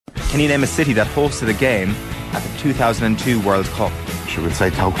Can you name a city that hosted a game at the 2002 World Cup? Should we say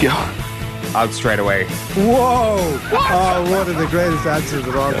Tokyo? Out straight away. Whoa! Oh, one of the greatest answers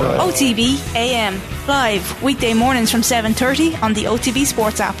of all time. OTB AM, live weekday mornings from 7:30 on the OTB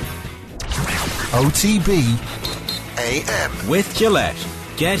Sports app. OTB AM. With Gillette.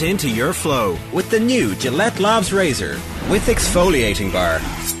 Get into your flow with the new Gillette Labs Razor with exfoliating bar.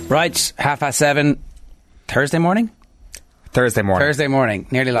 Right, 7:30. Thursday morning? Thursday morning.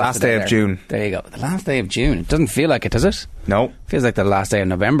 Nearly last day of June. There you go. The last day of June. It doesn't feel like it, does it? No. Feels like the last day of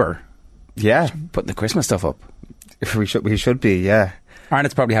November. Yeah. Putting the Christmas stuff up. We should be, yeah.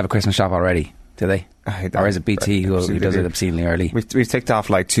 Arnott's probably have a Christmas shop already, do they? Or is it BT who does it obscenely early? We've ticked off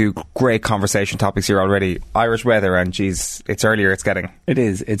like two great conversation topics here already. Irish weather and, geez, it's earlier it's getting. It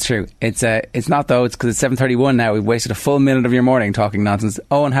is, it's true. It's not though, it's because it's 7:31 now. We've wasted a full minute of your morning talking nonsense.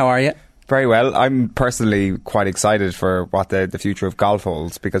 Owen, how are you? Very well. I'm personally quite excited for what the future of golf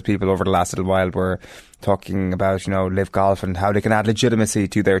holds, because people over the last little while were talking about, Live Golf and how they can add legitimacy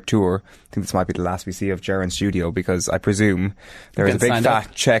to their tour. I think this might be the last we see of Ger in studio, because I presume there is a big fat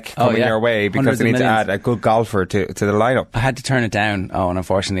check coming your way because they need to add a good golfer to the lineup. I had to turn it down, and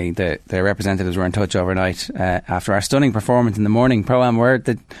unfortunately the representatives were in touch overnight. After our stunning performance in the morning Pro-Am, where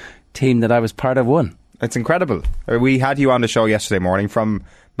the team that I was part of won. It's incredible. We had you on the show yesterday morning from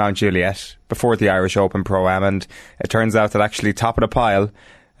Mount Juliet before the Irish Open Pro-Am, and it turns out that actually top of the pile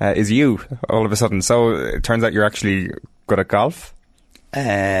is you all of a sudden. So it turns out you're actually good at golf.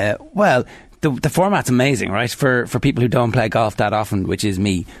 Well, the format's amazing, right? For people who don't play golf that often, which is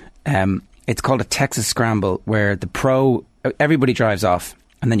me. It's called a Texas Scramble, where everybody drives off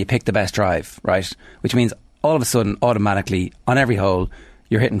and then you pick the best drive, right? Which means all of a sudden, automatically, on every hole,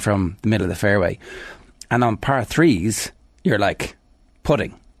 you're hitting from the middle of the fairway. And on par threes, you're like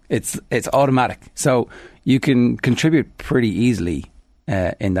putting. It's automatic. So you can contribute pretty easily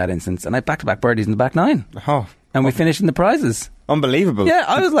in that instance. And I had back-to-back birdies in the back nine. Oh. And we finished in the prizes. Unbelievable. Yeah,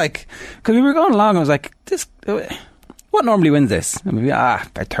 I was like, because we were going along, I was like, what normally wins this? And we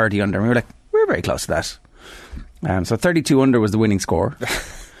about 30 under. And we were like, we're very close to that. So 32 under was the winning score.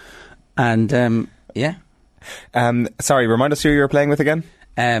 And, yeah. Sorry, remind us who you were playing with again?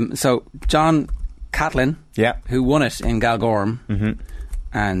 So John Catlin, who won it in Galgorm,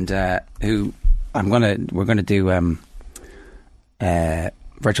 and who we're gonna do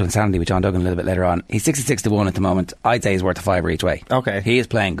Virtual Insanity with John Duggan a little bit later on. He's 66-1 at the moment. I'd say he's worth a fiver each way. Okay, he is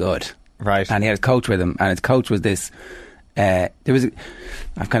playing good, right? And he had his coach with him, and his coach was this. I've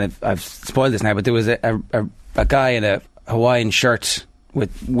spoiled this now, but there was a guy in a Hawaiian shirt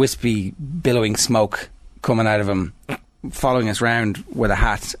with wispy, billowing smoke coming out of him, following us round with a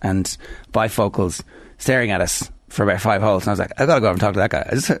hat and bifocals, staring at us for about 5 holes. And I was like, I've got to go over and talk to that guy.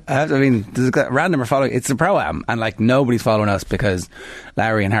 There's a randomer following. It's the Pro-Am, and like nobody's following us because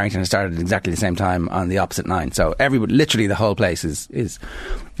Lowry and Harrington have started at exactly the same time on the opposite nine. So everybody, literally the whole place is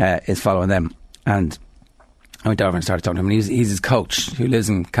following them. And I went over and started talking to him. And he's his coach who lives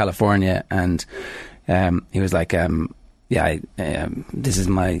in California, and he was like, this is he's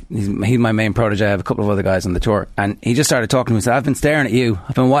my main protege. I have a couple of other guys on the tour, and he just started talking to me and said, I've been staring at you,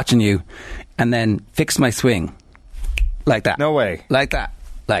 I've been watching you, and then fixed my swing like that. No way. Like that,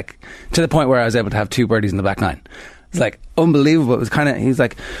 like to the point where I was able to have 2 birdies in the back nine. It's like unbelievable. It was kind of, he's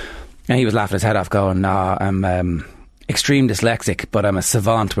like, and he was laughing his head off going, nah, I'm extreme dyslexic, but I'm a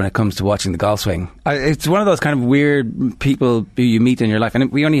savant when it comes to watching the golf swing. It's one of those kind of weird people who you meet in your life,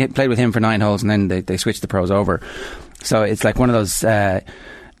 and we only played with him for 9 holes, and then they switched the pros over. So it's like one of those,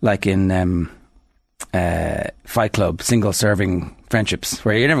 like in Fight Club, single serving friendships,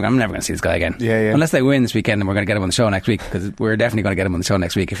 where I'm never going to see this guy again. Yeah. Unless they win this weekend, and we're going to get him on the show next week, because we're definitely going to get him on the show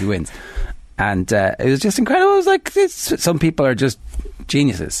next week if he wins. And it was just incredible. It was like, some people are just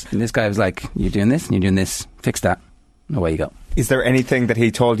geniuses. And this guy was like, you're doing this and you're doing this, fix that. Away you go. Is there anything that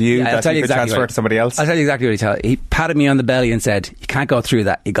he told you that you could transfer to somebody else? I'll tell you exactly what he told. He patted me on the belly and said, you can't go through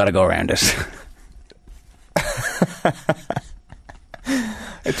that, you got to go around it.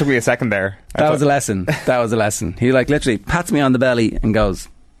 It took me a second there. That was a lesson. He like literally pats me on the belly and goes,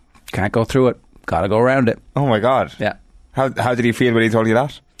 can't go through it, gotta go around it. Oh my God. Yeah. How did he feel when he told you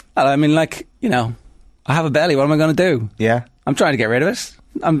that? Well, I mean, like, I have a belly, what am I going to do? Yeah. I'm trying to get rid of it.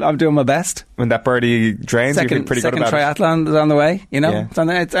 I'm doing my best. When that birdie drains, you feel pretty good about it. Second triathlon is on the way, Yeah.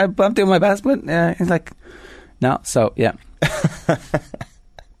 I'm doing my best, but he's like, no, so yeah.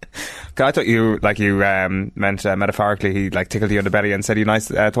 I thought you meant metaphorically. He like tickled you on the belly and said told you nice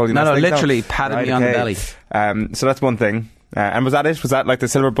things. No, literally patted me on the belly. So that's one thing. And was that it? Was that like the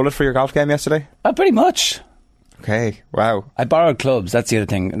silver bullet for your golf game yesterday? Pretty much. Okay, wow. I borrowed clubs. That's the other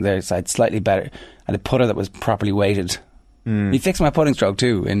thing. I'd slightly better. I had a putter that was properly weighted, He fixed my putting stroke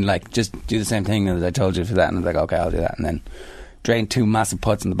too, and like just do the same thing as I told you for that. And I was like, okay, I'll do that, and then drained 2 massive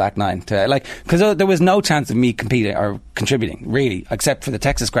putts in the back 9 to like, because there was no chance of me competing or contributing really, except for the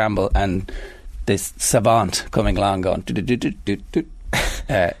Texas Scramble and this savant coming along going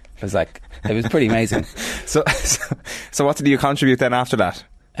it was like, it was pretty amazing. So what did you contribute then after that?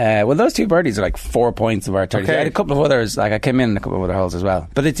 Well, those 2 birdies are like 4 points of our 30. Okay. I had a couple of others, like I came in a couple of other holes as well,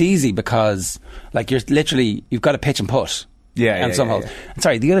 but it's easy because like you've got to pitch and putt. Yeah, some holes.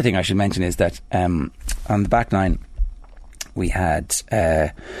 Sorry, the other thing I should mention is that on the back 9 we had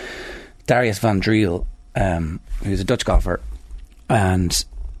Darius van Driel, who's a Dutch golfer, and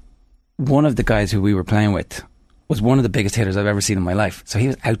one of the guys who we were playing with was one of the biggest hitters I've ever seen in my life. So he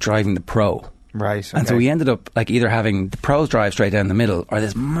was out driving the pro. Right. Okay. And so we ended up like either having the pros drive straight down the middle or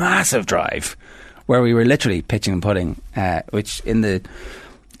this massive drive where we were literally pitching and putting, which in the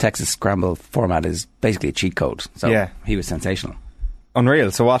Texas Scramble format is basically a cheat code. So yeah, he was sensational.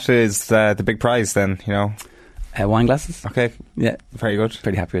 Unreal. So what is the big prize then, you know? Wine glasses. Okay. Yeah. Very good.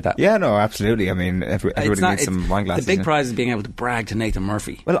 Pretty happy with that. Yeah, no, absolutely. I mean, everybody needs some wine glasses. The big prize is being able to brag to Nathan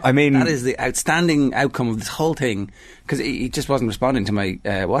Murphy. Well, I mean, that is the outstanding outcome of this whole thing, because he just wasn't responding to my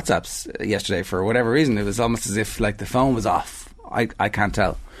WhatsApps yesterday for whatever reason. It was almost as if like the phone was off. I can't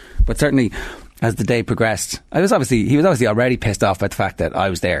tell. But certainly as the day progressed, he was obviously already pissed off by the fact that I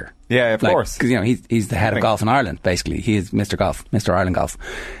was there. Yeah, of course. Because, you know, he's the head of golf in Ireland, basically. He is Mr. Golf, Mr. Ireland Golf.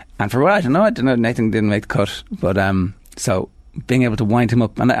 And for what I don't know, Nathan didn't make the cut. But so being able to wind him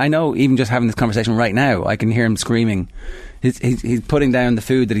up, and I know even just having this conversation right now, I can hear him screaming. He's putting down the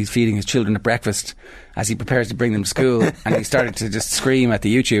food that he's feeding his children at breakfast as he prepares to bring them to school, and he started to just scream at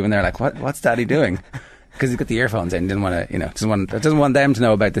the YouTube, and they're like, "What's Daddy doing?" Because he's got the earphones in, didn't want to, doesn't want them to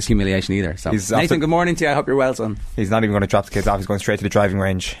know about this humiliation either. So Nathan, good morning to you. I hope you're well, son. He's not even going to drop the kids off. He's going straight to the driving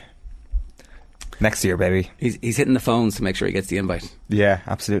range. Next year, baby. He's hitting the phones to make sure he gets the invite. Yeah,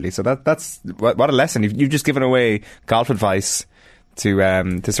 absolutely. So that's what a lesson. You've just given away golf advice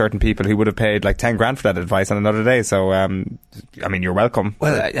to certain people who would have paid like 10 grand for that advice on another day. So, I mean, you're welcome.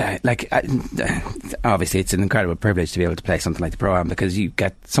 Well, obviously it's an incredible privilege to be able to play something like the Pro-Am, because you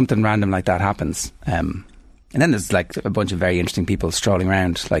get something random like that happens. And then there's like a bunch of very interesting people strolling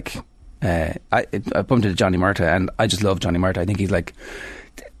around. Like, I bumped into Johnny Murtagh, and I just love Johnny Murtagh. I think he's like,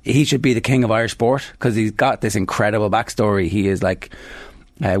 he should be the king of Irish sport, because he's got this incredible backstory. He is like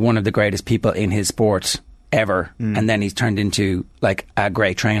one of the greatest people in his sport ever, and then he's turned into like a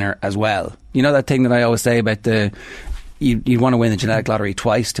great trainer as well. You know that thing that I always say about you'd want to win the genetic lottery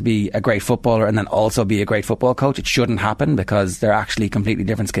twice to be a great footballer and then also be a great football coach. It shouldn't happen, because they're actually completely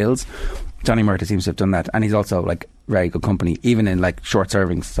different skills. Johnny Murtagh seems to have done that, and he's also like very good company, even in like short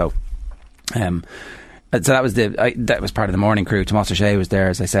servings. So that was that was part of the morning crew. Tomás O'Shea was there,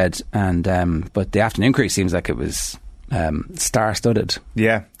 as I said, and but the afternoon crew seems like it was star-studded.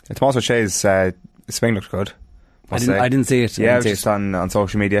 Yeah, Tomás O'Shea's swing looked good. I didn't see it. Yeah, it was just on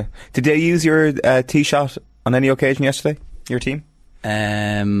social media. Did they use your tee shot on any occasion yesterday? Your team?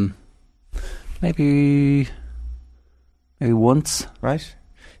 Maybe once. Right.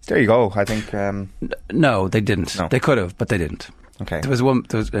 So there you go. I think. No, they didn't. No. They could have, but they didn't. Okay. There was one.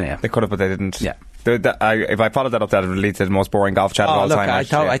 Yeah. They could have, but they didn't. Yeah. If I followed that up, that would lead to the most boring golf chat of all time.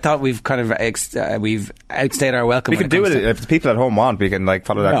 I thought we've kind of we've outstayed our welcome. We can do it if the people at home want. We can like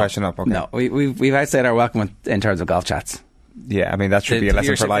follow that question up. Okay. No, we've outstayed our welcome in terms of golf chats. Yeah, I mean that should be a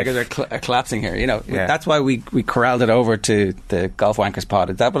lesson for life. They're collapsing here. You know, that's why we corralled it over to the Golf Wankers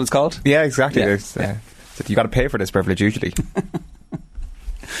pod. Is that what it's called? Yeah, exactly. Yeah. So you got to pay for this privilege usually.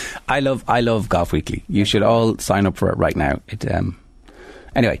 I love Golf Weekly. You should all sign up for it right now.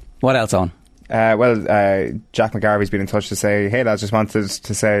 Anyway, what else on? Jack McGarvey's been in touch to say, hey lads, just wanted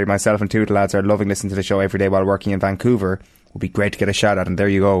to say myself and two of the lads are loving listening to the show every day while working in Vancouver. Would be great to get a shout out, and there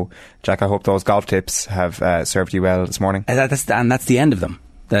you go, Jack. I hope those golf tips have served you well this morning. And that's the end of them.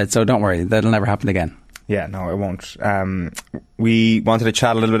 So don't worry, that'll never happen again. Yeah, no, it won't. We wanted to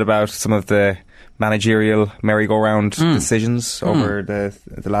chat a little bit about some of the managerial merry-go-round decisions over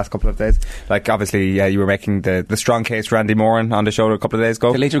the last couple of days. Like, obviously, you were making the strong case for Andy Moran on the show a couple of days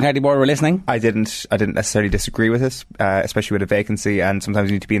ago. The Leitrim County Board were listening? I didn't necessarily disagree with it, especially with a vacancy, and sometimes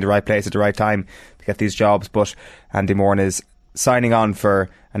you need to be in the right place at the right time to get these jobs. But Andy Moran is signing on for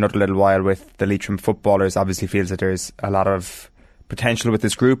another little while with the Leitrim footballers. Obviously feels that there's a lot of potential with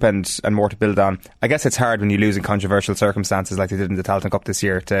this group and more to build on. I guess it's hard when you lose in controversial circumstances like they did in the Tailteann Cup this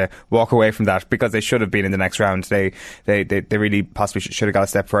year to walk away from that, because they should have been in the next round. They really possibly should have got a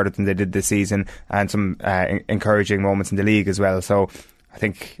step further than they did this season, and some encouraging moments in the league as well. So I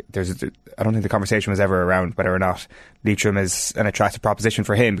think I don't think the conversation was ever around whether or not Leitrim is an attractive proposition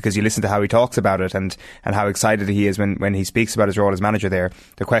for him, because you listen to how he talks about it and how excited he is when he speaks about his role as manager there.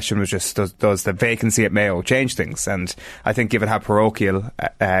 The question was just, does the vacancy at Mayo change things? And I think given how parochial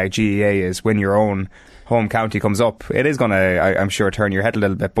GEA is, when your own home county comes up, it is going to, I'm sure, turn your head a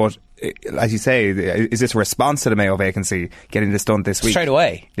little bit. But as you say, is this a response to the Mayo vacancy, getting this done this week? Straight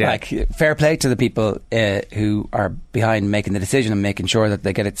away. Yeah. Like, fair play to the people who are behind making the decision and making sure that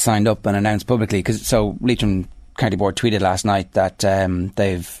they get it signed up and announced publicly. So Leitrim County Board tweeted last night that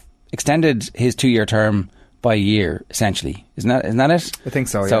they've extended his 2-year term by a year, essentially. Isn't that it? I think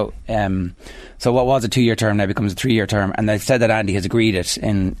so, yeah. So what was a 2-year term now becomes a 3-year term, and they've said that Andy has agreed it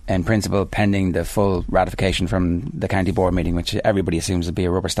in principle, pending the full ratification from the county board meeting, which everybody assumes will be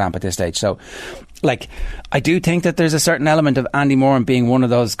a rubber stamp at this stage. So, like, I do think that there's a certain element of Andy Moran being one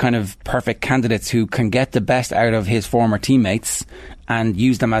of those kind of perfect candidates who can get the best out of his former teammates and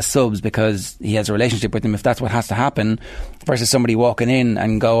use them as subs because he has a relationship with them, if that's what has to happen, versus somebody walking in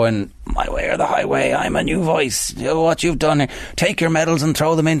and going, my way or the highway, I'm a new voice, you know what you've done here, take your medals and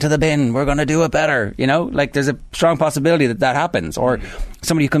throw them into the bin, we're going to do it better. You know, like, there's a strong possibility that happens. Or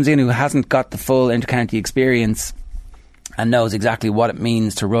somebody who comes in who hasn't got the full inter-county experience and knows exactly what it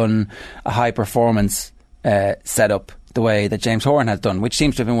means to run a high performance setup the way that James Horan has done, which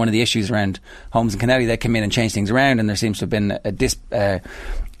seems to have been one of the issues around Holmes and Kennelly. They come in and change things around, and there seems to have been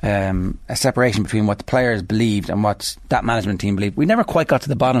a separation between what the players believed and what that management team believed. We never quite got to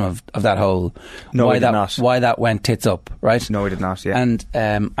the bottom of that whole why that went tits up, right? No, we did not, yeah. And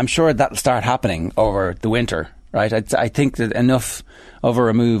I'm sure that'll start happening over the winter, right? I think that enough of a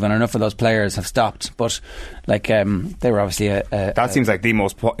remove and enough of those players have stopped, but like they were obviously that seems like the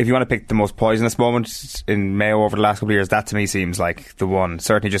most, if you want to pick the most poisonous moment in Mayo over the last couple of years, that to me seems like the one,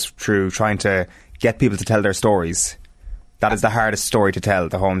 certainly just through trying to get people to tell their stories. That is the hardest story to tell,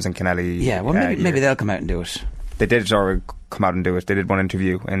 the Holmes and Kennelly. Yeah, well, maybe they'll come out and do it. They did already come out and do it. They did one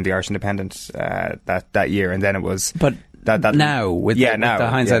interview in the Irish Independent that year, and then it was. But now, with the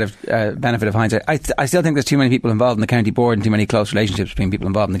hindsight of benefit of hindsight, I still think there's too many people involved in the county board and too many close relationships between people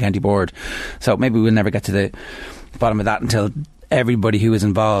involved in the county board. So maybe we'll never get to the bottom of that until everybody who is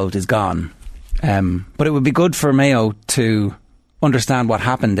involved is gone. But it would be good for Mayo to understand what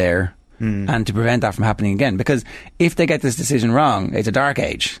happened there. And to prevent that from happening again, because if they get this decision wrong, it's a dark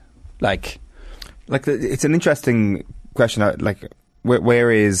age. It's an interesting question. Like,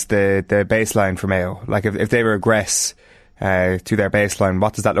 where is the baseline for Mayo? Like, if they regress to their baseline,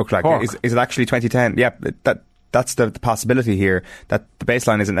 what does that look like? Is it actually 2010? Yeah, that's the possibility here. That the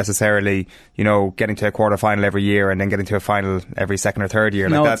baseline isn't necessarily, you know, getting to a quarter final every year and then getting to a final every second or third year.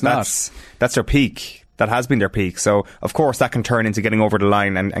 No, it's not. That's their peak. That has been their peak. So, of course, that can turn into getting over the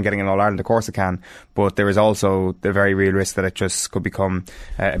line and getting an All-Ireland. Of course it can. But there is also the very real risk that it just could become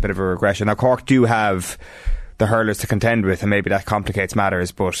a bit of a regression. Now, Cork do have the hurlers to contend with, and maybe that complicates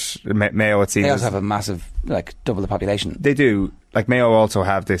matters, but Mayo, it seems... They also have a massive, double the population. They do. Mayo also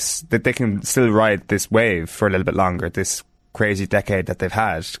have this... that they can still ride this wave for a little bit longer. This crazy decade that they've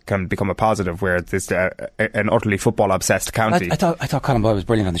had can become a positive, where it's an utterly football obsessed county. I thought Colin Boyd was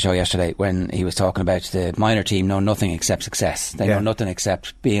brilliant on the show yesterday when he was talking about the minor team know nothing except success. They know nothing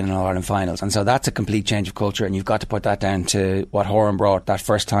except being in All-Ireland finals, and so that's a complete change of culture, and you've got to put that down to what Horan brought that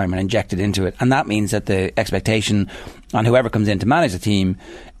first time and injected into it. And that means that the expectation on whoever comes in to manage the team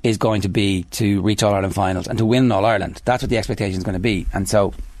is going to be to reach All-Ireland finals and to win All-Ireland. That's what the expectation is going to be, and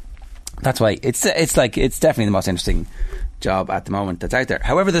so that's why it's definitely the most interesting job at the moment that's out there.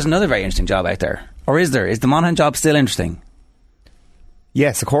 However, there's another very interesting job out there. Or is there? Is the Monaghan job still interesting?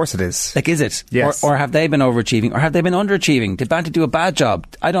 Yes, of course it is. Like, is it? Yes. Or have they been overachieving? Or have they been underachieving? Did Banty do a bad job?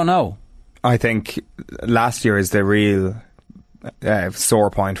 I don't know. I think last year is the real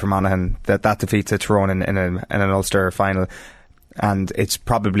sore point for Monaghan, that defeat to Tyrone in an Ulster final. And it's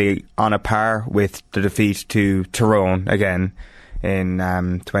probably on a par with the defeat to Tyrone again in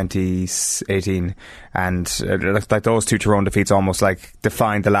 2018, and like those two Tyrone defeats almost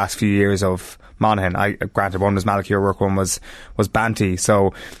defined the last few years of Monaghan. Granted, one was Malachy O'Rourke, one was Banty,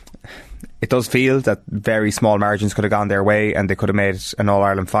 so it does feel that very small margins could have gone their way and they could have made an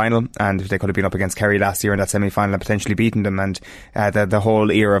All-Ireland final, and they could have been up against Kerry last year in that semi-final and potentially beaten them, and the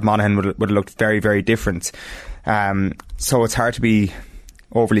whole era of Monaghan would have looked very, very different. So it's hard to be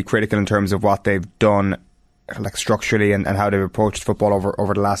overly critical in terms of what they've done structurally and how they've approached football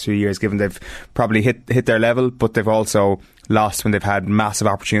over the last few years, given they've probably hit their level, but they've also lost when they've had two massive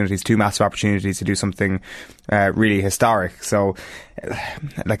opportunities to do something really historic. So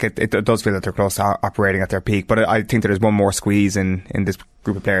it does feel that they're close to operating at their peak, but I think that there's one more squeeze in this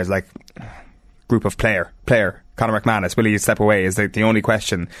group of players, group of player Conor McManus, will he step away, is the only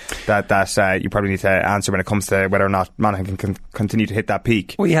question that you probably need to answer when it comes to whether or not Monaghan can continue to hit that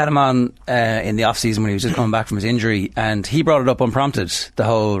peak. We had him on in the off-season when he was just coming back from his injury, and he brought it up unprompted, the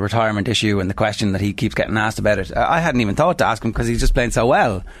whole retirement issue and the question that he keeps getting asked about it. I hadn't even thought to ask him because he's just playing so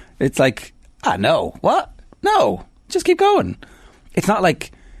well. It's like, no. What? No. Just keep going. It's not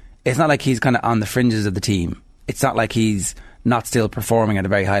like he's kind of on the fringes of the team. It's not like he's not still performing at a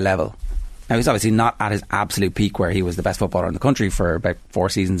very high level. Now, he's obviously not at his absolute peak where he was the best footballer in the country for about 4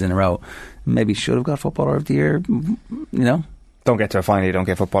 seasons in a row. Maybe should have got Footballer of the Year, you know. Don't get to a final, you don't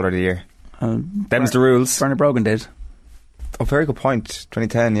get Footballer of the Year. Them's the rules. Bernard Brogan did. Oh, very good point.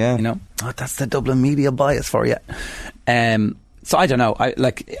 2010, yeah. You know, that's the Dublin media bias for you. So I don't know.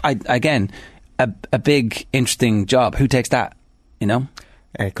 Again, a big, interesting job. Who takes that, you know?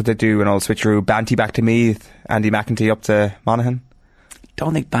 Could they do an old switcheroo? Banty back to Meath, Andy McEntee up to Monaghan?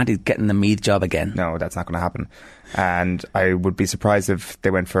 Don't think Banty's getting the Meath job again. No, that's not going to happen. And I would be surprised if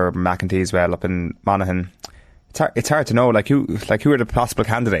they went for McEntee as well up in Monaghan. It's hard to know. Who are the possible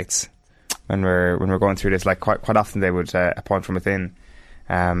candidates when we're going through this? Like quite often they would appoint from within.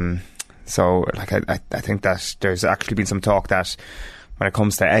 So I think that there's actually been some talk that when it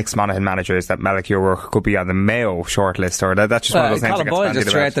comes to ex-Monaghan managers, that Malachy O'Rourke could be on the Mayo shortlist, or that's just one of those names. Colin Boyle just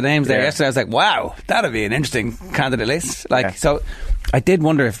threw out the names there yesterday. I was like, wow, that'd be an interesting candidate list. So I did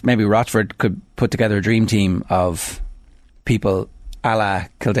wonder if maybe Rochford could put together a dream team of people a la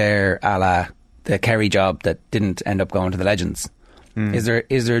Kildare, a la the Kerry job that didn't end up going to the Legends. Is there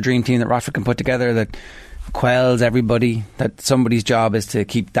a dream team that Rochford can put together that quells everybody, that somebody's job is to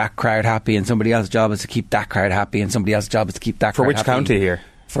keep that crowd happy and somebody else's job is to keep that crowd happy and somebody else's job is to keep that crowd happy? For which county here?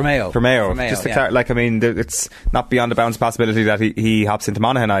 For Mayo. Just to it's not beyond the bounds possibility that he hops into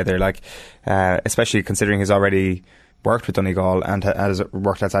Monaghan either, especially considering he's already worked with Donegal and has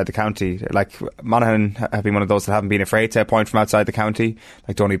worked outside the county. Monaghan have been one of those that haven't been afraid to appoint from outside the county.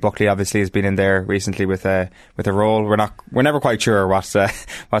 Like Donny Buckley obviously has been in there recently with a role. We're never quite sure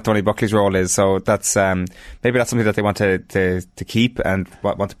what Donny Buckley's role is. So that's maybe that's something that they want to keep and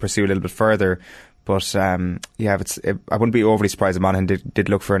want to pursue a little bit further. But I wouldn't be overly surprised if Monaghan did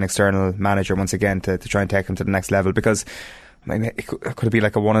look for an external manager once again to try and take him to the next level, because I mean it could be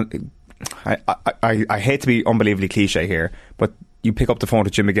like a one. I hate to be unbelievably cliche here, but you pick up the phone to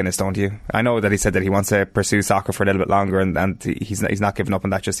Jim McGuinness, don't you? I know that he said that he wants to pursue soccer for a little bit longer, and he's not giving up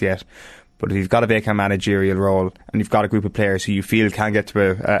on that just yet. But if you've got a vacant managerial role and you've got a group of players who you feel can get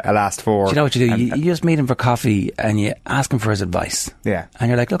to a last four, do you know what you do? You just meet him for coffee and you ask him for his advice. Yeah, and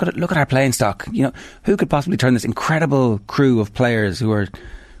you're like, look at our playing stock. You know, who could possibly turn this incredible crew of players who are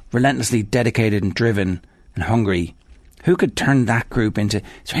relentlessly dedicated and driven and hungry? Who could turn that group into...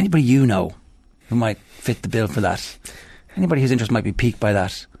 Is there anybody you know who might fit the bill for that? Anybody whose interest might be piqued by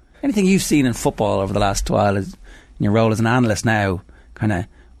that? Anything you've seen in football over the last while, in your role as an analyst now, kind of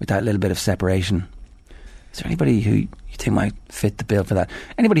with that little bit of separation? Is there anybody who you think might fit the bill for that?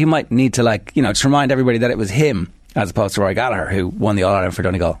 Anybody who might need to, just remind everybody that it was him as opposed to Rory Gallagher who won the All-Ireland for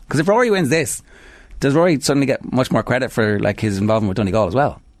Donegal? Because if Rory wins this, does Rory suddenly get much more credit for his involvement with Donegal as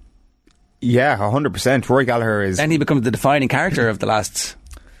well? Yeah, 100%. Rory Gallagher is... Then he becomes the defining character of the last...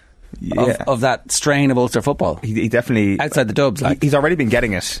 Of that strain of Ulster football. He definitely... Outside the Dubs, He's already been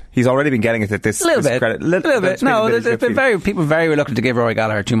getting it. He's already been getting it at this... Little bit. Credit. Little bit. No, there's been people very reluctant to give Rory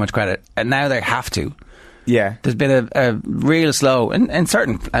Gallagher too much credit. And now they have to. Yeah. There's been a real slow... And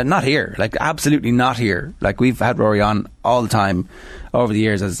certain... not here. Absolutely not here. We've had Rory on all the time over the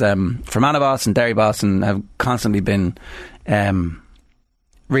years as Fermanagh boss and Derry boss, and have constantly been...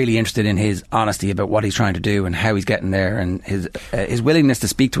 really interested in his honesty about what he's trying to do and how he's getting there, and his willingness to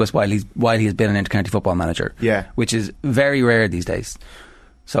speak to us while he has been an intercounty football manager. Yeah, which is very rare these days.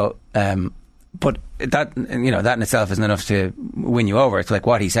 So, but that in itself isn't enough to win you over. It's like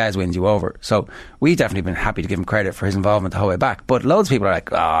what he says wins you over. So we've definitely been happy to give him credit for his involvement the whole way back. But loads of people are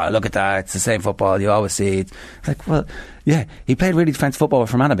like, "Oh, look at that! It's the same football you always see." It's like, well, yeah, he played really defensive football with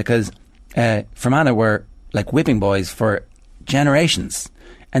Fermanagh because Fermanagh were like whipping boys for generations.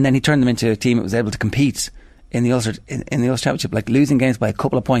 And then he turned them into a team that was able to compete in the Ulster Championship, losing games by a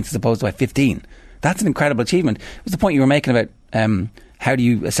couple of points as opposed to by 15. That's an incredible achievement. It was the point you were making about how do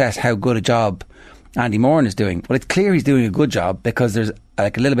you assess how good a job Andy Moran is doing. Well, it's clear he's doing a good job because there's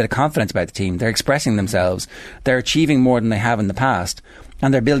a little bit of confidence about the team. They're expressing themselves. They're achieving more than they have in the past,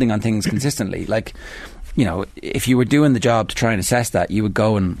 and they're building on things consistently. If you were doing the job to try and assess that, you would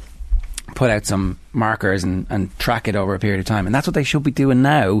go and put out some markers and track it over a period of time, and that's what they should be doing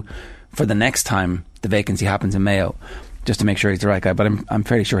now for the next time the vacancy happens in Mayo, just to make sure he's the right guy. But I'm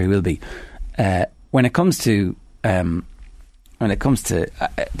fairly sure he will be. When it comes to when it comes to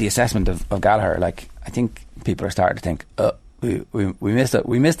the assessment of Gallagher, like, I think people are starting to think, we missed it.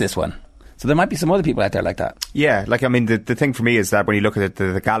 We missed this one. So there might be some other people out there like that. Yeah, like, I mean, the thing for me is that when you look at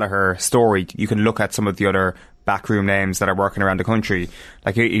the Gallagher story, you can look at some of the other backroom names that are working around the country.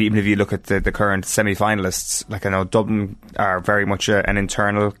 Like, even if you look at the current semi-finalists, like, I know Dublin are very much an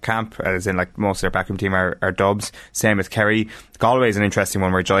internal camp, as in, like, most of their backroom team are Dubs. Same with Kerry. Galway's an interesting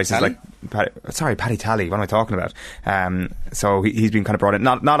one where Joyce is like... Paddy Tally, what am I talking about? So he's been kind of brought in,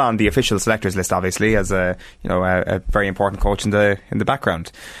 not on the official selectors list, obviously, as a very important coach in the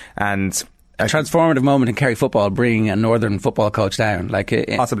background. And a transformative moment in Kerry football, bringing a Northern football coach down, like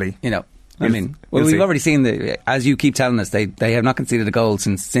possibly, you know. I mean, we've already seen as you keep telling us, they have not conceded a goal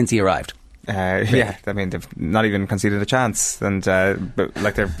since he arrived. Yeah, I mean, they've not even conceded a chance, and but,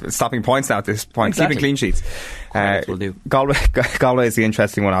 like, they're stopping points now at this point, exactly. Keeping clean sheets. Will do. Galway is the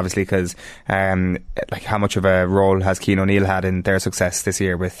interesting one, obviously, because like, how much of a role has Cian O'Neill had in their success this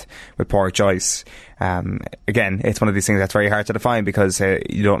year with Pádraig Joyce? Again, it's one of these things that's very hard to define, because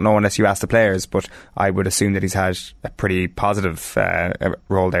you don't know unless you ask the players, but I would assume that he's had a pretty positive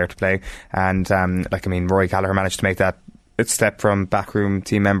role there to play. And like, I mean, Rory Gallagher managed to make that step from backroom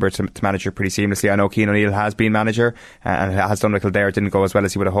team member to manager pretty seamlessly. I know Cian O'Neill has been manager and has done with Kildare. It didn't go as well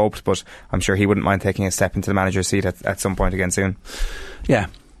as he would have hoped, but I'm sure he wouldn't mind taking a step into the manager's seat at some point again soon. Yeah.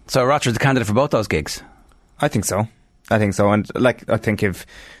 So Rochford's the candidate for both those gigs? I think so. And, like, I think if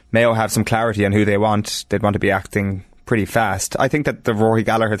Mayo have some clarity on who they want, they'd want to be acting pretty fast. I think that the Rory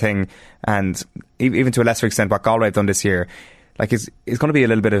Gallagher thing, and even to a lesser extent what Galway have done this year, like, is going to be a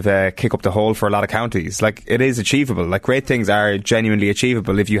little bit of a kick up the hole for a lot of counties. Like, it is achievable. Like, great things are genuinely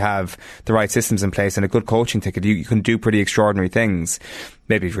achievable if you have the right systems in place and a good coaching ticket. You can do pretty extraordinary things.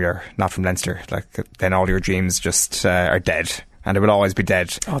 Maybe if you're not from Leinster, like, then all your dreams just are dead. And it will always be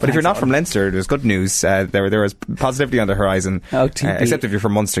dead. But if you're not from Leinster, there's good news. There is positivity on the horizon. Except if you're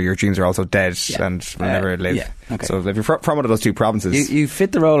from Munster, your dreams are also dead and will never live. Yeah. Okay. So if you're from one of those two provinces, you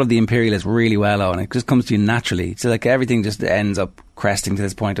fit the role of the imperialist really well, Owen. It just comes to you naturally. So, like, everything just ends up cresting to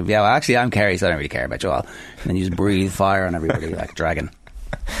this point of, yeah, well, actually, I'm Kerry, so I don't really care about you all. And then you just breathe fire on everybody like a dragon.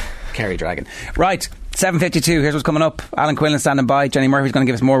 Kerry dragon. Right, 7:52. Here's what's coming up. Alan Quinlan standing by. Jenny Murphy's going to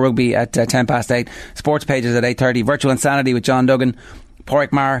give us more rugby at 8:10. Sports pages at 8:30. Virtual Insanity with John Duggan.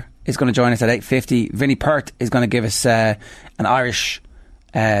 Pádraig Marr is going to join us at 8:50. Vinnie Perth is going to give us an Irish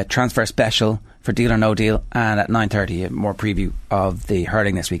transfer special for Deal or No Deal, and at 9:30 a more preview of the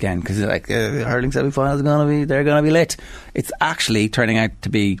hurling this weekend, because like hurling semi-finals they're going to be lit. It's actually turning out to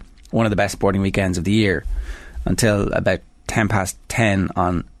be one of the best sporting weekends of the year until about 10:10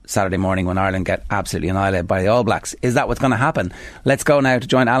 on Saturday morning, when Ireland get absolutely annihilated by the All Blacks. Is that what's going to happen? Let's go now to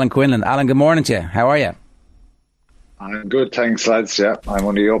join Alan Quinlan. Alan, good morning to you. How are you? I'm good, thanks, lads. Yeah, I'm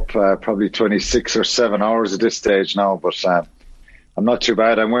only up probably 26 or 7 hours at this stage now, but I'm not too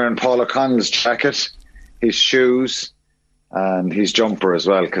bad. I'm wearing Paul O'Connell's jacket, his shoes, and his jumper as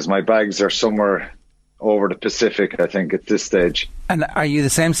well, because my bags are somewhere over the Pacific, I think, at this stage. And are you the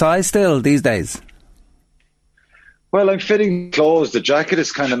same size still these days? Well, I'm fitting clothes. The jacket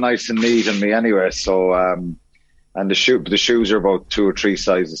is kind of nice and neat on me anyway. So, and the shoes are about 2 or 3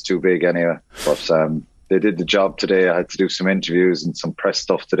 sizes too big anyway. But they did the job today. I had to do some interviews and some press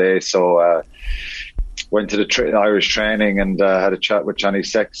stuff today. So, went to the Irish training and had a chat with Johnny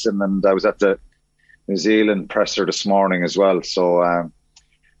Sexton. And I was at the New Zealand presser this morning as well. So,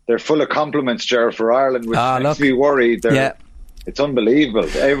 they're full of compliments, Gerard, for Ireland, which makes me worried. It's unbelievable.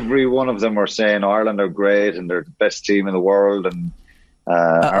 Every one of them were saying Ireland are great and they're the best team in the world. And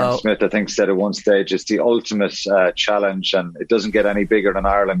Aaron Smith, I think, said at one stage it's the ultimate challenge, and it doesn't get any bigger than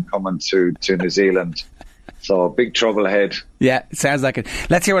Ireland coming to New Zealand. So big trouble ahead. Yeah, it sounds like it.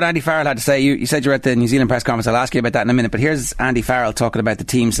 Let's hear what Andy Farrell had to say. You said you were at the New Zealand press conference. I'll ask you about that in a minute. But here's Andy Farrell talking about the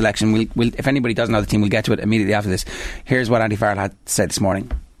team selection. We'll, if anybody doesn't know the team, we'll get to it immediately after this. Here's what Andy Farrell had to say this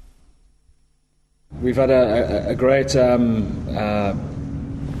morning. We've had a great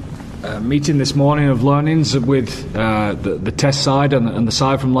meeting this morning of learnings with the test side and the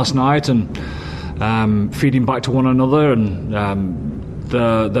side from last night, and feeding back to one another, and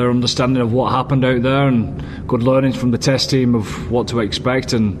their understanding of what happened out there, and good learnings from the test team of what to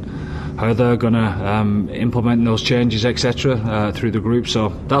expect and how they're going to implement those changes, etc., through the group. So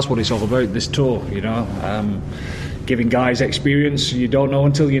that's what it's all about, this tour, you know, giving guys experience you don't know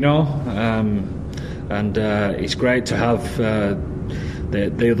until you know. And it's great to have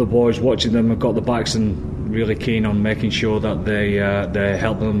the other boys watching them have got the backs and really keen on making sure that they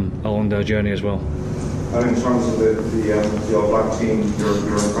help them along their journey as well. And in terms of the All Black team, your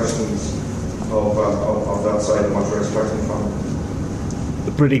impressions of that side and what you're expecting from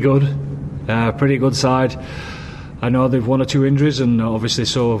them? Pretty good side. I know they've 1 or 2 injuries, and obviously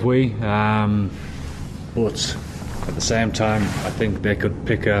so have we. But at the same time, I think they could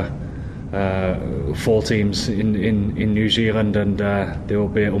pick 4 teams in New Zealand, and they will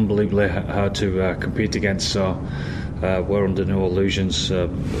be unbelievably hard to compete against. So we're under no illusions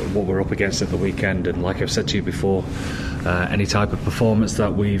what we're up against at the weekend. And like I've said to you before, any type of performance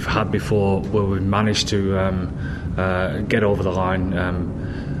that we've had before where we've managed to get over the line,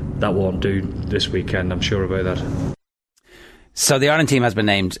 that won't do this weekend. I'm sure about that. So the Ireland team has been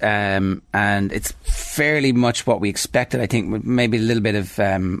named, and it's fairly much what we expected, I think, with maybe a little bit of...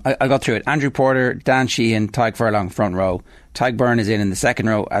 I'll go through it. Andrew Porter, Dan Sheehan, Tadhg Furlong, front row. Tadhg Byrne is in the second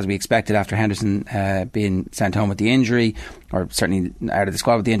row, as we expected, after Henderson being sent home with the injury, or certainly out of the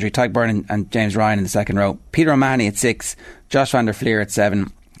squad with the injury. Tadhg Byrne and James Ryan in the second row. Peter O'Mahony at 6, Josh van der Fleer at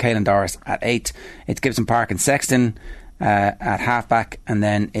 7, Caelan Doris at 8. It's Gibson Park and Sexton at half-back, and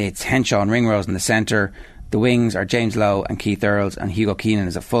then it's Henshaw and Ringrose in the centre. The wings are James Lowe and Keith Earls, and Hugo Keenan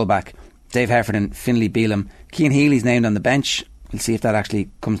is a full-back. Dave Heffernan, Finlay Beelum. Cian Healy's named on the bench. We'll see if that actually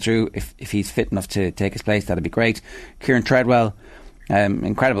comes through. If he's fit enough to take his place, that'd be great. Kieran Treadwell,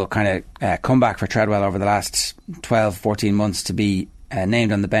 incredible kind of comeback for Treadwell over the last 12-14 months to be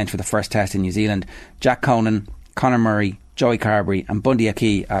named on the bench for the first test in New Zealand. Jack Conan, Conor Murray, Joey Carberry and Bundy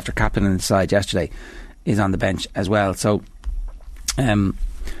Aki, after captaining the side yesterday, is on the bench as well. So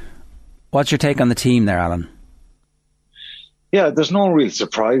what's your take on the team there, Alan? Yeah, there's no real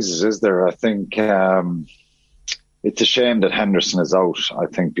surprises, is there? I think it's a shame that Henderson is out, I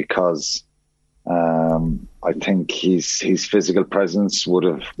think, because I think his physical presence would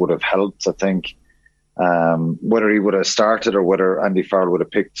have helped. I think whether he would have started or whether Andy Farrell would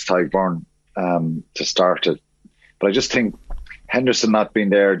have picked Tadhg Byrne to start it. But I just think Henderson not being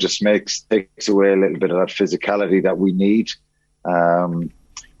there just takes away a little bit of that physicality that we need.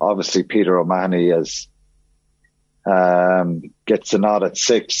 Obviously, Peter O'Mahony gets the nod at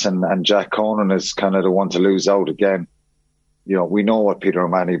 6, and Jack Conan is kind of the one to lose out again. You know, we know what Peter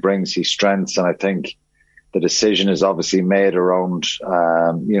O'Mahony brings, his strengths, and I think the decision is obviously made around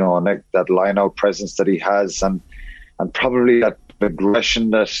that line-out presence that he has, and probably that aggression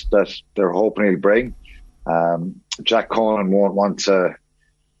that they're hoping he'll bring. Jack Conan won't want to,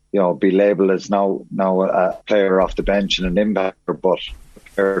 be labelled as now a player off the bench and an impactor, but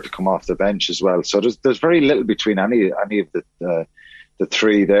to come off the bench as well. So there's very little between any of the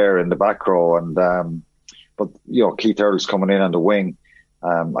three there in the back row, and but Keith Earls coming in on the wing.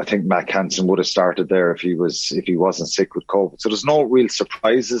 I think Mac Hansen would have started there if he wasn't sick with COVID. So there's no real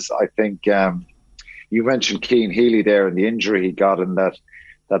surprises. I think you mentioned Cian Healy there and the injury he got in that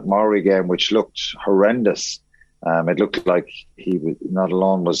Maori game, which looked horrendous. It looked like he not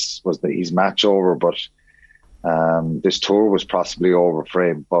alone was his match over, but this tour was possibly over for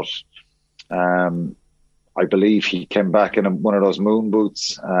him. But I believe he came back in one of those moon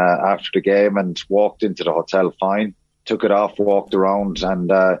boots after the game and walked into the hotel fine, took it off, walked around,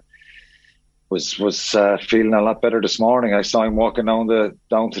 and was feeling a lot better this morning. I saw him walking down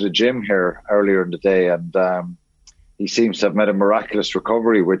to the gym here earlier in the day, and he seems to have made a miraculous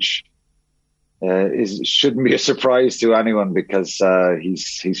recovery, which shouldn't be a surprise to anyone, because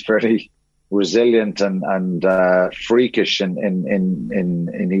he's fairly resilient and freakish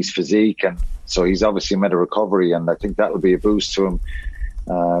in his physique, and so he's obviously made a recovery, and I think that will be a boost to him.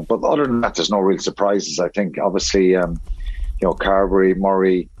 But other than that, there's no real surprises. I think obviously Carberry,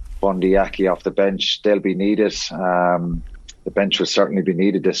 Murray, Bundy Aki off the bench, they'll be needed. The bench will certainly be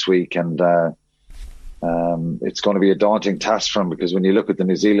needed this week, and it's going to be a daunting task for him, because when you look at the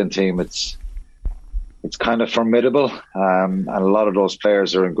New Zealand team, it's kind of formidable, and a lot of those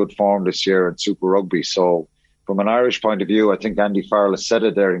players are in good form this year in Super Rugby. So from an Irish point of view, I think Andy Farrell has said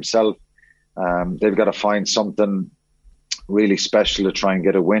it there himself. They've got to find something really special to try and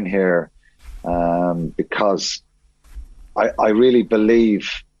get a win here, because I really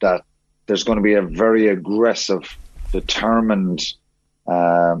believe that there's going to be a very aggressive, determined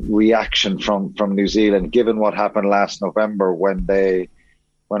reaction from New Zealand, given what happened last November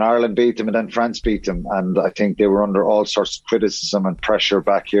when Ireland beat them and then France beat them. And I think they were under all sorts of criticism and pressure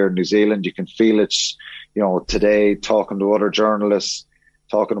back here in New Zealand. You can feel it, today, talking to other journalists,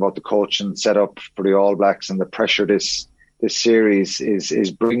 talking about the coaching setup for the All Blacks and the pressure this series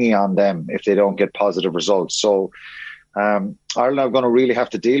is bringing on them if they don't get positive results. So Ireland are going to really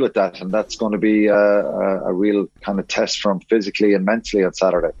have to deal with that, and that's going to be a real kind of test for them physically and mentally on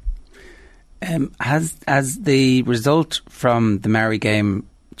Saturday. Has the result from the Maori game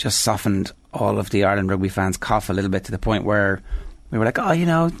just softened all of the Ireland rugby fans' cough a little bit, to the point where we were like,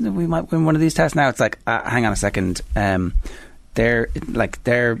 we might win one of these tests now? It's like, hang on a second, they're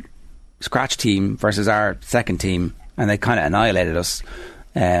scratch team versus our second team, and they kind of annihilated us.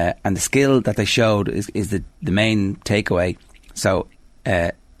 And the skill that they showed is the main takeaway. So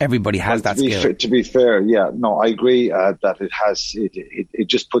everybody has that skill. To be fair, yeah, no, I agree that it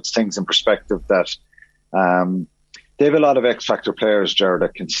just puts things in perspective that they have a lot of X-factor players, Jared,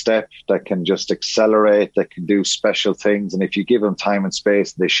 that can step, that can just accelerate, that can do special things. And if you give them time and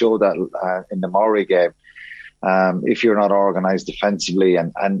space, they show that in the Maori game. If you're not organised defensively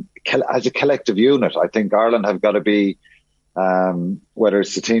and as a collective unit, I think Ireland have got to be, whether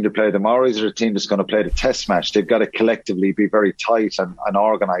it's the team to play the Maoris or the team that's going to play the test match, they've got to collectively be very tight and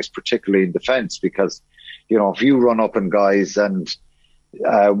organised, particularly in defence, because, you know, if you run up on guys and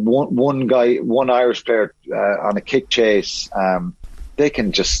one Irish player on a kick chase, they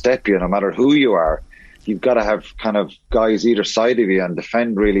can just step you no matter who you are. You've got to have kind of guys either side of you and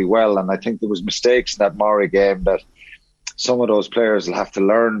defend really well. And I think there was mistakes in that Maori game that some of those players will have to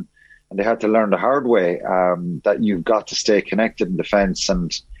learn, and they had to learn the hard way, that you've got to stay connected in defence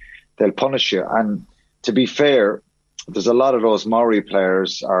and they'll punish you. And to be fair, there's a lot of those Maori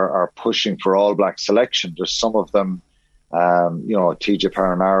players are pushing for All Black selection. There's some of them, you know, TJ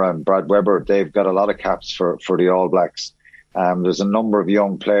Paranara and Brad Weber, they've got a lot of caps for the All Blacks. There's a number of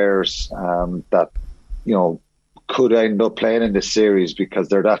young players that, you know, could end up playing in this series because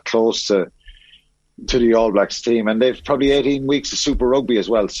they're that close to the All Blacks team, and they've probably 18 weeks of Super Rugby as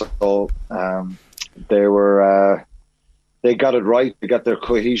well. So they got it right. They got their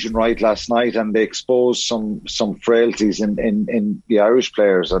cohesion right last night, and they exposed some frailties in the Irish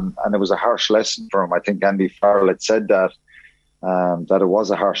players, and it was a harsh lesson for them. I think Andy Farrell had said that it was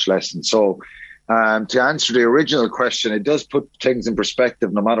a harsh lesson. So to answer the original question, it does put things in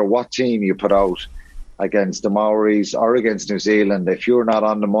perspective. No matter what team you put out against the Maoris or against New Zealand, if you're not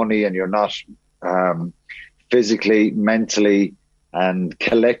on the money and you're not physically, mentally and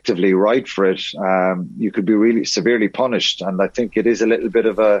collectively right for it, you could be really severely punished. And I think it is a little bit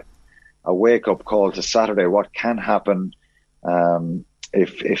of a wake-up call to Saturday. What can happen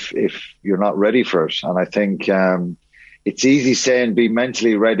if you're not ready for it? And I think it's easy saying be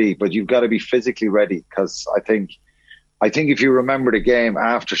mentally ready, but you've got to be physically ready, because I think if you remember the game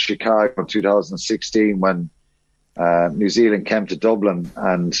after Chicago in 2016 when New Zealand came to Dublin,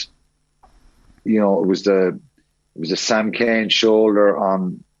 and you know, it was the Sam Cane shoulder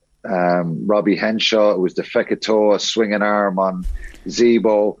on Robbie Henshaw. It was the Fekitoa swinging arm on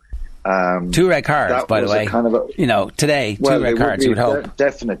Zebo. 2 red cards, by the way. You know, today, 2 red cards, you would hope.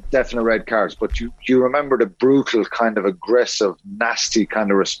 Definite red cards. But you remember the brutal, kind of aggressive, nasty kind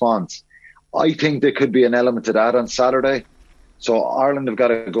of response. I think there could be an element to that on Saturday. So Ireland have got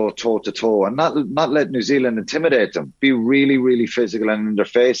to go toe-to-toe and not let New Zealand intimidate them. Be really, really physical and in their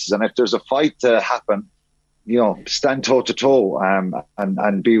faces. And if there's a fight to happen, you know, stand toe-to-toe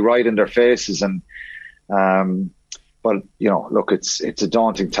and be right in their faces. And but, you know, look, it's a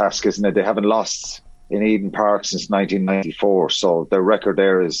daunting task, isn't it? They haven't lost in Eden Park since 1994. So their record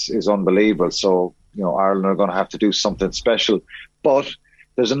there is unbelievable. So, you know, Ireland are going to have to do something special. But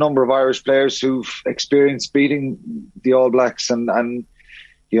there's a number of Irish players who've experienced beating the All Blacks, and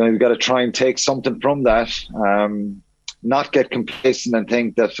you know, you've got to try and take something from that. Not get complacent and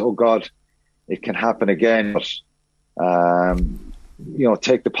think that, oh God, it can happen again. But you know,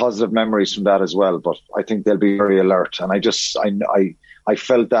 take the positive memories from that as well. But I think they'll be very alert, and I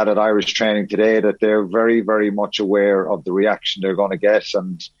felt that at Irish training today, that they're very, very much aware of the reaction they're going to get,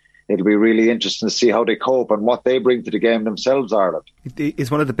 and it'll be really interesting to see how they cope and what they bring to the game themselves, Ireland.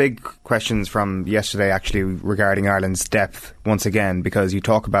 It's one of the big questions from yesterday, actually, regarding Ireland's depth once again, because you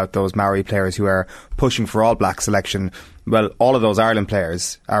talk about those Maori players who are pushing for All Black selection. Well, all of those Ireland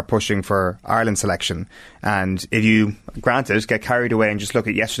players are pushing for Ireland selection. And if you, granted, get carried away and just look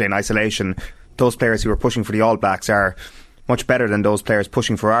at yesterday in isolation, those players who are pushing for the All Blacks are much better than those players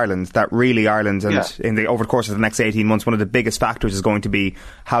pushing for Ireland. That really Ireland, and over the course of the next 18 months, one of the biggest factors is going to be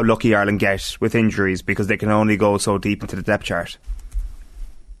how lucky Ireland get with injuries, because they can only go so deep into the depth chart.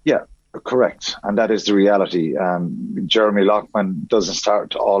 Yeah, correct. And that is the reality. Jeremy Loughman doesn't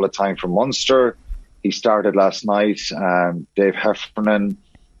start all the time for Munster. He started last night. Dave Heffernan,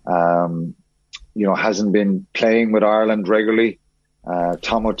 you know, hasn't been playing with Ireland regularly.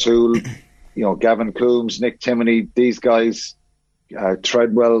 Tom O'Toole, you know, Gavin Coombs, Nick Timoney, these guys,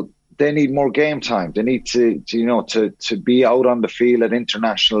 Treadwell, they need more game time. They need to be out on the field at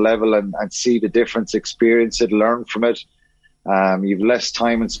international level and see the difference, experience it, learn from it. You've less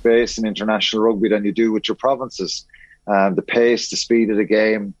time and space in international rugby than you do with your provinces. The pace, the speed of the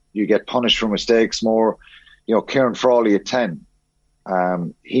game, you get punished for mistakes more. You know, Kieran Frawley at 10.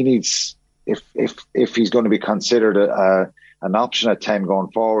 He needs, if he's going to be considered an option at 10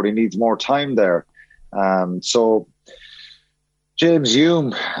 going forward. He needs more time there. So James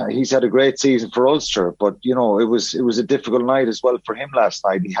Hume, he's had a great season for Ulster, but it was a difficult night as well for him last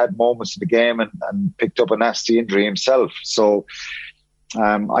night. He had moments in the game and picked up a nasty injury himself. So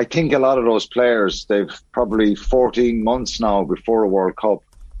I think a lot of those players, they've probably 14 months now before a World Cup,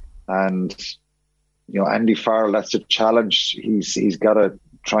 and Andy Farrell, that's a challenge. He's got to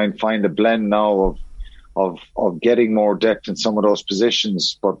try and find a blend now of getting more depth in some of those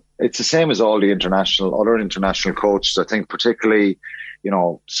positions. But it's the same as all the other international coaches. I think particularly,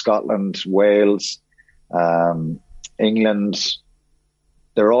 Scotland, Wales, England,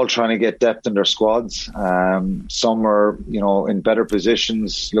 they're all trying to get depth in their squads. Some are, in better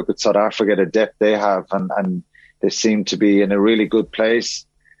positions. Look at South Africa, the depth they have, and they seem to be in a really good place.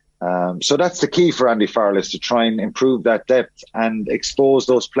 So that's the key for Andy Farrell, is to try and improve that depth and expose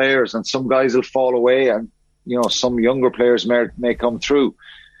those players. And some guys will fall away, and some younger players may come through.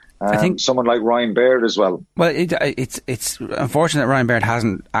 I think someone like Ryan Baird as well. Well, it's unfortunate Ryan Baird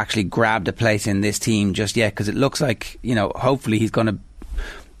hasn't actually grabbed a place in this team just yet, because it looks like hopefully he's going to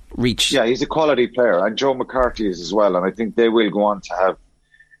reach. Yeah, he's a quality player, and Joe McCarthy is as well. And I think they will go on to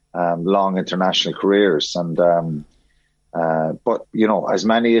have long international careers. And but as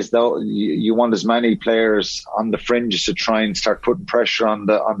many as though you want as many players on the fringes to try and start putting pressure on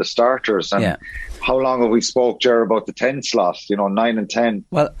the starters. And how long have we spoke, Ger, about the 10 slot? 9 and 10.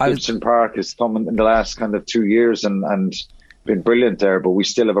 Well, Gibson Park has come in the last kind of 2 years and been brilliant there, but we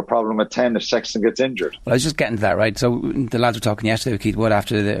still have a problem at 10 if Sexton gets injured. Well, I was just getting to that, right? So the lads were talking yesterday with Keith Wood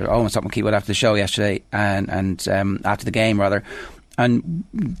after the show yesterday, and after the game rather, and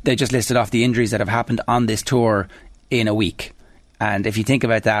they just listed off the injuries that have happened on this tour in a week. And if you think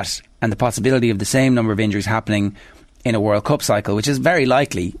about that, and the possibility of the same number of injuries happening in a World Cup cycle, which is very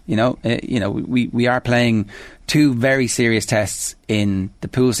likely, we are playing 2 very serious tests in the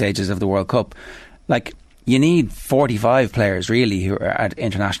pool stages of the World Cup. Like, you need 45 players really who are at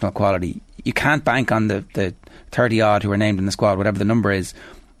international quality. You can't bank on the 30 odd who are named in the squad, whatever the number is,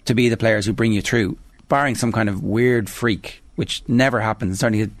 to be the players who bring you through, barring some kind of weird freak, which never happens.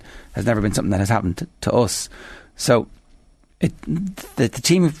 Certainly has never been something that has happened to us. So the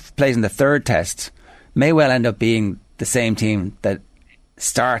team who plays in the third test may well end up being the same team that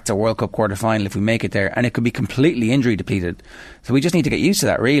starts a World Cup quarter-final if we make it there, and it could be completely injury depleted. So we just need to get used to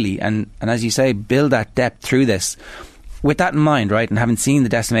that, really, and as you say, build that depth through this. With that in mind, right, and having seen the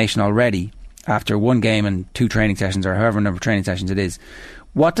decimation already after 1 game and 2 training sessions, or however number of training sessions it is,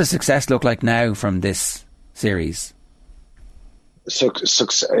 what does success look like now from this series? So,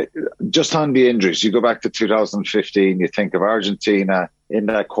 just on the injuries, you go back to 2015, you think of Argentina in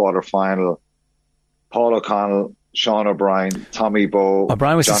that quarter-final, Paul O'Connell, Sean O'Brien, Tommy Bowe.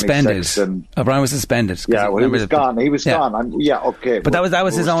 O'Brien was Johnny suspended. Sexton. O'Brien was suspended. Yeah, well, he was gone. He was gone. Okay. But that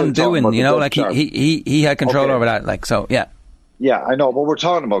was his own doing, like he had control over that. Like, so, yeah. Yeah, I know, but we're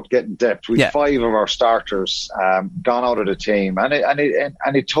talking about getting depth. We've 5 of our starters gone out of the team, and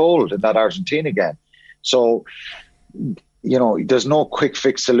it told in that Argentina game. So, there's no quick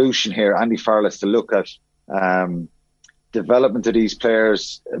fix solution here. Andy Farrell has to look at development of these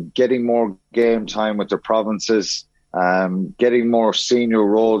players, getting more game time with their provinces, getting more senior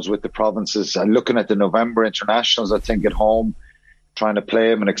roles with the provinces, and looking at the November internationals, I think, at home, trying to play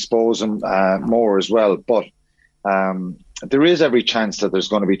them and expose them more as well. But there is every chance that there's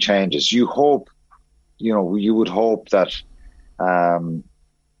going to be changes. You hope, you would hope that,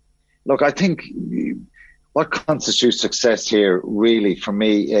 look, I think what constitutes success here really for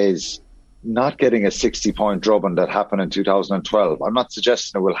me is not getting a 60-point drubbing that happened in 2012. I'm not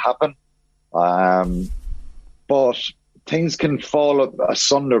suggesting it will happen, but things can fall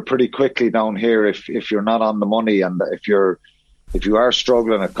asunder pretty quickly down here if you're not on the money, and if you are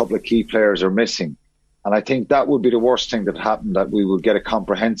struggling, a couple of key players are missing. And I think that would be the worst thing that happened, that we would get a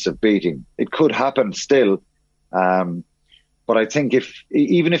comprehensive beating. It could happen still, but I think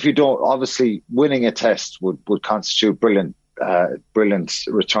even if you don't, obviously winning a test would constitute brilliant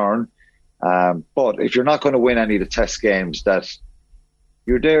return. But if you're not going to win any of the test games, that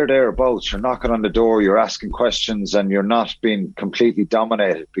you're thereabouts, you're knocking on the door, you're asking questions, and you're not being completely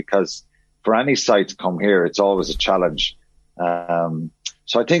dominated, because for any side to come here, it's always a challenge.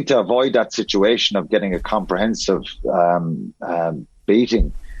 So I think to avoid that situation of getting a comprehensive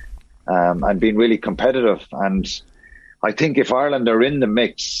beating and being really competitive, and I think if Ireland are in the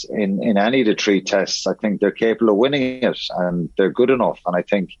mix in any of the 3 tests, I think they're capable of winning it, and they're good enough. And I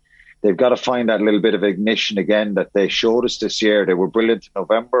think they've got to find that little bit of ignition again that they showed us this year. They were brilliant in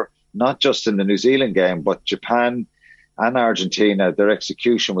November, not just in the New Zealand game, but Japan and Argentina. Their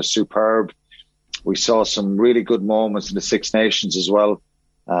execution was superb. We saw some really good moments in the Six Nations as well.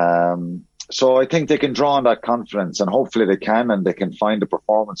 So I think they can draw on that confidence, and hopefully they can, and they can find a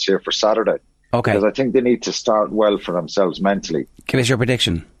performance here for Saturday. Okay. Because I think they need to start well for themselves mentally. Give us your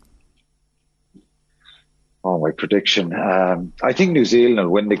prediction. Oh, my prediction. I think New Zealand will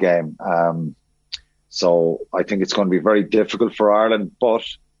win the game. So I think it's going to be very difficult for Ireland, but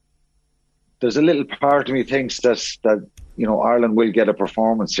there's a little part of me thinks that Ireland will get a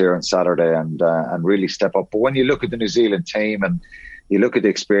performance here on Saturday and really step up. But when you look at the New Zealand team and you look at the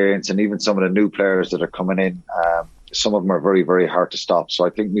experience and even some of the new players that are coming in, some of them are very, very hard to stop. So I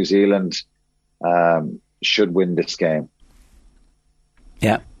think New Zealand should win this game.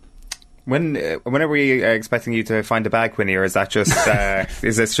 Yeah. When are we expecting you to find a bag, Quinny, or is that just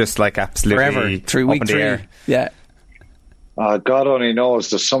is this just like absolutely forever, 3 week, 3 air? Yeah. God only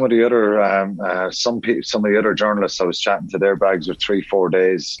knows. There's some of the other some of the other journalists I was chatting to, their bags are 3-4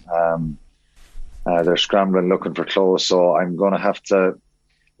 days. They're scrambling looking for clothes, so I'm going to have to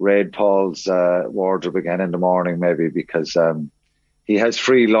raid Paul's wardrobe again in the morning, maybe, because he has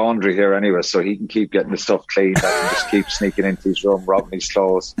free laundry here anyway, so he can keep getting the stuff cleaned. I can just keep sneaking into his room, robbing his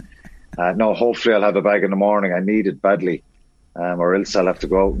clothes. No, hopefully I'll have a bag in the morning. I need it badly, or else I'll have to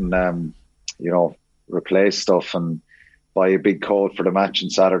go out and replace stuff and buy a big coat for the match on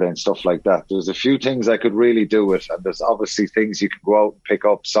Saturday and stuff like that. There's a few things I could really do with, and there's obviously things you can go out and pick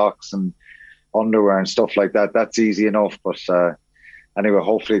up, socks and underwear and stuff like that. That's easy enough, but anyway,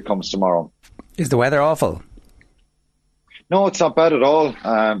 hopefully it comes tomorrow. Is the weather awful? No, it's not bad at all.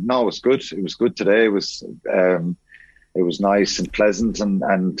 No, it was good. It was good today. It was nice and pleasant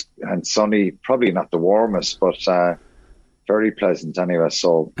and sunny. Probably not the warmest, but very pleasant anyway.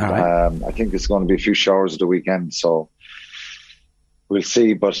 So right. I think there's going to be a few showers at the weekend. So we'll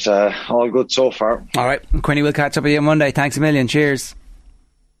see, but all good so far. All right, Quinny, we'll catch up with you on Monday. Thanks a million. Cheers.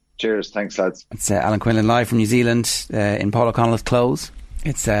 Cheers. Thanks, lads. It's Alan Quinlan live from New Zealand in Paul O'Connell's Close.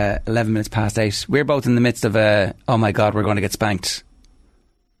 It's 11 minutes past 8. We're both in the midst of oh my God, we're going to get spanked.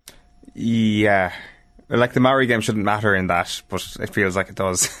 Yeah. Like the Maori game shouldn't matter in that, but it feels like it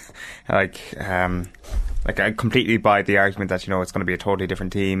does. I completely buy the argument that, it's going to be a totally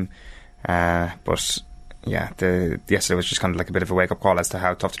different team. But yeah, yesterday was just kind of like a bit of a wake-up call as to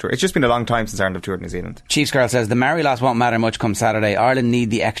how tough to tour. It's just been a long time since Ireland have toured New Zealand. Chiefs Girl says, the Maori loss won't matter much come Saturday. Ireland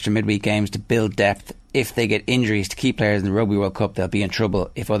need the extra midweek games to build depth. If they get injuries to key players in the Rugby World Cup, they'll be in trouble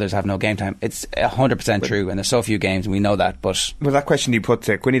if others have no game time. It's 100% true, and there's so few games, and we know that. But that question you put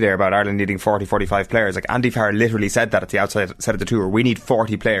to Quinny there about Ireland needing 40-45 players, like Andy Farr literally said that at the outset of the tour. We need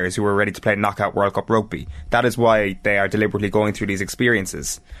 40 players who are ready to play knockout World Cup rugby. That is why they are deliberately going through these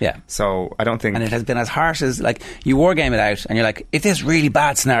experiences. Yeah. So I don't think... And it has been as harsh as, you war game it out, and you're like, if this really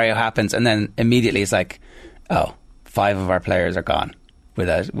bad scenario happens, and then immediately it's like, 5 of our players are gone.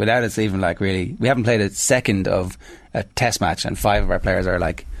 Without us even really, we haven't played a second of a test match and 5 of our players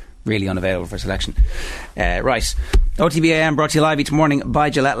are really unavailable for selection. Right, OTBAM brought to you live each morning by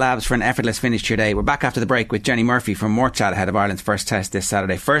Gillette Labs for an effortless finish to your day. We're back after the break with Jenny Murphy from more chat ahead of Ireland's first test this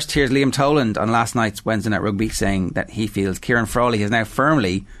Saturday. First, here's Liam Toland on last night's Wednesday Night Rugby saying that he feels Kieran Frawley has now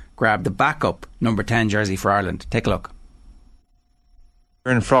firmly grabbed the backup number 10 jersey for Ireland. Take a look.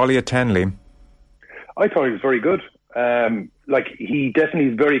 Kieran Frawley at 10, Liam. I thought he was very good. He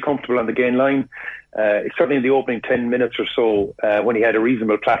definitely is very comfortable on the gain line. Certainly in the opening 10 minutes or so, when he had a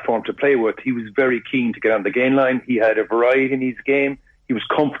reasonable platform to play with, he was very keen to get on the gain line. He had a variety in his game. He was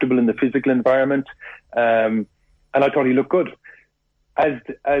comfortable in the physical environment. And I thought he looked good. As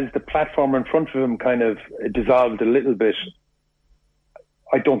the platform in front of him kind of dissolved a little bit,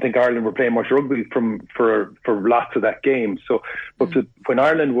 I don't think Ireland were playing much rugby for lots of that game. So, but when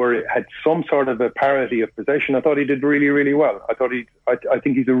Ireland had some sort of a parity of possession, I thought he did really, really well. I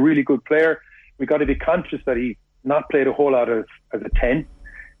think he's a really good player. We got to be conscious that he's not played a whole lot as a 10.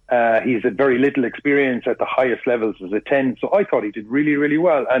 He's had very little experience at the highest levels as a 10. So I thought he did really, really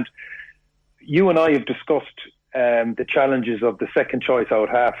well. And you and I have discussed the challenges of the second choice out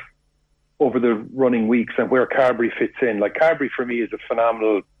half over the running weeks and where Carberry fits in. Carberry for me is a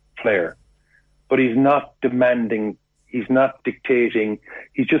phenomenal player, but he's not demanding, he's not dictating,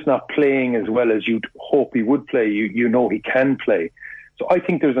 he's just not playing as well as you'd hope he would play. You know he can play. So I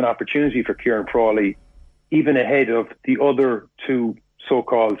think there's an opportunity for Kieran Frawley, even ahead of the other 2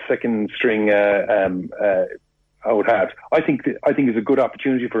 so-called second string out halves. I think it's a good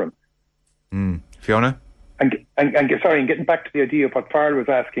opportunity for him. Fiona? And getting back to the idea of what Farrell was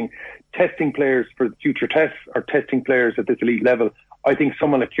asking, testing players for future tests or testing players at this elite level, I think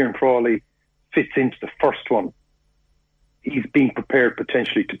someone like Kieran Frawley fits into the first one. He's being prepared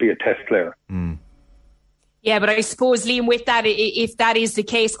potentially to be a test player. Yeah, but I suppose, Liam, with that, if that is the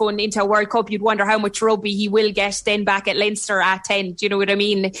case going into a World Cup, you'd wonder how much rugby he will get then back at Leinster at 10. Do you know what I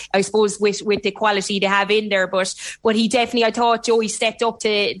mean? I suppose with the quality they have in there. But he definitely, I thought Joey stepped up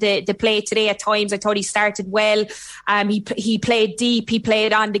to the play today at times. I thought he started well. He played deep. He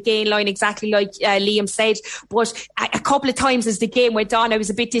played on the gain line, exactly like Liam said. But a couple of times as the game went on, I was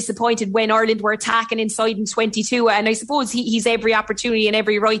a bit disappointed when Ireland were attacking inside in 22. And I suppose he's every opportunity and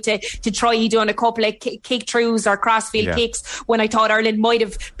every right to try. He done a couple of kick throughs or crossfield kicks when I thought Ireland might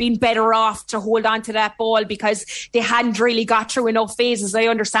have been better off to hold on to that ball because they hadn't really got through enough phases. I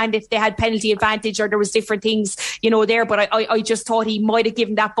understand if they had penalty advantage or there was different things, there, but I just thought he might have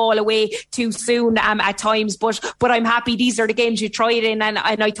given that ball away too soon at times. But I'm happy these are the games you tried in, and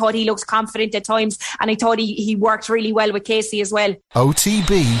I thought he looks confident at times, and I thought he worked really well with Casey as well.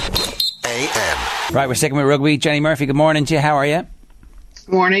 OTB AM. Right, we're sticking with rugby. Jenny Murphy, good morning to you. How are you?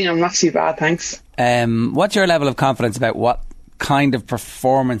 Morning, I'm not too bad, thanks. What's your level of confidence about what kind of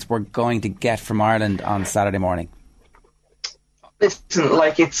performance we're going to get from Ireland on Saturday morning? Listen,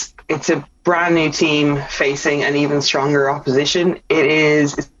 it's a brand new team facing an even stronger opposition.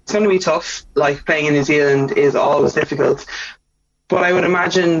 It's going to be tough. Like, playing in New Zealand is always difficult. But I would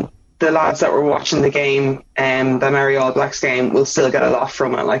imagine the lads that were watching the game, the Merry All Blacks game, will still get a lot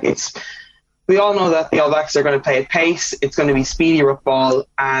from it. We all know that the All Blacks are going to play at pace. It's going to be speedy ruck ball,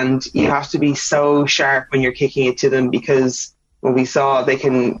 and you have to be so sharp when you're kicking it to them, because when we saw they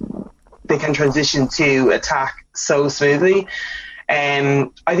can transition to attack so smoothly.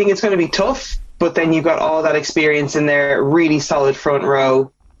 I think it's going to be tough, but then you've got all that experience in there, really solid front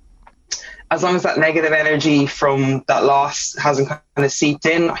row. As long as that negative energy from that loss hasn't kind of seeped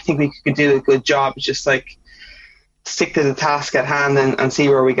in, I think we could do a good job. Just stick to the task at hand and see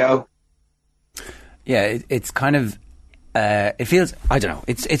where we go. Yeah, it's kind of, it feels, I don't know,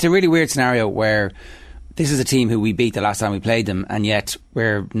 it's a really weird scenario where this is a team who we beat the last time we played them, and yet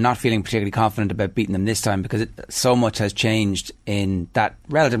we're not feeling particularly confident about beating them this time because so much has changed in that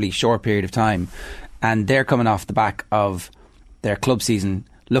relatively short period of time, and they're coming off the back of their club season,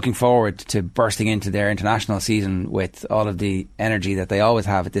 looking forward to bursting into their international season with all of the energy that they always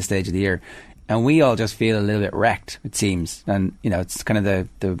have at this stage of the year. And we all just feel a little bit wrecked, it seems. And, it's kind of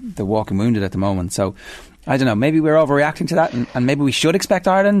the walking wounded at the moment. So, I don't know, maybe we're overreacting to that, and maybe we should expect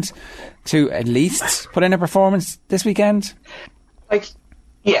Ireland to at least put in a performance this weekend. I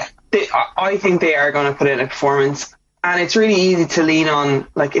think they are going to put in a performance. And it's really easy to lean on,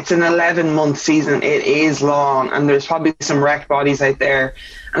 it's an 11-month season. It is long, and there's probably some wrecked bodies out there.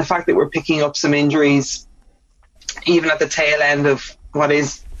 And the fact that we're picking up some injuries, even at the tail end of what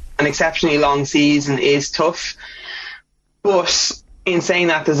is an exceptionally long season, is tough. But in saying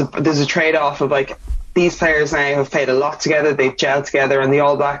that, there's a trade-off of these players now have played a lot together, they've gelled together, and the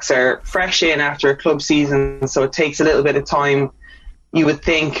All Blacks are fresh in after a club season, so it takes a little bit of time, you would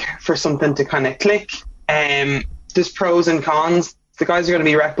think, for something to kind of click. There's pros and cons. The guys are going to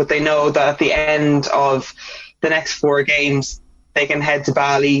be wrecked, but they know that at the end of the next 4 games they can head to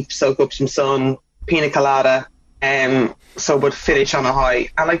Bali, soak up some sun, pina colada, but finish on a high.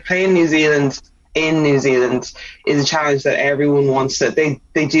 And playing New Zealand in New Zealand is a challenge that everyone wants to.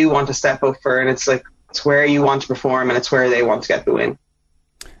 They do want to step up for, and it's where you want to perform, and it's where they want to get the win.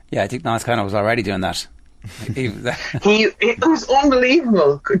 Yeah, I think Nance Connor was already doing that. It was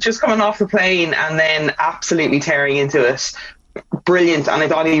unbelievable, just coming off the plane and then absolutely tearing into it. Brilliant, and I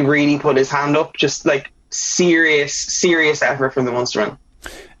thought he really put his hand up. Just serious effort from the Munster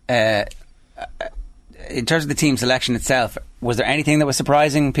run. In terms of the team selection itself, was there anything that was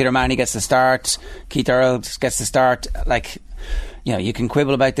surprising? Peter Manny gets the start, Keith Earl gets the start. You can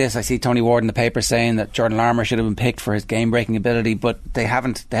quibble about this. I see Tony Ward in the paper saying that Jordan Larmour should have been picked for his game-breaking ability, but they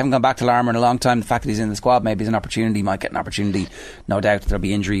haven't gone back to Larmour in a long time. The fact that he's in the squad maybe is an opportunity. He might get an opportunity. No doubt there'll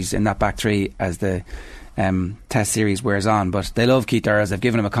be injuries in that back three as the Test series wears on, but they love Keith Earls. They've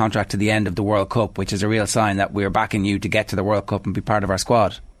given him a contract to the end of the World Cup, which is a real sign that we're backing you to get to the World Cup and be part of our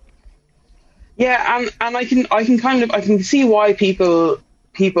squad. Yeah, and I can see why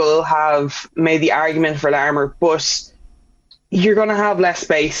people have made the argument for Larmour, but you're going to have less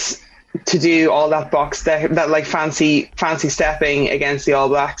space to do all that box that fancy stepping against the All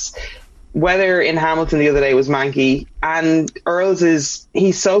Blacks. Weather in Hamilton the other day was manky, and Earls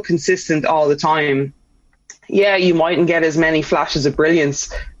he's so consistent all the time. Yeah, you mightn't get as many flashes of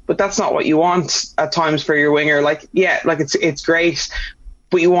brilliance, but that's not what you want at times for your winger. It's great,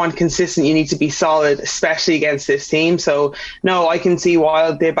 but you want consistent. You need to be solid, especially against this team. So no, I can see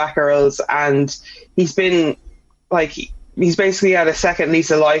why they back Earls, and he's been he's basically had a second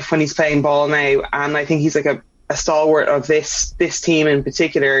lease of life when he's playing ball now, and I think he's a stalwart of this team in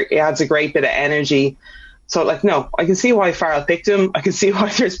particular. He adds a great bit of energy. So like, no, I can see why Farrell picked him. I can see why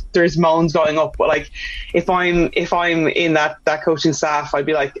there's moans going up. But like, if I'm in that coaching staff,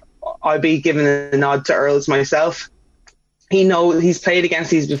 I'd be giving a nod to Earls myself. He's played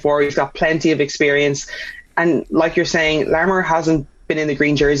against these before. He's got plenty of experience. And like you're saying, Larmour hasn't been in the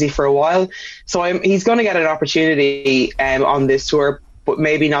green jersey for a while. So he's going to get an opportunity on this tour, but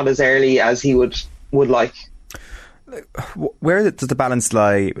maybe not as early as he would like. Where does the balance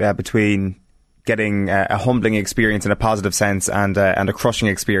lie between getting a humbling experience in a positive sense and a crushing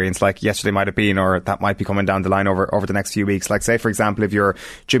experience like yesterday might have been, or that might be coming down the line over the next few weeks? Like, say, for example, if you're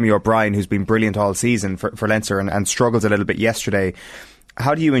Jimmy O'Brien, who's been brilliant all season for Leinster and struggles a little bit yesterday,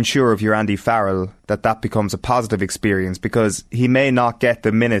 how do you ensure, if you're Andy Farrell, that becomes a positive experience? Because he may not get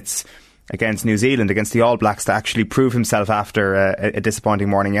the minutes against New Zealand, against the All Blacks, to actually prove himself after a disappointing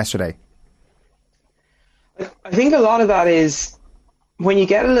morning yesterday. I think a lot of that is, when you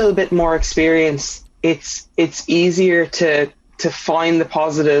get a little bit more experience, it's easier to find the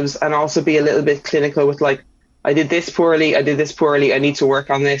positives and also be a little bit clinical with, like, I did this poorly, I need to work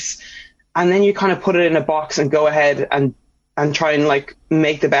on this. And then you kind of put it in a box and go ahead and try and like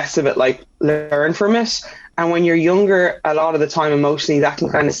make the best of it, like learn from it. And when you're younger, a lot of the time emotionally that can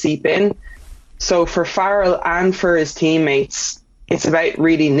kind of seep in. So for Farrell and for his teammates, it's about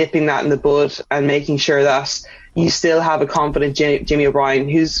really nipping that in the bud and making sure that you still have a confident Jimmy O'Brien,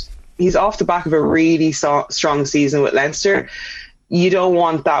 he's off the back of a really strong season with Leinster. You don't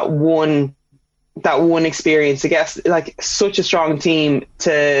want that one experience, I guess, like such a strong team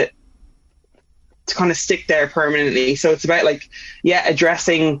to kind of stick there permanently. So it's about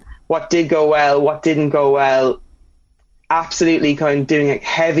addressing what did go well, what didn't go well, absolutely kind of doing like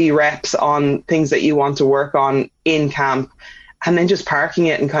heavy reps on things that you want to work on in camp, and then just parking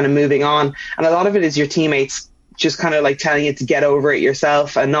it and kind of moving on. And a lot of it is your teammates just kind of like telling you to get over it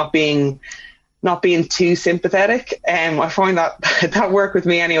yourself and not being too sympathetic. I find that work with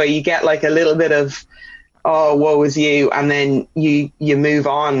me anyway. You get like a little bit of, oh, woe is you, and then you move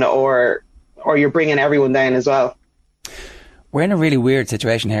on, or you're bringing everyone down as well. We're in a really weird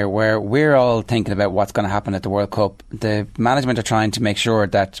situation here where we're all thinking about what's going to happen at the World Cup. The management are trying to make sure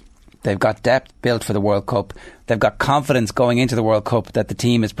that they've got depth built for the World Cup. They've got confidence going into the World Cup that the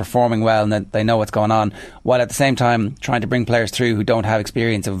team is performing well and that they know what's going on, while at the same time trying to bring players through who don't have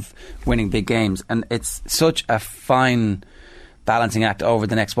experience of winning big games. And it's such a fine balancing act over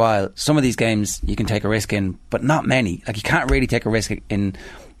the next while. Some of these games you can take a risk in, but not many. Like, you can't really take a risk in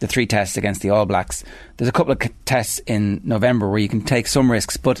the 3 tests against the All Blacks. There's a couple of tests in November where you can take some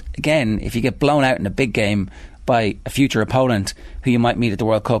risks, but again, if you get blown out in a big game by a future opponent who you might meet at the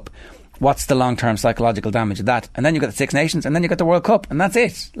World Cup, what's the long-term psychological damage of that? And then you've got the Six Nations, and then you've got the World Cup, and that's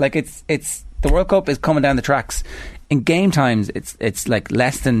it. Like, it's the World Cup is coming down the tracks. In game times, it's like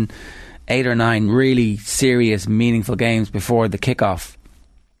less than 8 or 9 really serious, meaningful games before the kickoff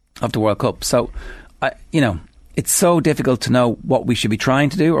of the World Cup. So, it's so difficult to know what we should be trying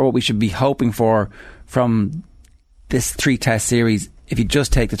to do or what we should be hoping for from this 3-test series, if you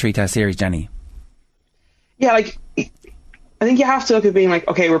just take the 3-test series, Jenny. Yeah, like, I think you have to look at being like,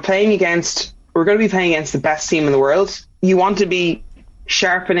 okay, we're going to be playing against the best team in the world. You want to be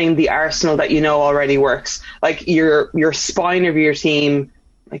sharpening the arsenal that you know already works. Like your spine of your team,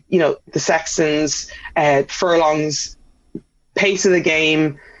 like, the Sextons, Furlongs, pace of the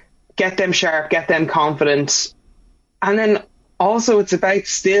game, get them sharp, get them confident. And then also it's about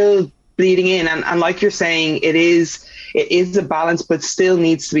still bleeding in. And like you're saying, it is a balance, but still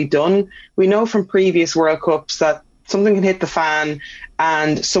needs to be done. We know from previous World Cups that something can hit the fan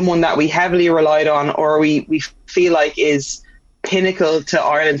and someone that we heavily relied on or we feel like is pinnacle to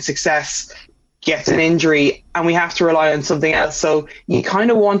Ireland's success gets an injury and we have to rely on something else. So you kind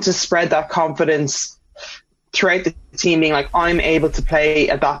of want to spread that confidence throughout the team, being like, I'm able to play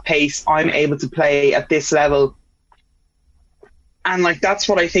at that pace, I'm able to play at this level. And like, that's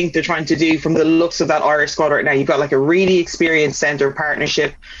what I think they're trying to do from the looks of that Irish squad right now. You've got like a really experienced centre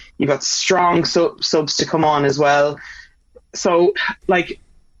partnership. You've got strong subs to come on as well. So like,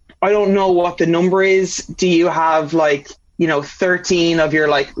 I don't know what the number is. Do you have 13 of your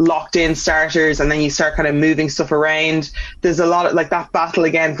like locked in starters and then you start kind of moving stuff around? There's a lot of like that battle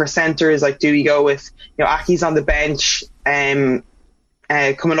again for centres. Like, do you go with, Aki's on the bench coming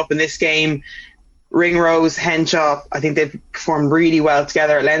up in this game? Ringrose, Henshaw, I think they've performed really well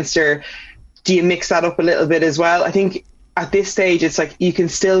together at Leinster. Do you mix that up a little bit as well? I think at this stage, it's like you can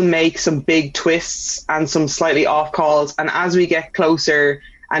still make some big twists and some slightly off calls. And as we get closer,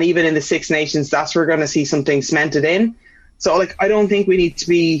 and even in the Six Nations, that's where we're going to see something cemented in. So, like, I don't think we need to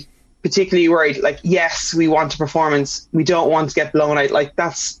be particularly worried. Like, yes, we want a performance. We don't want to get blown out. Like,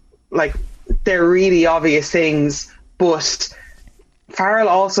 that's like they're really obvious things, but Farrell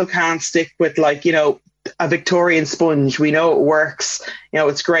also can't stick with, like, you know, a Victorian sponge. We know it works, you know,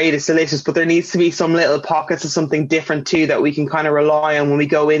 it's great, it's delicious, but there needs to be some little pockets of something different too that we can kind of rely on when we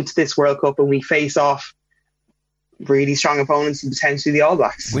go into this World Cup and we face off really strong opponents and potentially the All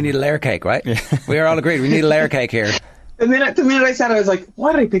Blacks. We need a layer cake, right? We are all agreed we need a layer cake here. The minute I said it, I was like,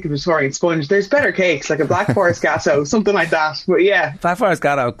 why did I pick a Victorian sponge? There's better cakes, like a Black Forest Gatto, something like that. But yeah. Black Forest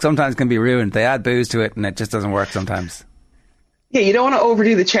Gatto sometimes can be ruined. They add booze to it and it just doesn't work sometimes. Yeah, you don't want to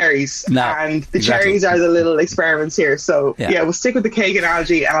overdo the cherries. No, and the cherries are the little experiments here. So yeah, we'll stick with the cake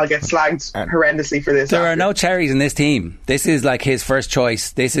analogy, and I'll get slagged horrendously for this. There are no cherries in this team. This is like his first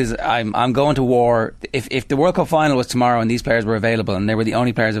choice. This is I'm going to war. If the World Cup final was tomorrow and these players were available and they were the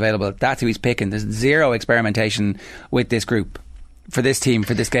only players available, that's who he's picking. There's zero experimentation with this group for this team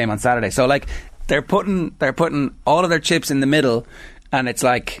for this game on Saturday. So like they're putting all of their chips in the middle, and it's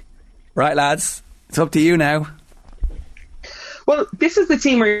like, right lads, it's up to you now. Well, this is the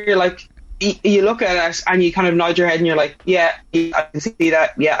team where you're like, you look at it and you kind of nod your head and you're like, yeah, I can see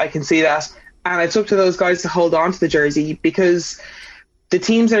that. Yeah, I can see that. And it's up to those guys to hold on to the jersey, because the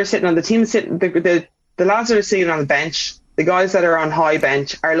teams that are sitting on the lads that are sitting on the bench, the guys that are on high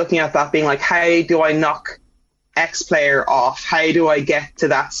bench are looking at that being like, how do I knock X player off? How do I get to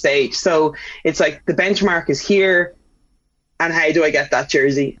that stage? So it's like the benchmark is here. And how do I get that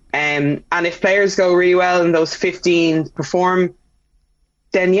jersey? And if players go really well and those 15 perform,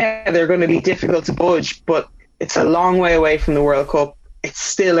 then yeah, they're going to be difficult to budge. But it's a long way away from the World Cup. It's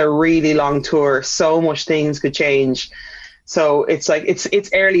still a really long tour. So much things could change. So it's like it's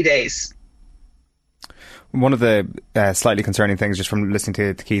early days. One of the slightly concerning things just from listening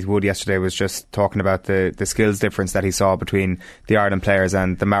to Keith Wood yesterday was just talking about the skills difference that he saw between the Ireland players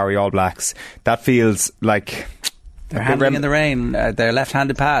and the Maori All Blacks. That feels like... They're handling in the rain. Their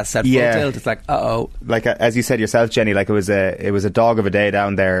left-handed pass at full tilt. It's like, like as you said yourself, Jenny, like it was a dog of a day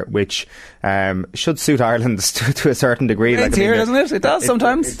down there, which should suit Ireland to a certain degree. It's here, doesn't it? It does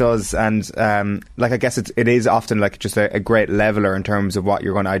sometimes. It does, and like I guess it is often like just a great leveler in terms of what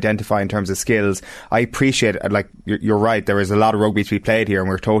you're going to identify in terms of skills. I appreciate it. Like you're right. There is a lot of rugby to be played here, and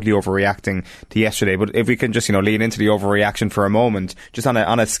we're totally overreacting to yesterday. But if we can just lean into the overreaction for a moment, just on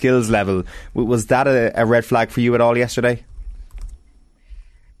a skills level, was that a red flag for you at all yesterday?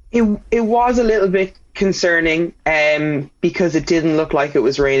 It was a little bit concerning because it didn't look like it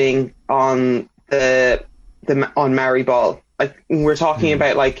was raining on on Maori ball. Like we're talking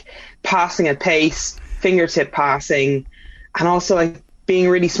about like passing at pace, fingertip passing, and also like being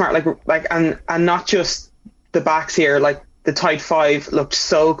really smart, like and not just the backs here. Like the tight five looked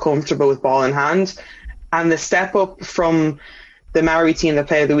so comfortable with ball in hand, and the step up from the Maori team that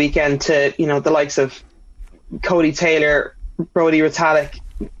played the weekend to the likes of Cody Taylor, Brodie Retallick,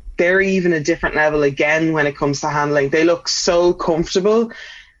 they're even a different level again when it comes to handling. They look so comfortable,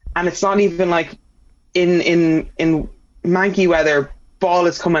 and it's not even like in manky weather, ball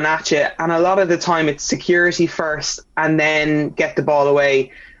is coming at you, and a lot of the time it's security first and then get the ball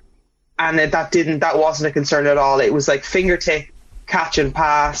away, and that wasn't a concern at all. It was like fingertip, catch and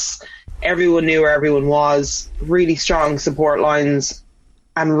pass. Everyone knew where everyone was, really strong support lines,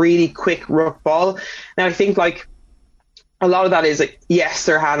 and really quick ruck ball. Now I think like a lot of that is like, yes,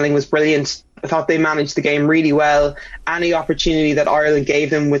 their handling was brilliant. I thought they managed the game really well. Any opportunity that Ireland gave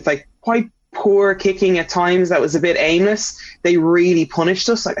them with like quite poor kicking at times that was a bit aimless, they really punished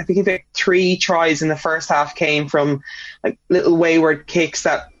us. Like I think about 3 tries in the first half came from like little wayward kicks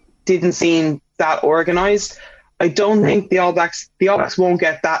that didn't seem that organised. I don't think the All Blacks won't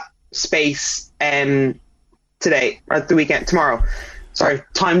get that space today or the weekend tomorrow. Sorry,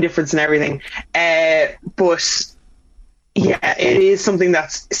 time difference and everything. But yeah, it is something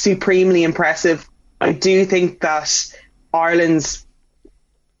that's supremely impressive. I do think that Ireland's,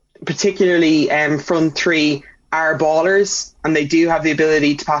 particularly front three, are ballers, and they do have the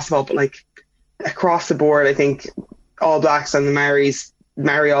ability to pass the ball. But like across the board, I think All Blacks and the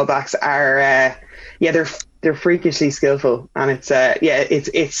Maori All Blacks are, they're freakishly skillful, and it's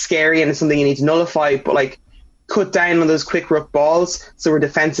scary, and it's something you need to nullify. But like, cut down on those quick ruck balls so we're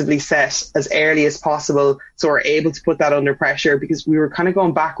defensively set as early as possible, so we're able to put that under pressure, because we were kind of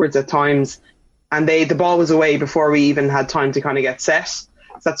going backwards at times, and the ball was away before we even had time to kind of get set. So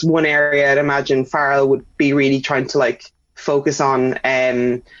that's one area I'd imagine Farrell would be really trying to like focus on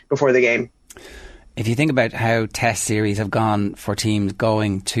before the game. If you think about how test series have gone for teams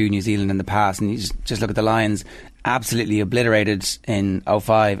going to New Zealand in the past, and you just look at the Lions, absolutely obliterated in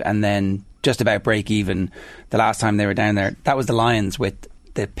 2005 and then just about break even the last time they were down there. That was the Lions with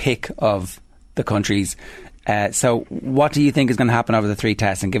the pick of the countries. So what do you think is going to happen over the 3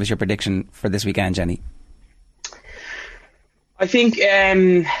 tests? And give us your prediction for this weekend, Jenny. I think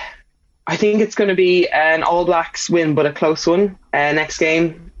it's going to be an All Blacks win, but a close one next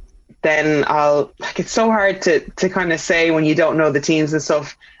game. Then it's so hard to kind of say when you don't know the teams and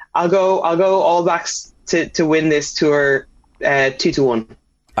stuff. I'll go All Blacks to win this tour 2-1.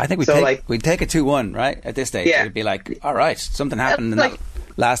 I think we'd take a 2-1, right? At this stage, it'd be like, all right, something happened in that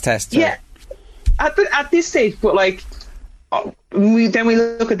last test. Yeah, at this stage, but like, we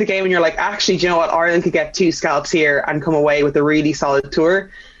look at the game and you're like, actually, do you know what? Ireland could get 2 scalps here and come away with a really solid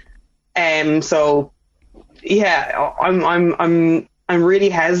tour. So yeah, I'm really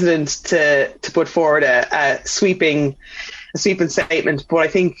hesitant to put forward a sweeping statement, but I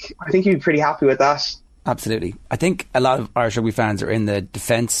think you'd be pretty happy with that. Absolutely. I think a lot of Irish rugby fans are in the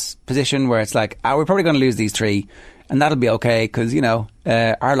defence position where it's like, we're probably going to lose these 3 and that'll be okay because,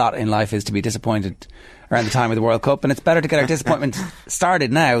 our lot in life is to be disappointed around the time of the World Cup, and it's better to get our disappointment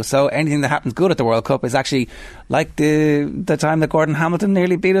started now, so anything that happens good at the World Cup is actually like the time that Gordon Hamilton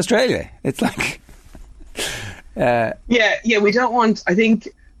nearly beat Australia. It's like... we don't want... I think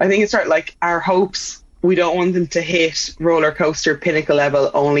it's right, like, our hopes, we don't want them to hit roller coaster pinnacle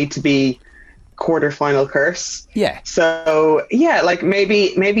level only to be quarter-final curse. Yeah. So, like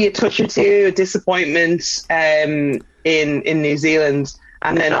maybe a touch or 2, a disappointment in New Zealand,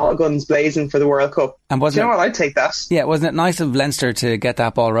 and then all guns blazing for the World Cup. And you know what? I'd take that. Yeah, wasn't it nice of Leinster to get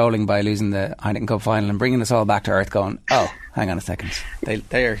that ball rolling by losing the Heineken Cup final and bringing us all back to earth going, oh, hang on a second.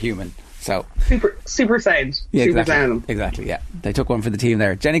 They are human. So super sound. Yeah, super exactly. sound. Exactly, yeah. They took one for the team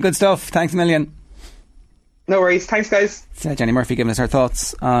there. Jenny, good stuff. Thanks a million. No worries. Thanks, guys. So Jenny Murphy giving us her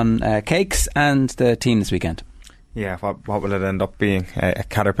thoughts on cakes and the team this weekend. Yeah, what will it end up being? A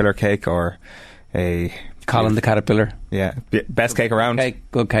caterpillar cake or a... Colin the Caterpillar. Yeah, best cake around.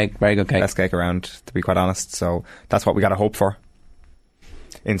 Good cake, very good cake. Best cake around, to be quite honest. So that's what we got to hope for.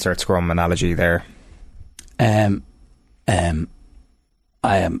 Insert Scrum analogy there. I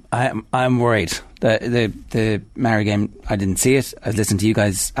am worried. The Maori game, I didn't see it. I listened to you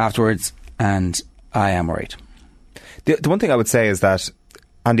guys afterwards, and I am worried. The one thing I would say is that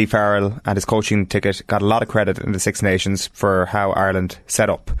Andy Farrell and his coaching ticket got a lot of credit in the Six Nations for how Ireland set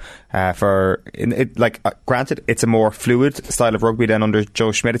up. Granted, it's a more fluid style of rugby than under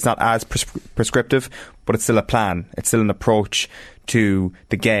Joe Schmidt. It's not as prescriptive, but it's still a plan. It's still an approach to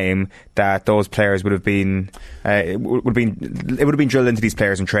the game that those players would have been. It would have been drilled into these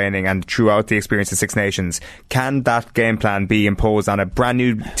players in training and throughout the experience of Six Nations. Can that game plan be imposed on a brand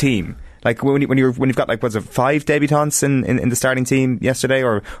new team? Like when you've got 5 debutants in the starting team yesterday,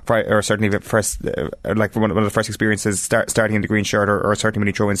 or certainly the first one of the first experiences starting in the green shirt, or certainly when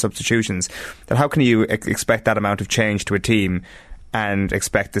you throw in substitutions, then how can you expect that amount of change to a team and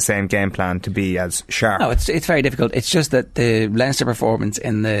expect the same game plan to be as sharp? No, it's very difficult. It's just that the Leinster performance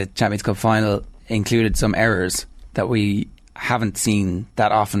in the Champions Cup final included some errors that we haven't seen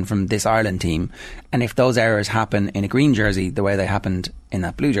that often from this Ireland team, and if those errors happen in a green jersey the way they happened in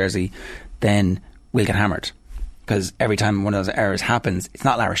that blue jersey, then we'll get hammered, because every time one of those errors happens, it's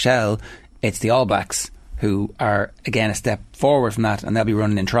not La Rochelle, it's the All Blacks who are again a step forward from that, and they'll be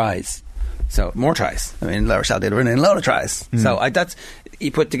running in tries, so more tries. I mean, La Rochelle did run in a load of tries. So that's,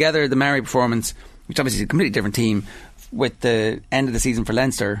 you put together the Maori performance, which obviously is a completely different team, with the end of the season for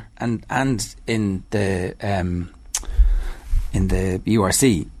Leinster and in the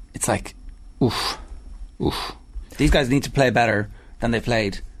URC, it's like, oof. These guys need to play better than they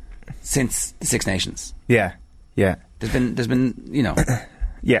played since the Six Nations. Yeah. There's been,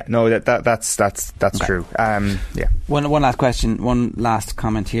 Yeah, no, that's okay. True. Yeah. One last question, one last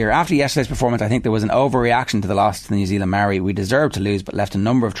comment here. After yesterday's performance, I think there was an overreaction to the loss to the New Zealand Maori. We deserved to lose, but left a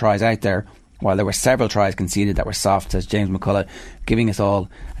number of tries out there, while there were several tries conceded that were soft, says James McCullough, giving us all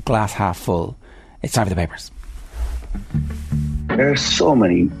a glass half full. It's time for the papers. There are so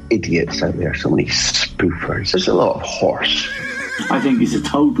many idiots out there, so many spoofers. There's a lot of horse. I think he's a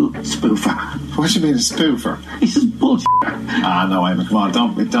total spoofer. What do you mean a spoofer? He's just bullshit. No, Eamon, come on,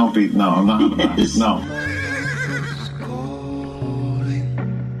 don't be. No, I'm not. Yes. No.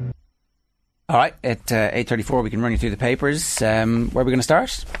 All right, at 8:34 we can run you through the papers. Where are we going to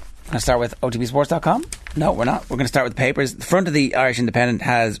start? Going to start with OTBsports.com? No, we're not. We're going to start with the papers. The front of the Irish Independent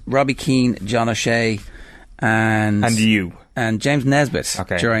has Robbie Keane, John O'Shea, and you and James Nesbitt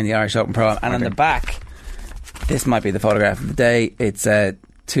during the Irish Open Pro. And on the back, this might be the photograph of the day. It's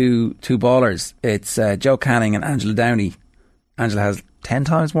two ballers. It's Joe Canning and Angela Downey. Angela has 10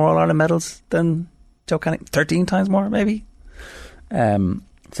 times more All-Ireland medals than Joe Canning. 13 times more, maybe.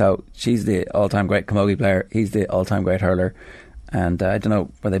 So she's the all-time great camogie player. He's the all-time great hurler. and I don't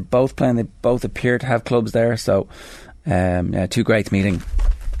know, were they both playing? They both appear to have clubs there, so two greats meeting.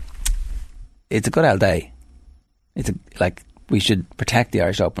 It's a good old day. We should protect the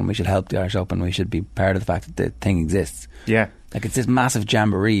Irish Open, we should help the Irish Open, we should be part of the fact that the thing exists. Yeah. Like, it's this massive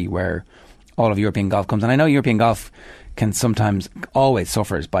jamboree where all of European golf comes, and I know European golf can sometimes always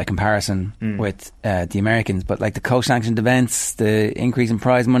suffers by comparison with the Americans, but like the co-sanctioned events, the increase in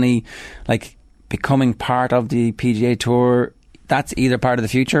prize money, like becoming part of the PGA Tour, that's either part of the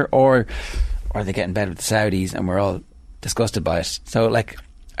future or they get in bed with the Saudis and we're all disgusted by it. So like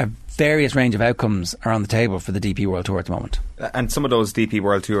a various range of outcomes are on the table for the DP World Tour at the moment. And some of those DP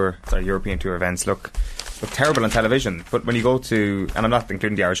World Tour, European Tour events look terrible on television, but when you go to, and I'm not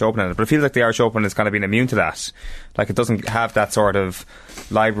including the Irish Open in it, but it feels like the Irish Open has kind of been immune to that. Like, it doesn't have that sort of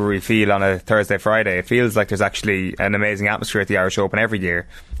library feel on a Thursday, Friday. It feels like there's actually an amazing atmosphere at the Irish Open every year,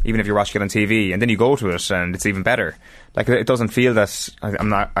 even if you're watching it on TV, and then you go to it and it's even better. Like, it doesn't feel that,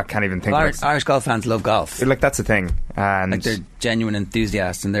 I can't even think of it. Irish golf fans love golf. Like, that's the thing. And like, they're genuine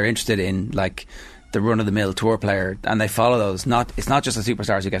enthusiasts and they're interested in, like, the run-of-the-mill tour player, and they follow those. It's not just the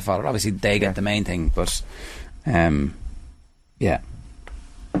superstars who get followed. Obviously, they get the main thing, but yeah.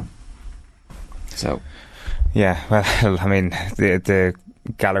 So, yeah. Well, I mean, the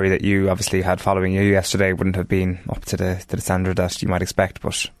gallery that you obviously had following you yesterday wouldn't have been up to the standard that you might expect,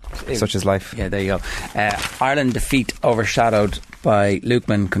 but such is life. Yeah, there you go. Ireland defeat overshadowed by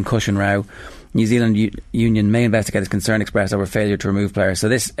Lukeman concussion row. New Zealand Union may investigate its concern expressed over failure to remove players. So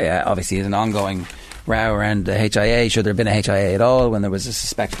this obviously is an ongoing row around the HIA. Should there have been a HIA at all when there was a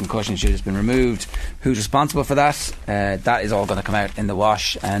suspected concussion? Should it have been removed? Who's responsible for that? That is all going to come out in the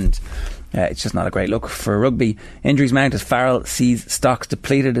wash, and it's just not a great look for rugby. Injuries mount as Farrell sees stocks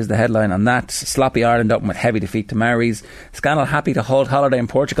depleted is the headline on that. Sloppy Ireland Open with heavy defeat to Maoris. Scannell happy to hold holiday in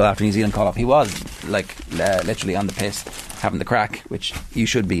Portugal after New Zealand call up. He was literally on the piss having the crack, which you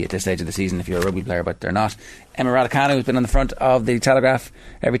should be at this stage of the season if you're a rugby player, but they're not. Emma Raducanu has been on the front of the Telegraph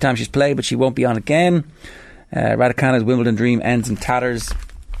every time she's played, but she won't be on again. Raducanu's Wimbledon dream ends in tatters.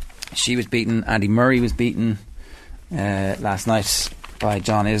 She was beaten. Andy Murray was beaten last night by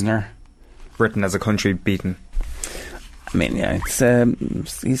John Isner. Britain as a country beaten. I mean, yeah,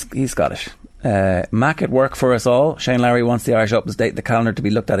 it's he's Scottish. Mac at work for us all. Shane Lowry wants the Irish Open's date in the calendar to be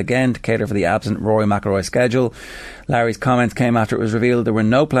looked at again to cater for the absent Rory McIlroy schedule. Lowry's comments came after it was revealed there were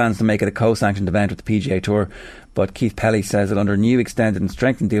no plans to make it a co-sanctioned event with the PGA Tour, but Keith Pelly says that under a new extended and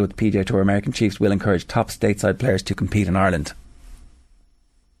strengthened deal with the PGA Tour, American Chiefs will encourage top stateside players to compete in Ireland.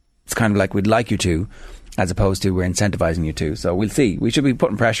 It's kind of like we'd like you to, as opposed to we're incentivising you to. So we'll see. We should be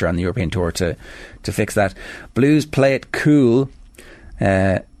putting pressure on the European Tour to fix that. Blues play it cool.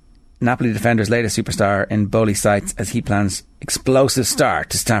 Napoli defender's latest superstar in Bowley sights as he plans explosive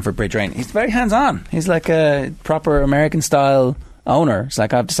start to Stamford Bridge Rain. He's very hands-on. He's like a proper American-style owner. It's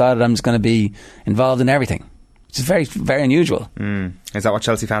like, I've decided I'm just going to be involved in everything. It's very, very unusual. Is that what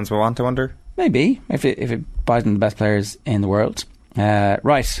Chelsea fans will want, I wonder? Maybe, if it buys them the best players in the world.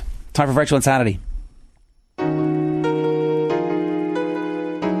 Right, time for Virtual Insanity.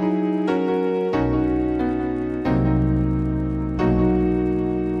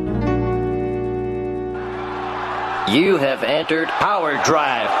 You have entered Power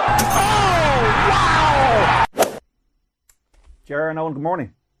Drive. Oh, wow! Jaron Owen, good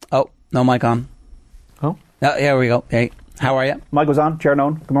morning. Oh, no mic on. Oh? Here we go. Hey, how are you? Mic goes on. Jaron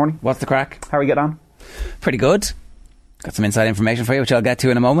Owen, good morning. What's the crack? How are you getting on? Pretty good. Got some inside information for you, which I'll get to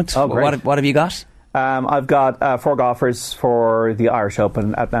in a moment. Oh, great. What have you got? I've got 4 golfers for the Irish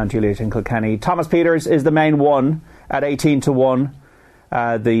Open at Mount Juliet in Kilkenny. Thomas Pieters is the main one at 18 to 1.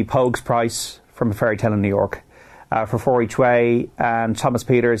 The Pogues price from a fairy tale in New York. For 4 each way, and Thomas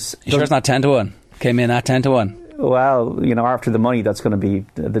Pieters. You sure it's not 10 to 1? Came in at 10 to 1. Well, you know, after the money, that's going to be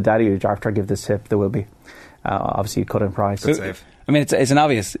the deluge. After I give this tip, there will be. Obviously, cut in price. Good save. I mean, it's an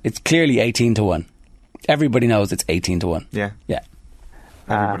obvious. It's clearly 18 to 1. Everybody knows it's 18 to 1. Yeah. Yeah.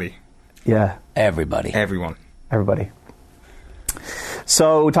 Everybody. Yeah. Everybody. Everyone. Everybody.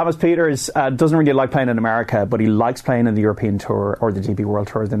 So Thomas Pieters doesn't really like playing in America, but he likes playing in the European Tour, or the DP World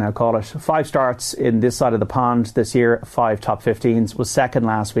Tour as they now call it. 5 starts in this side of the pond this year, 5 top 15s. Was second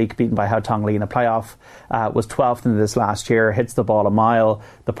last week, beaten by Hao Tong Lee in a playoff. Was 12th in this last year, hits the ball a mile.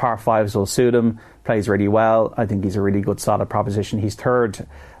 The par 5s will suit him, plays really well. I think he's a really good solid proposition. He's third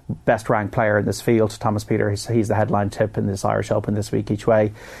best ranked player in this field. Thomas Pieters, he's the headline tip in this Irish Open this week each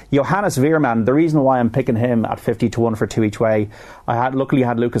way. Johannes Veerman, the reason why I'm picking him at 50 to 1 for 2 each way, luckily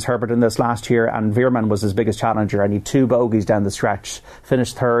had Lucas Herbert in this last year, and Veerman was his biggest challenger, and he had 2 bogeys down the stretch,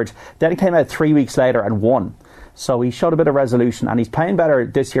 finished third. Then he came out 3 weeks later and won. So he showed a bit of resolution, and he's playing better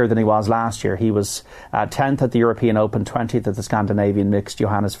this year than he was last year. He was 10th at the European Open, 20th at the Scandinavian Mixed.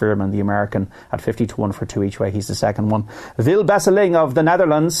 Johannes Veerman, the American, at 50-1 for 2 each way. He's the second one. Wil Besseling of the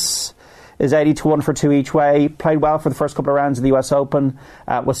Netherlands is 80-1 for 2 each way. Played well for the first couple of rounds of the US Open.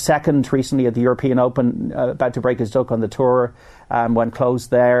 Was second recently at the European Open, about to break his duck on the tour. Went close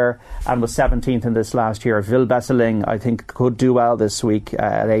there, and was 17th in this last year. Wil Besseling, I think, could do well this week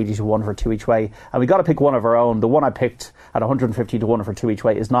at 80-1 for 2 each way. And we got to pick one of our own. The one I picked at 150-1 for 2 each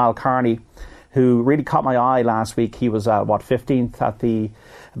way is Niall Carney, who really caught my eye last week. He was 15th at the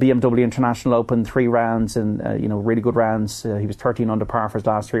BMW International Open, 3 rounds, and really good rounds. He was 13 under par for his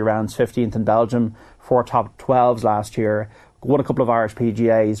last 3 rounds. 15th in Belgium, 4 top 12s last year. Won a couple of Irish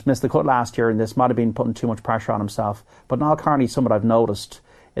PGAs. Missed the cut last year, and this might have been putting too much pressure on himself. But Niall Carney, someone I've noticed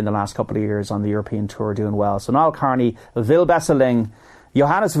in the last couple of years on the European Tour, doing well. So Niall Carney, Wil Besseling,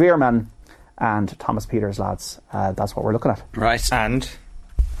 Johannes Veerman, and Thomas Pieters, lads. That's what we're looking at. Right. And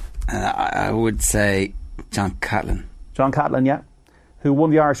I would say John Catlin. John Catlin, yeah, who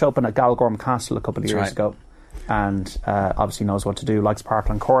won the Irish Open at Galgorm Castle a couple of years ago, and obviously knows what to do, likes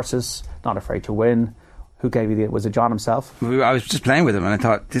parkland courses, not afraid to win. Who gave you was it John himself? I was just playing with him and I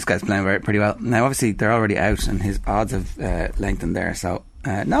thought, this guy's playing pretty well. Now obviously they're already out and his odds have lengthened there, so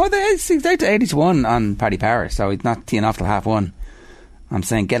he's out to 80-1 on Paddy Power, so he's not teeing off till half one. I'm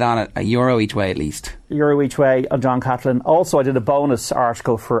saying get on it, €1 each way at least. €1 each way on John Catlin. Also, I did a bonus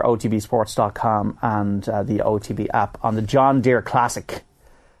article for OTBsports.com and the OTB app on the John Deere Classic.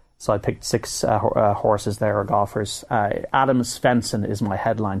 So I picked 6 horses there, or golfers. Adam Svensson is my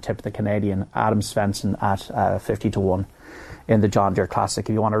headline tip, the Canadian. Adam Svensson at 50-1 in the John Deere Classic.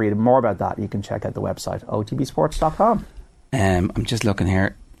 If you want to read more about that, you can check out the website, OTBsports.com. I'm just looking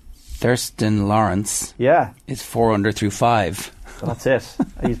here. Thurston Lawrence is 4 under through 5. So that's it.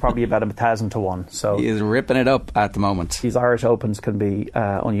 He's probably about 1,000-1. So he is ripping it up at the moment. These Irish Opens can be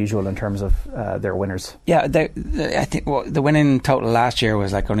unusual in terms of their winners. Yeah, I think the winning total last year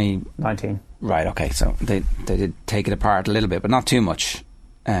was like only 19. Right. Okay. So they did take it apart a little bit, but not too much.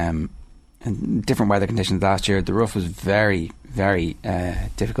 And different weather conditions last year. The rough was very, very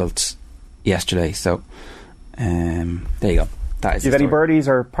difficult yesterday. So there you go. That is. Do you have any birdies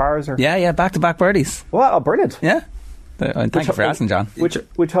or pars or? Yeah, back-to-back birdies. Wow, brilliant. Yeah. Thank you for asking, John. Which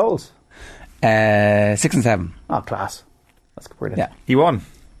holes? 6 and 7. Oh, class. That's brilliant. Yeah. He won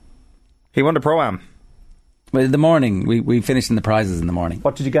the Pro-Am. Well, in the morning, we finished in the prizes in the morning.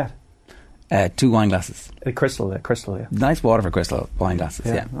 What did you get? 2 wine glasses. A crystal, yeah. Nice water for crystal wine glasses,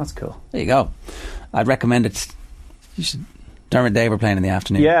 yeah. That's cool. There you go. I'd recommend it. You should. Dermot and Dave were playing in the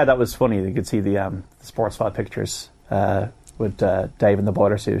afternoon. Yeah, that was funny. You could see the Sports 5 pictures with Dave in the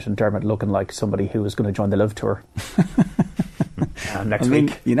boiler suit and Dermot looking like somebody who was going to join the Live Tour next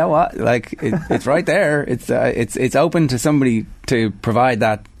week. You know what? Like it's right there. It's open to somebody to provide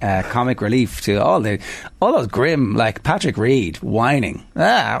that comic relief to all those grim, like Patrick Reed whining.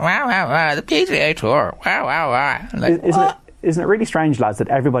 Wow, the PGA Tour. Wow. Like, isn't it really strange, lads, that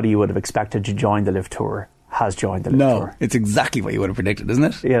everybody you would have expected to join the Live Tour has joined the Live Tour? No, it's exactly what you would have predicted, isn't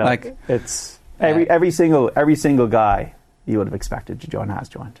it? You know, like it's every single guy you would have expected to join has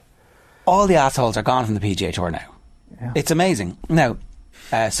joined. All the assholes are gone from the PGA Tour now. Yeah. It's amazing. Now,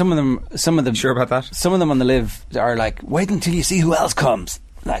 some of them. Sure about that? Some of them on the Live are like, wait until you see who else comes.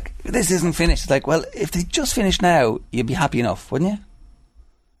 Like, this isn't finished. It's like, well, if they just finished now, you'd be happy enough, wouldn't you?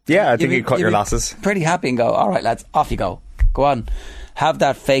 Yeah, I think you'd cut your losses. Pretty happy and go, all right, lads, off you go. Go on, have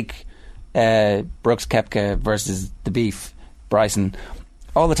that fake Brooks Koepka versus the Beef Bryson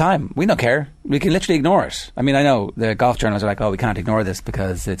all the time. We don't care. We can literally ignore it. I mean, I know the golf journalists are like, oh, we can't ignore this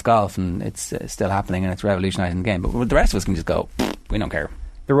because it's golf and it's still happening and it's revolutionising the game. But the rest of us can just go, we don't care.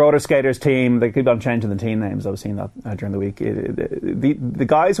 The roller skaters team, they keep on changing the team names. I was seeing that during the week. The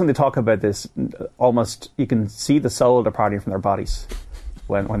guys, when they talk about this, almost you can see the soul departing from their bodies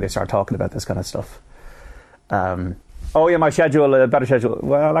when they start talking about this kind of stuff. Oh yeah, my schedule, a better schedule.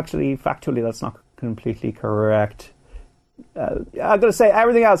 Well, actually, factually, that's not completely correct. I've got to say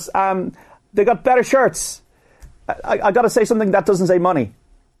everything else. They got better shirts. I got to say something that doesn't say money.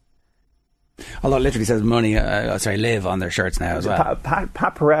 Although it literally says money, Live on their shirts now as well.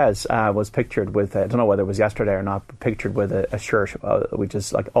 Pat Perez was pictured with, I don't know whether it was yesterday or not, but pictured with a shirt which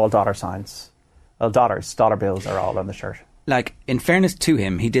is like all dollar signs. Well, dollar bills are all on the shirt. Like, in fairness to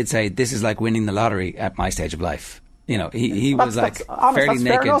him, he did say, this is like winning the lottery at my stage of life. You know, he was like fairly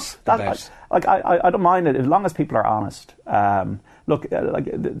naked about. I don't mind it as long as people are honest. Look,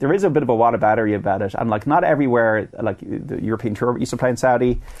 there is a bit of a whataboutery about it, and like not everywhere, like the European Tour used to play in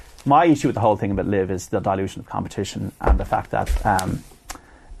Saudi. My issue with the whole thing about Live is the dilution of competition and the fact that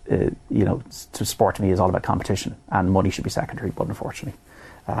sport to me is all about competition, and money should be secondary. But unfortunately,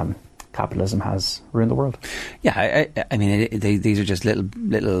 capitalism has ruined the world. Yeah, I mean, these are just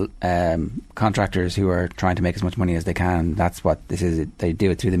little contractors who are trying to make as much money as they can. That's what this is. They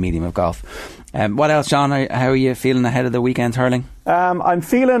do it through the medium of golf. What else, John? How are you feeling ahead of the weekend's hurling? I'm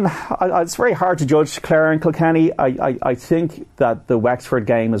feeling... it's very hard to judge Clare and Kilkenny. I think that the Wexford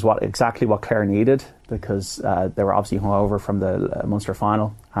game is exactly what Clare needed, because they were obviously hungover from the Munster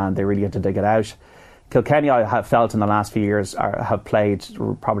final and they really had to dig it out. Kilkenny, I have felt in the last few years, have played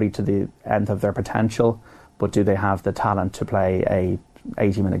probably to the end of their potential, but do they have the talent to play a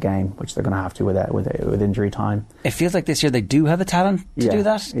 80-minute game, which they're going to have to with injury time? It feels like this year they do have the talent to do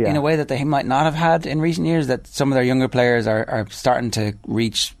that in a way that they might not have had in recent years, that some of their younger players are starting to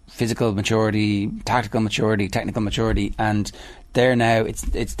reach physical maturity, tactical maturity, technical maturity, and they're now,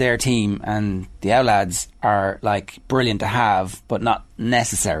 it's their team, and the outlads are like brilliant to have, but not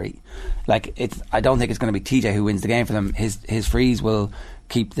necessary. Like, I don't think it's going to be TJ who wins the game for them. His frees will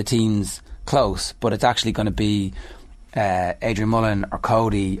keep the teams close, but it's actually going to be Adrian Mullen or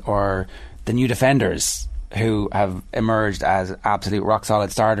Cody or the new defenders who have emerged as absolute rock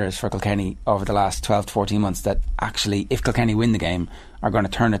solid starters for Kilkenny over the last 12 to 14 months, that actually, if Kilkenny win the game, are going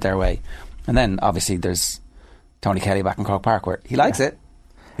to turn it their way. And then obviously there's Tony Kelly back in Croke Park, where he likes it.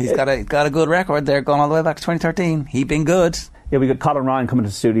 He's got a good record there, going all the way back to 2013. He's been good. Yeah, we got Colin Ryan coming to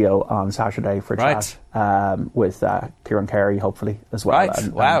the studio on Saturday for a chat with Kieran Carey, hopefully, as well. Right,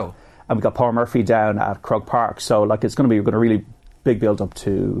 and we got Paul Murphy down at Croke Park. So, like, it's going to be a really big build up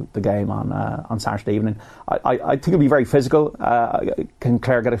to the game on Saturday evening. I think it'll be very physical. Can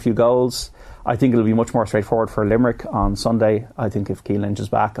Clare get a few goals? I think it'll be much more straightforward for Limerick on Sunday. I think if Keane Lynch is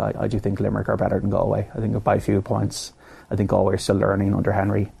back, I do think Limerick are better than Galway. I think by a few points. I think Galway are still learning under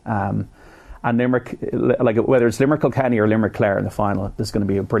Henry. And Limerick, like, whether it's Limerick Kilkenny or Limerick Clare in the final, there's going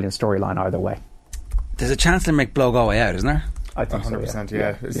to be a brilliant storyline either way. There's a chance Limerick blow Galway out, isn't there? I think 100%, so,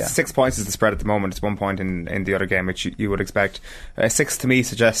 yeah. 6 points is the spread at the moment. It's 1 point in the other game, which you would expect. 6 to me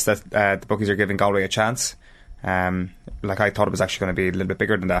suggests that the bookies are giving Galway a chance. Like, I thought it was actually going to be a little bit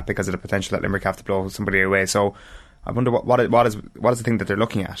bigger than that because of the potential that Limerick have to blow somebody away. So I wonder what is the thing that they're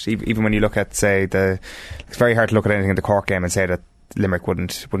looking at. Even when you look at, say, it's very hard to look at anything in the Cork game and say that Limerick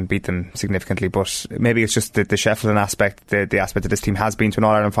wouldn't beat them significantly, but maybe it's just the Shefflin aspect, the aspect that this team has been to an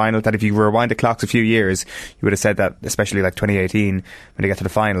All-Ireland final, that if you rewind the clocks a few years, you would have said that, especially like 2018, when they get to the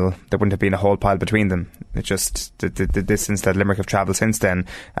final, there wouldn't have been a whole pile between them. It's just the distance that Limerick have travelled since then,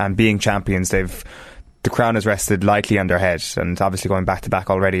 and being champions, the crown has rested lightly on their head, and obviously going back to back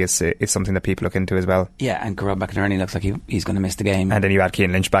already is something that people look into as well. Yeah, and Garrod McInerney looks like he's going to miss the game, and then you add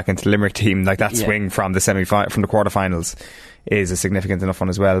Cian Lynch back into the Limerick team. Like, that swing from the from the quarterfinals is a significant enough one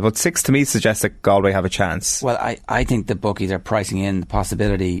as well. But 6 to me suggests that Galway have a chance. Well, I think the bookies are pricing in the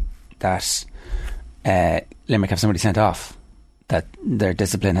possibility that Limerick have somebody sent off, that their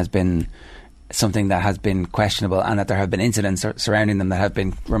discipline has been something that has been questionable, and that there have been incidents surrounding them that have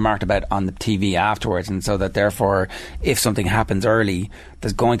been remarked about on the TV afterwards, and so that therefore if something happens early,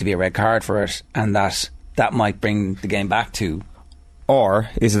 there's going to be a red card for it, and that might bring the game back to... Or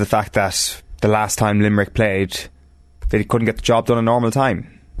is it the fact that the last time Limerick played, they couldn't get the job done in normal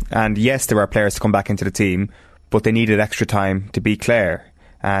time? And yes, there were players to come back into the team, but they needed extra time to beat Clare.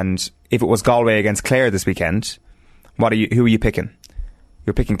 And if it was Galway against Clare this weekend, who are you picking?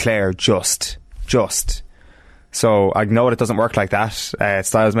 You're picking Clare just. So I know it doesn't work like that.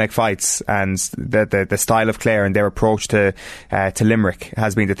 Styles make fights, and the style of Clare and their approach to Limerick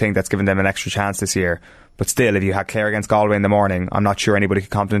has been the thing that's given them an extra chance this year. But still, if you had Clare against Galway in the morning, I'm not sure anybody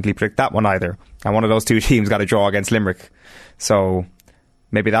could confidently predict that one either. And one of those two teams got a draw against Limerick. So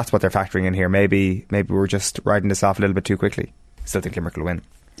maybe that's what they're factoring in here. Maybe we're just riding this off a little bit too quickly. Still think Limerick will win.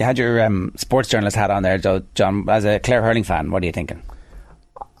 You had your sports journalist hat on there, John. As a Clare hurling fan, what are you thinking?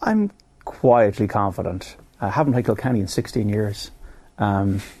 I'm quietly confident. I haven't played Kilkenny in 16 years.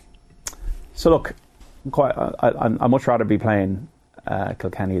 So look, I'd much rather be playing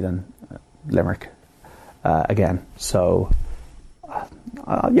Kilkenny than Limerick again. So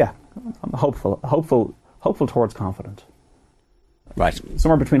yeah, I'm hopeful towards confident. Right.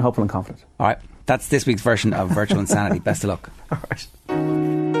 Somewhere between hopeful and confident. All right. That's this week's version of Virtual Insanity. Best of luck. All right.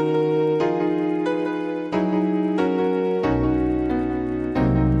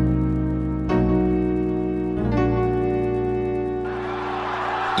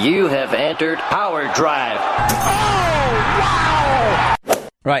 You have entered Power Drive. Oh, wow!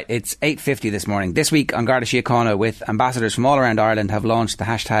 Right, it's 8:50 this morning. This week on Garda Síochána, with ambassadors from all around Ireland, have launched the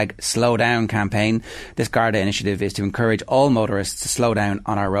hashtag Slow Down campaign. This Garda initiative is to encourage all motorists to slow down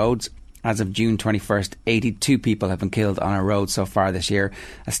on our roads. As of June 21st, 82 people have been killed on our roads so far this year,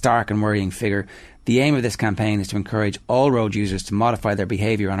 a stark and worrying figure. The aim of this campaign is to encourage all road users to modify their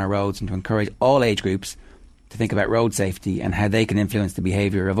behaviour on our roads and to encourage all age groups to think about road safety and how they can influence the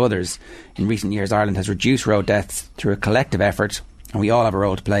behaviour of others. In recent years, Ireland has reduced road deaths through a collective effort, and we all have a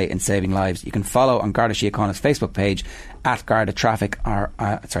role to play in saving lives. You can follow on Garda Síochána's Facebook page at Garda Traffic,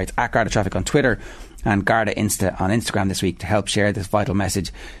 it's at Garda Traffic on Twitter and Garda Insta on Instagram this week to help share this vital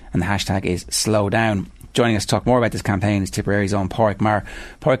message, and the hashtag is Slow Down. Joining us to talk more about this campaign is Tipperary's own Pádraig Maher.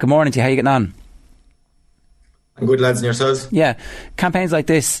 Pádraig, good morning to you. How are you getting on? I'm good, lads, and yourselves? Yeah, campaigns like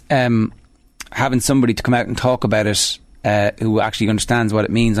this, having somebody to come out and talk about it who actually understands what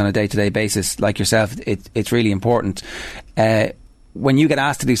it means on a day-to-day basis, like yourself, it's really important. When you get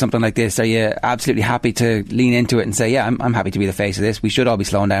asked to do something like this, are you absolutely happy to lean into it and say, yeah, I'm happy to be the face of this? We should all be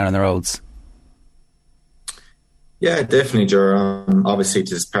slowing down on the roads. Yeah, definitely, Ger. Obviously,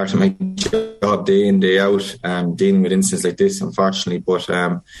 it is part of my job day in, day out, dealing with incidents like this, unfortunately. But,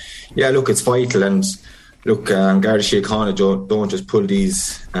 yeah, look, it's vital. And, look, Garda Síochána don't just pull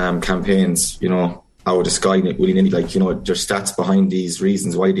these campaigns, out of the sky. There's stats behind these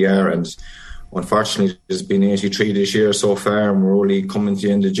reasons why they are. And, unfortunately, there's been 83 this year so far, and we're only coming to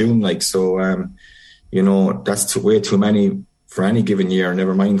the end of June. That's way too many for any given year,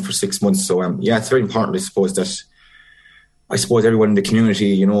 never mind for 6 months. So, yeah, it's very important, I suppose everyone in the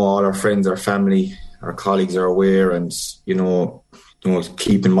community, all our friends, our family, our colleagues are aware, and,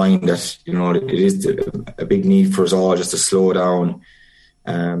 keep in mind that, it is a big need for us all just to slow down.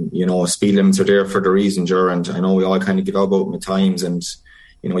 Speed limits are there for the reason, Ger, and I know we all kind of give out about them at times, and,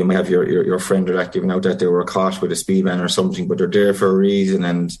 you might have your friend or that giving out that they were caught with a speed ban or something, but they're there for a reason,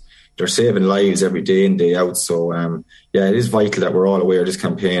 and they're saving lives every day in, day out. So, yeah, it is vital that we're all aware of this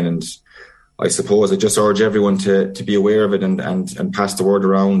campaign, and I suppose I just urge everyone to be aware of it and pass the word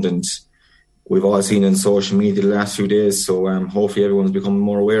around. And we've all seen it in social media the last few days, so hopefully everyone's becoming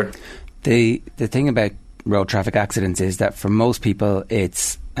more aware. The thing about road traffic accidents is that for most people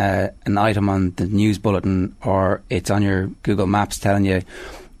it's an item on the news bulletin, or it's on your Google Maps telling you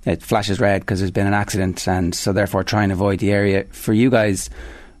it flashes red because there's been an accident, and so therefore try and avoid the area. For you guys,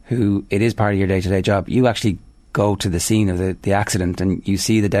 who it is part of your day-to-day job, you actually go to the scene of the accident and you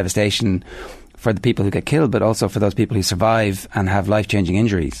see the devastation for the people who get killed, but also for those people who survive and have life-changing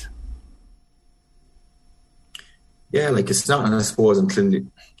injuries. Yeah, it's not, and I suppose until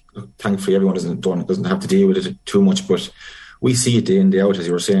thankfully everyone doesn't have to deal with it too much, but we see it day in, day out, as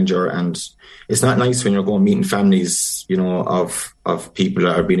you were saying, Ger, and it's not nice when you're going meeting families, of people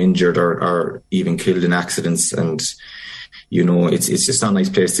that are being injured or even killed in accidents, and it's just not a nice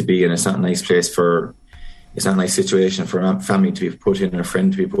place to be, and it's not a nice situation for a family to be put in, or a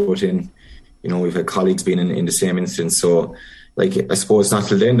friend to be put in. We've had colleagues being in the same instance, so I suppose it's not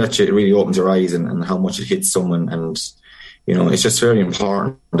till then that it really opens your eyes and how much it hits someone, and it's just very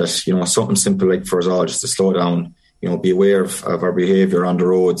important that something simple like for us all just to slow down, be aware of our behaviour on the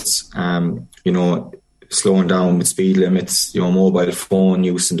roads, slowing down with speed limits, mobile phone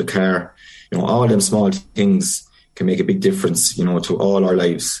use in the car, all them small things can make a big difference, to all our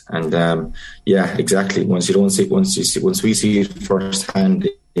lives. And yeah, exactly. Once we see it firsthand,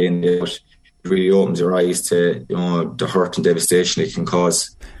 it really opens your eyes to the hurt and devastation it can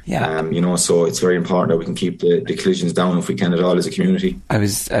cause. Yeah. So it's very important that we can keep the collisions down if we can at all as a community. I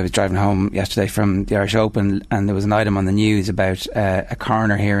was driving home yesterday from the Irish Open, and there was an item on the news about a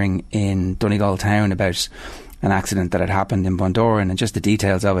coroner hearing in Donegal town about an accident that had happened in Bundoran, and just the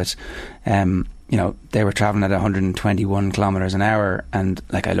details of it. They were travelling at 121 kilometres an hour, and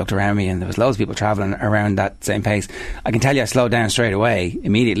I looked around me and there was loads of people travelling around that same pace. I can tell you I slowed down straight away.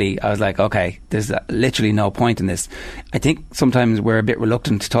 Immediately I was like, okay, there's literally no point in this. I think sometimes we're a bit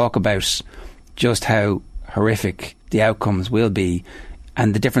reluctant to talk about just how horrific the outcomes will be,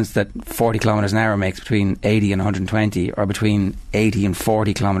 and the difference that 40 kilometres an hour makes between 80 and 120, or between 80 and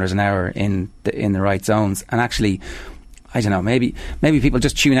 40 kilometres an hour in the right zones. And actually, I don't know, maybe people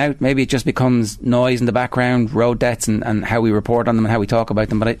just tune out. Maybe it just becomes noise in the background, road deaths and how we report on them and how we talk about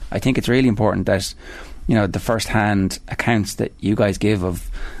them. But I think it's really important that, the first-hand accounts that you guys give of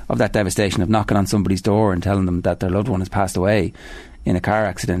that devastation, of knocking on somebody's door and telling them that their loved one has passed away in a car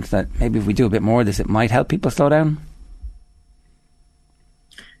accident, that maybe if we do a bit more of this, it might help people slow down.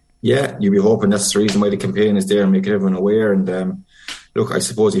 Yeah, you'd be hoping that's the reason why the campaign is there, and making everyone aware. And look, I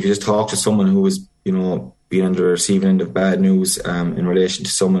suppose if you just talk to someone who is, being on the receiving end of bad news in relation to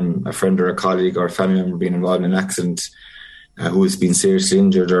someone, a friend or a colleague or a family member being involved in an accident, who has been seriously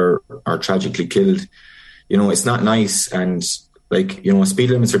injured or tragically killed, it's not nice. And speed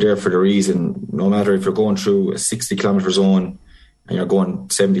limits are there for the reason. No matter if you're going through a 60 kilometre zone, and you're going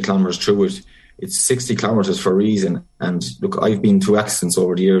 70 kilometres through it. It's 60 kilometres for a reason. And look, I've been through accidents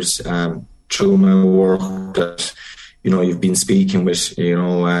over the years through my work that, you've been speaking with,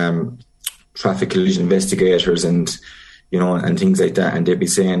 traffic collision investigators and, and things like that. And they'd be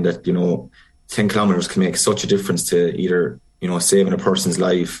saying that, 10 kilometres can make such a difference to either, saving a person's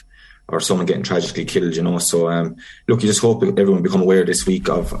life or someone getting tragically killed, So, look, you just hope everyone become aware this week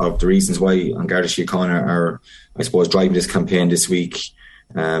of the reasons why An Garda Síochána are, I suppose, driving this campaign this week.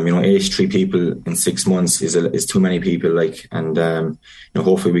 83 people in 6 months is too many people, and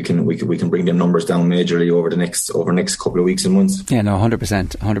hopefully we can bring them numbers down majorly over the next couple of weeks and months. Yeah, no,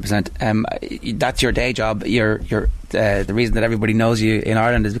 100%. That's your day job. The reason that everybody knows you in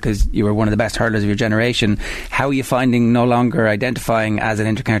Ireland is because you were one of the best hurlers of your generation. How are you finding no longer identifying as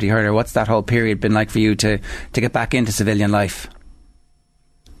an intercounty hurler? What's that whole period been like for you to get back into civilian life?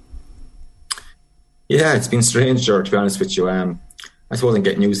 Yeah, it's been strange, George, to be honest with you. I suppose I'm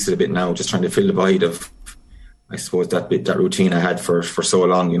getting used to it a bit now, just trying to fill the void of, I suppose, that routine I had for so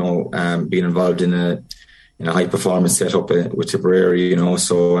long, being involved in a high performance setup with Tipperary,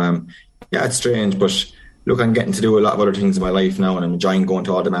 So, yeah, it's strange, but look, I'm getting to do a lot of other things in my life now, and I'm enjoying going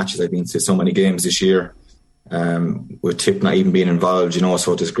to all the matches. I've been to so many games this year, with Tip not even being involved,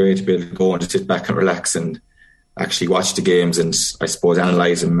 so it's great to be able to go and just sit back and relax and actually watch the games and, I suppose,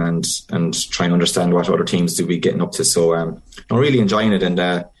 analyse them and try and understand what other teams do be getting up to. So I'm really enjoying it, and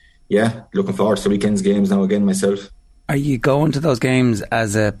looking forward to the weekend's games now again myself. Are you going to those games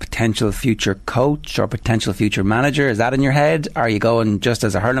as a potential future coach or potential future manager? Is that in your head? Are you going just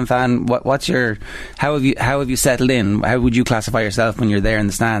as a hurling fan? How have you settled in? How would you classify yourself when you're there in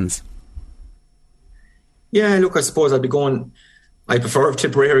the stands? Yeah, look, I suppose I'd be going. I prefer if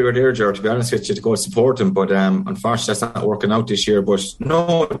Tipperary were there, George, to be honest with you, to go support them. But unfortunately, that's not working out this year. But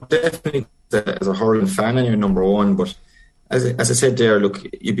no, definitely as a hurling fan, you're number one. But as I said there, look,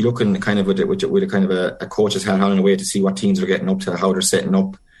 you'd be looking kind of with a kind of a coach's hat on in a way to see what teams are getting up to, how they're setting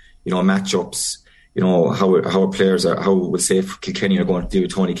up, matchups, how our players are, how we'll say if Kilkenny are going to do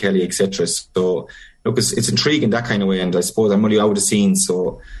with Tony Kelly, etc. So look, it's intriguing that kind of way, and I suppose I'm really out of the scene,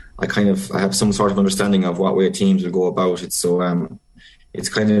 so I have some sort of understanding of what way teams will go about it. So it's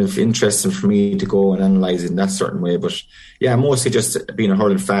kind of interesting for me to go and analyse it in that certain way. But yeah, mostly just being a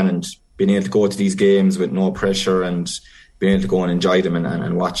hurling fan and being able to go to these games with no pressure and being able to go and enjoy them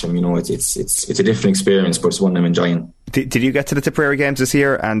and watch them. It's a different experience, but it's one I'm enjoying. Did you get to the Tipperary games this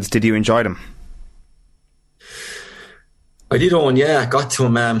year, and did you enjoy them? I did, Owen, yeah. I got to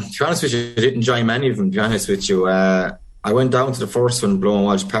them. To be honest with you, I didn't enjoy many of them, to be honest with you. I went down to the first one, Blow and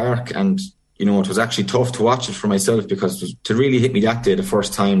Walsh Park, and it was actually tough to watch it for myself because to really hit me that day, the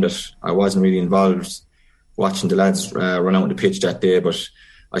first time that I wasn't really involved watching the lads run out on the pitch that day. But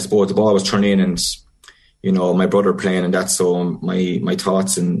I suppose the ball was turned in, and my brother playing and that, so my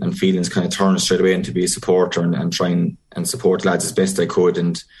thoughts and feelings kind of turned straight away into be a supporter and try and support lads as best I could.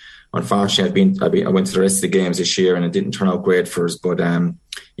 And unfortunately, I went to the rest of the games this year and it didn't turn out great for us. But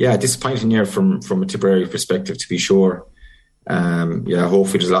disappointing year from a Tipperary perspective, to be sure.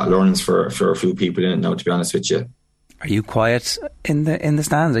 Hopefully there's a lot of learnings for a few people in it now, to be honest with you. Are you quiet in the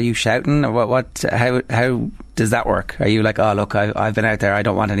stands? Are you shouting? Or how does that work? Are you like, oh look, I've been out there, I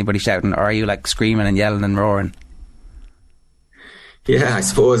don't want anybody shouting? Or are you like screaming and yelling and roaring? Yeah, I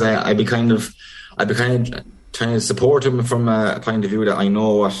suppose I'd be kind of trying to support him from a point of view that I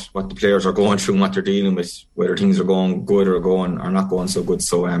know what the players are going through and what they're dealing with, whether things are going good or not going so good.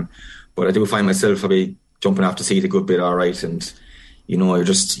 So but I do find myself I'll be jumping off the seat a good bit, all right, and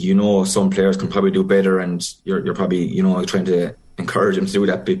some players can probably do better, and you're probably trying to encourage them to do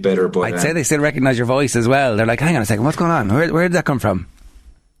that bit better. But I'd say they still recognise your voice as well. They're like, hang on a second, what's going on? Where did that come from?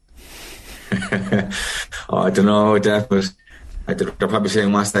 I don't know that, but they're probably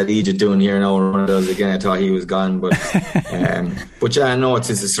saying, what's that Egypt doing here now? One of those again. I thought he was gone, but yeah, no,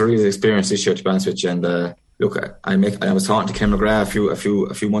 it's a surreal experience this year, to be honest with you. And look, I was talking to Ken McGrath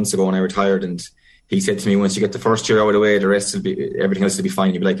a few months ago when I retired, and he said to me, once you get the first year out of the way, everything else will be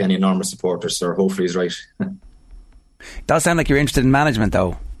fine. You'll be like any normal supporter. So hopefully he's right. Does sound like you're interested in management,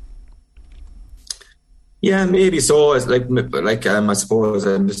 though. Yeah, maybe so. It's I suppose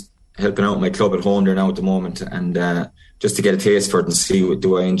I'm just helping out my club at home there now at the moment, and just to get a taste for it and see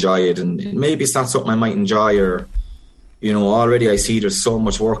do I enjoy it, and maybe it's not something I might enjoy, or already I see there's so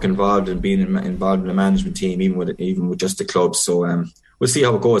much work involved in being involved in a management team, even with just the club. So we'll see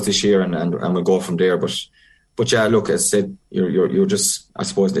how it goes this year, and we'll go from there. But yeah, look, as I said, you're just, I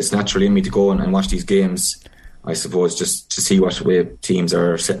suppose it's natural in me to go and watch these games, I suppose, just to see what way teams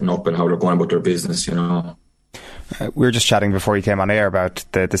are setting up and how they're going about their business, We were just chatting before you came on air about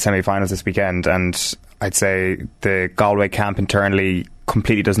the semi-finals this weekend, and I'd say the Galway camp internally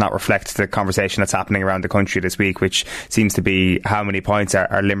completely does not reflect the conversation that's happening around the country this week, which seems to be how many points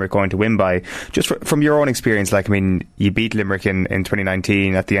are Limerick going to win by. Just from your own experience, like, I mean, you beat Limerick in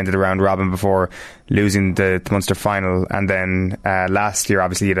 2019 at the end of the round robin before losing the Munster final, and then last year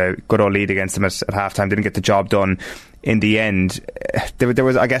obviously you had a good old lead against them at half-time, didn't get the job done in the end. There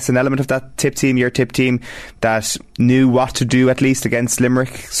was, I guess, an element of that your tip team that knew what to do at least against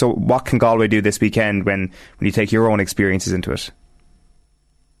Limerick. So what can Galway do this weekend when you take your own experiences into it?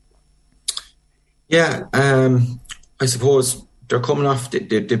 Yeah, I suppose they're coming off. They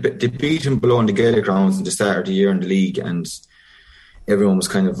beat them below on the Gaelic grounds at the start of the year in the league, and everyone was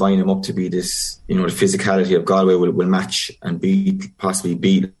kind of vying them up to be this, the physicality of Galway will match and possibly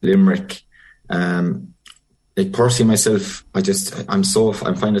beat Limerick. Like personally myself, I'm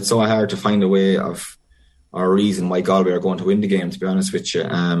finding it so hard to find a way of or a reason why Galway are going to win the game, to be honest with you.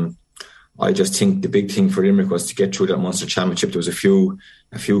 I just think the big thing for Limerick was to get through that Munster Championship. There was a few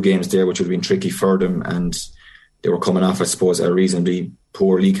games there which would have been tricky for them, and they were coming off, I suppose, a reasonably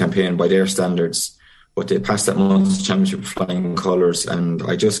poor league campaign by their standards. But they passed that Munster Championship with flying colours, and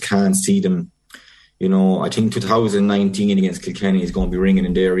I just can't see them. I think 2019 against Kilkenny is going to be ringing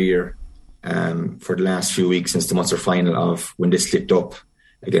in their ear for the last few weeks since the Munster final of when they slipped up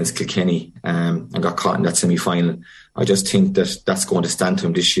against Kilkenny and got caught in that semi-final. I just think that that's going to stand to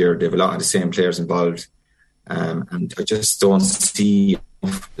them this year. They have a lot of the same players involved, and I just don't see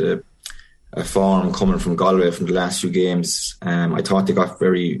a form coming from Galway from the last few games. I thought they got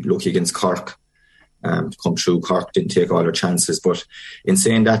very lucky against Cork to come through. Cork didn't take all their chances, but in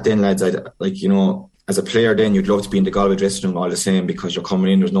saying that, then lads, as a player, then you'd love to be in the Galway dressing room all the same, because you're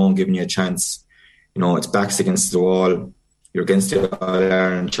coming in, there's no one giving you a chance. It's backs against the wall. You're against the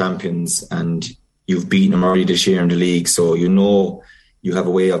All-Ireland champions, and you've beaten them already this year in the league, so you have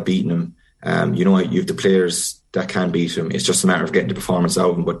a way of beating them. You have the players that can beat them. It's just a matter of getting the performance out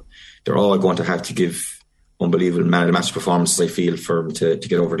of them, but they're all going to have to give unbelievable man-of-the-match performances, I feel, for them to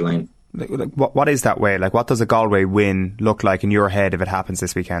get over the line. What is that way? Like, what does a Galway win look like in your head if it happens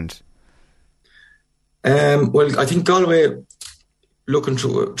this weekend? Well, I think Galway, looking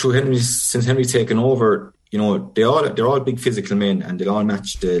through Henry, since Henry's taken over, they're all big physical men, and they'll all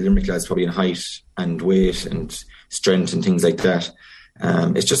match the Limerick lads probably in height and weight and strength and things like that.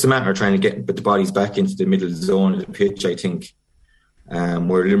 It's just a matter of trying to get the bodies back into the middle zone of the pitch, I think,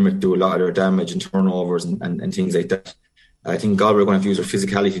 where Limerick do a lot of their damage and turnovers and things like that. I think Galway are going to have to use their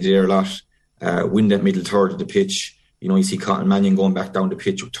physicality there a lot, win that middle third of the pitch. You see Cotton Mannion going back down the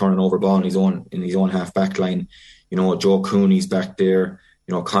pitch, turning over ball in his own half back line. Joe Cooney's back there.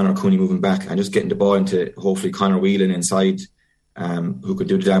 Conor Cooney moving back and just getting the ball into hopefully Conor Whelan inside, who could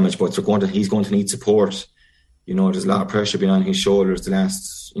do the damage. But he's going to need support. There's a lot of pressure being on his shoulders the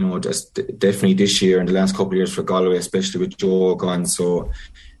last, just definitely this year and the last couple of years for Galway, especially with Joe gone. So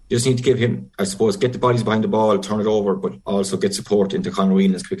you just need to give him, I suppose, get the bodies behind the ball, turn it over, but also get support into Conor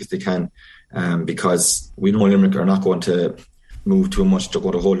Whelan as quick as they can, because we know Limerick are not going to move too much. They're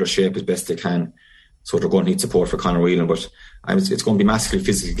going to hold their shape as best they can. So they're going to need support for Conor Whelan, but it's going to be a massively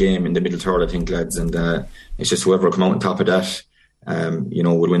physical game in the middle third, I think, lads, and it's just whoever will come out on top of that,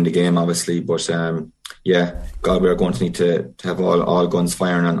 would win the game, obviously. But Galway are going to need to have all guns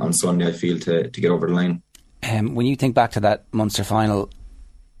firing on Sunday, I feel, to get over the line. When you think back to that Munster final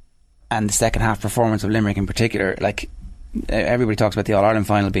and the second half performance of Limerick in particular, like, everybody talks about the All-Ireland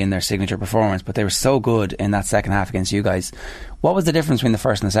final being their signature performance, but they were so good in that second half against you guys. What was the difference between the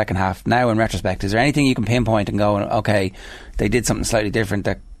first and the second half now in retrospect? Is there anything you can pinpoint and go, okay, they did something slightly different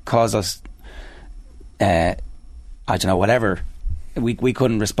that caused us, I don't know, whatever, we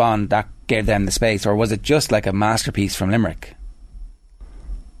couldn't respond, that gave them the space? Or was it just like a masterpiece from Limerick?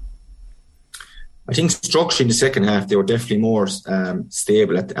 I think structurally in the second half they were definitely more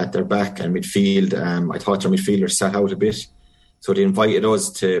stable at their back and midfield. I thought their midfielders sat out a bit, so they invited us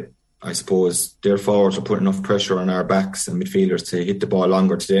to, I suppose, their forwards were putting enough pressure on our backs and midfielders to hit the ball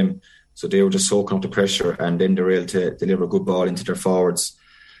longer to them, so they were just soaking up the pressure, and then they were able to deliver a good ball into their forwards,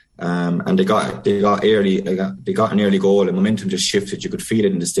 and they got an early goal, and momentum just shifted. You could feel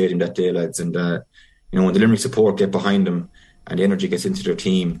it in the stadium that day, lads, and when the Limerick support get behind them and the energy gets into their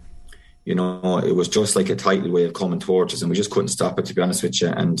team, it was just like a tidal wave coming towards us, and we just couldn't stop it, to be honest with you.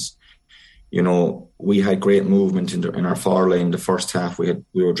 And we had great movement in our far line the first half. We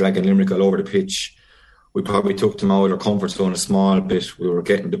were dragging Limerick all over the pitch. We probably took them out of their comfort zone a small bit. We were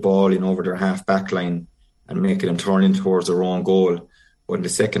getting the ball in over their half back line and making them turn in towards their own goal. But in the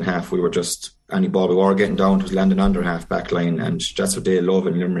second half, we were just, any ball we were getting down was landing on their half back line, and that's what they love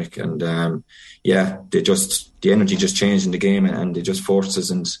in Limerick. And the energy just changed in the game, and they just forced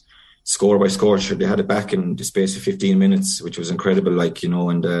us. And score by score. They had it back in the space of 15 minutes, which was incredible, like, you know,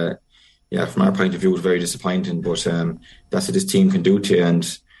 and from our point of view, it was very disappointing, but that's what this team can do to you,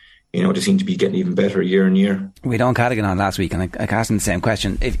 and, you know, they seem to be getting even better year on year. We had Owen Callaghan on last week, and I asked him the same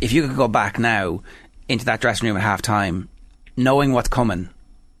question. If you could go back now into that dressing room at half time, knowing what's coming,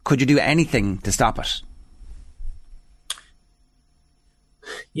 could you do anything to stop it?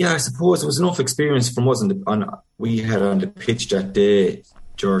 Yeah, I suppose there was enough experience from we had on the pitch that day,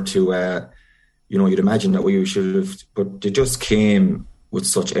 Ger, to you know, you'd imagine that we should have, but they just came with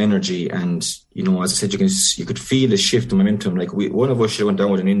such energy, and, you know, as I said, you could feel the shift in momentum. Like, one of us should have went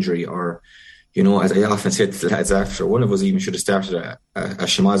down with an injury, or, you know, as I often said to the lads after, one of us even should have started a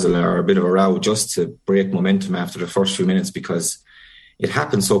shemazel or a bit of a row just to break momentum after the first few minutes, because it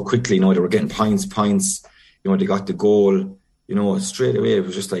happened so quickly. You know, they were getting points. You know, they got the goal. You know, straight away it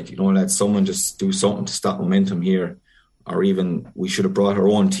was just like, you know, lads, someone just do something to stop momentum here, or even we should have brought our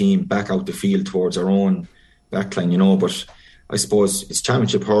own team back out the field towards our own backline. You know, but I suppose it's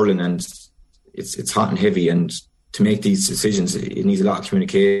championship hurling, and it's hot and heavy, and to make these decisions it needs a lot of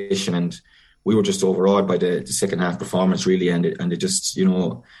communication, and we were just overawed by the second half performance, really, and it just, you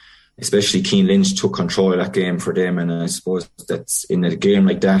know, especially Keane Lynch took control of that game for them, and I suppose that's in a game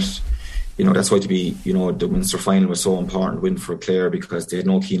like that, you know, that's why the Munster final was so important win for Clare, because they had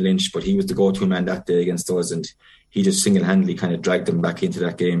no Keane Lynch, but he was the go-to man that day against us, and he just single-handedly kind of dragged them back into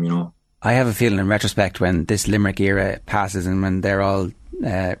that game, you know. I have a feeling in retrospect, when this Limerick era passes and when they're all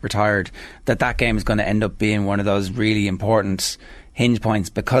retired, that game is going to end up being one of those really important hinge points,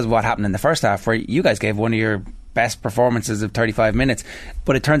 because of what happened in the first half, where you guys gave one of your best performances of 35 minutes,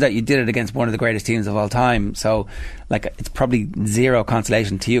 but it turns out you did it against one of the greatest teams of all time. So, like, it's probably zero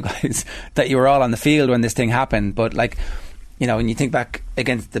consolation to you guys that you were all on the field when this thing happened. But, like, you know, when you think back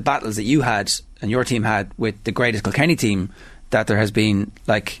against the battles that you had and your team had with the greatest Kilkenny team that there has been,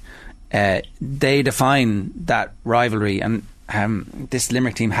 like, they define that rivalry, and this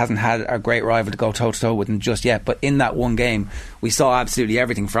Limerick team hasn't had a great rival to go toe-to-toe with them just yet, but in that one game we saw absolutely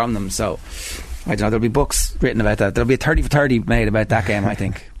everything from them. So I don't know, there'll be books written about that. There'll be a 30 for 30 made about that game, I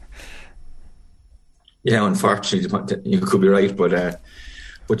think. Yeah, unfortunately you could be right, but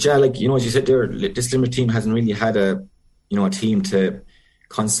yeah, like, you know, as you said there, this Limerick team hasn't really had a team to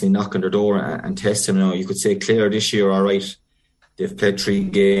constantly knock on their door and test them. You know, you could say Clare this year, all right, they've played 3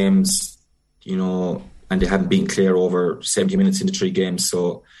 games, you know, and they haven't been Clare over 70 minutes into 3 games.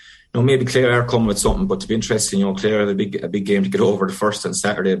 So, you know, maybe Clare are coming with something, but to be interesting, you know, Clare have a big game to get over the first on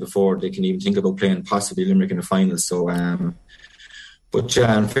Saturday before they can even think about playing possibly Limerick in the final. So, but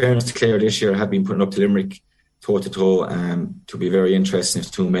in fairness to Clare this year, have been putting up to Limerick toe-to-toe. To be very interesting if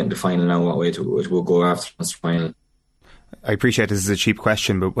the two met in the final now, what way it will go after the final. I appreciate this is a cheap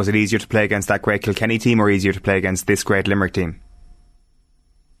question, but was it easier to play against that great Kilkenny team or easier to play against this great Limerick team?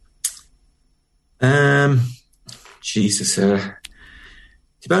 Jesus, to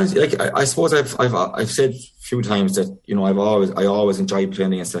be honest, like, I suppose I've said a few times that, you know, I always enjoyed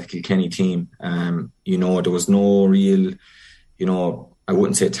playing against that Kilkenny team. You know, there was no real, you know, I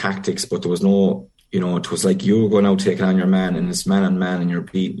wouldn't say tactics, but there was no, you know, it was like you were going out taking on your man, and it's man on man, and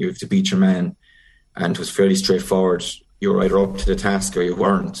you have to beat your man, and it was fairly straightforward. You were either up to the task or you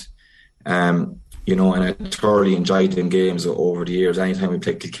weren't. You know, and I thoroughly enjoyed them games over the years. Anytime we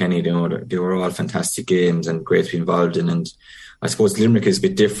played Kilkenny, you know, they were all fantastic games and great to be involved in. And I suppose Limerick is a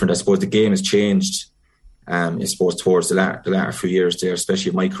bit different. I suppose the game has changed, I suppose, towards the latter few years there, especially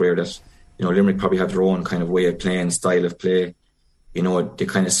in my career, that, you know, Limerick probably have their own kind of way of playing, style of play. You know, they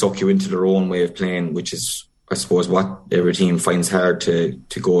kind of suck you into their own way of playing, which is, I suppose, what every team finds hard to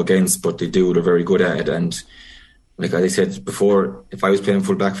go against, but they do. They're very good at it. And like I said before, if I was playing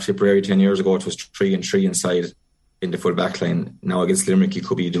full back for Tipperary 10 years ago, it was 3-3 inside in the full back line. Now against Limerick, you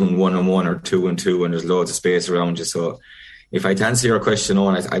could be doing 1-on-1 or 2-on-2, and there's loads of space around you. So if I answer your question,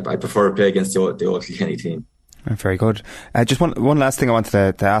 Owen, I prefer to play against the old Kilkenny team. Very good. Just one last thing I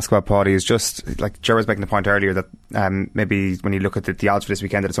wanted to ask about, Paddy, is just, like Ger was making the point earlier that maybe when you look at the odds for this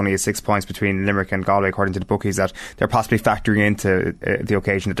weekend, that it's only 6 points between Limerick and Galway according to the bookies, that they're possibly factoring into the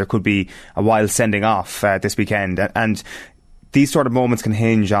occasion that there could be a wild sending off this weekend, and these sort of moments can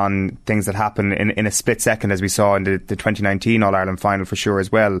hinge on things that happen in a split second, as we saw in the 2019 All-Ireland final for sure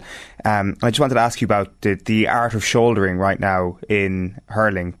as well. I just wanted to ask you about the art of shouldering right now in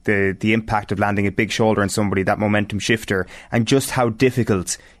hurling, the impact of landing a big shoulder on somebody, that momentum shifter, and just how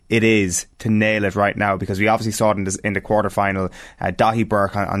difficult it is to nail it right now? Because we obviously saw it in the quarter-final, Dahi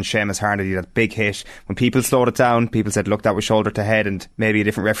Burke on Seamus Harnedy, that big hit. When people slowed it down, people said, look, that was shoulder to head, and maybe a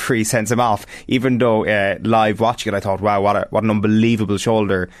different referee sends him off. Even though live watching it, I thought, wow, what an unbelievable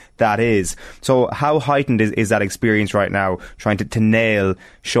shoulder that is. So how heightened is that experience right now, trying to nail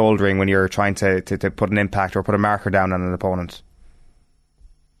shouldering when you're trying to put an impact or put a marker down on an opponent?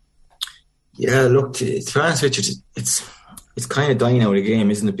 Yeah, look, to be honest with you, it's kind of dying out of the game,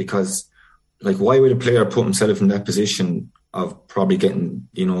 isn't it? Because, like, why would a player put himself in that position of probably getting,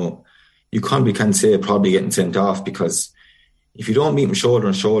 you can't say probably getting sent off, because if you don't meet him shoulder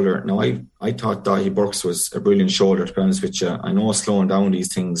on shoulder, now I thought Dahi Burke's was a brilliant shoulder, to be honest with you. I know slowing down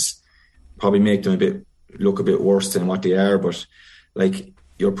these things probably make them look a bit worse than what they are, but like,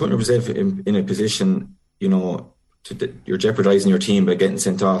 you're putting yourself in a position, you're jeopardising your team by getting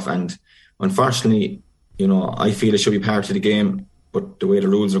sent off, and unfortunately, I feel it should be part of the game, but the way the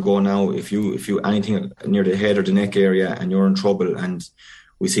rules are going now, if you anything near the head or the neck area and you're in trouble, and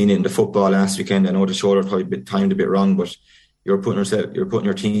we've seen it in the football last weekend, I know the shoulder probably timed a bit wrong, but you're putting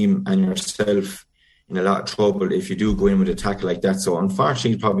your team and yourself in a lot of trouble if you do go in with a tackle like that. So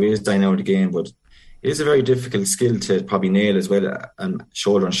unfortunately, it probably is dying out of the game, but it is a very difficult skill to probably nail as well, and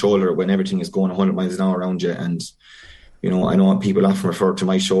shoulder on shoulder when everything is going 100 miles an hour around you. And I know people often refer to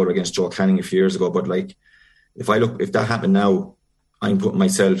my shoulder against Joe Canning a few years ago, but like, if that happened now, I'm putting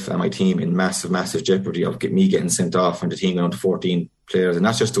myself and my team in massive jeopardy of me getting sent off and the team going on to 14 players. And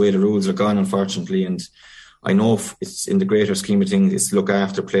that's just the way the rules are gone, unfortunately. And I know it's in the greater scheme of things, it's look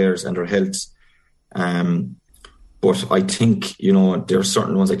after players and their health. But I think, there are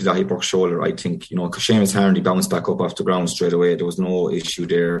certain ones like the Dahi Burke shoulder. I think, Seamus Harnedy bounced back up off the ground straight away. There was no issue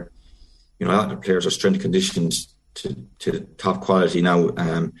there. A lot of the players are strength conditioned to top quality now.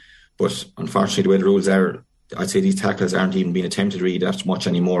 But unfortunately, the way the rules are, I'd say these tackles aren't even being attempted really that much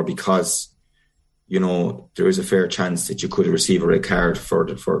anymore, because, there is a fair chance that you could receive a red card for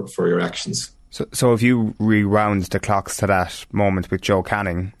your actions. So if you rewound the clocks to that moment with Joe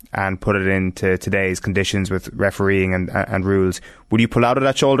Canning and put it into today's conditions with refereeing and rules, would you pull out of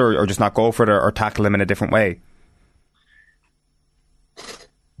that shoulder or just not go for it or tackle him in a different way?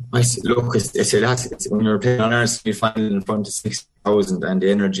 Look, it's when you're playing on Arsenal, you find it in front of 60,000 and the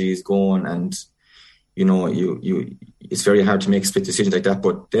energy is going, and it's very hard to make split decisions like that.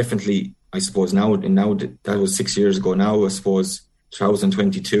 But definitely, I suppose now that was 6 years ago. Now I suppose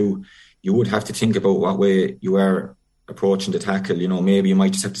 2022, you would have to think about what way you are approaching the tackle. Maybe you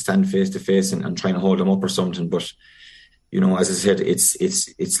might just have to stand face to face and try and hold them up or something. But as I said,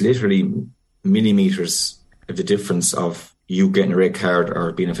 it's literally millimeters of the difference of you getting a red card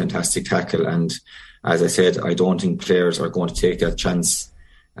or being a fantastic tackle. And as I said, I don't think players are going to take that chance.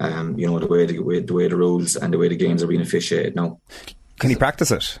 The way the rules and the way the games are being officiated now. Can you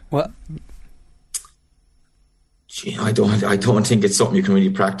practice it? Well, I don't think it's something you can really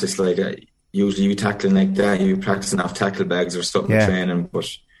practice. Like usually, you tackling like that, you practicing off tackle bags or something in training. But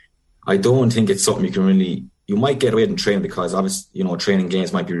I don't think it's something you can really. You might get away in training because obviously, training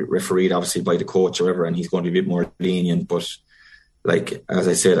games might be refereed obviously by the coach or whatever, and he's going to be a bit more lenient. But like as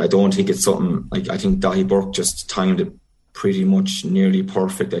I said, I don't think it's something like. I think Dahi Burke just timed it pretty much nearly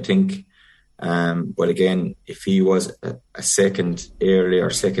perfect, I think. But again, if he was a second early or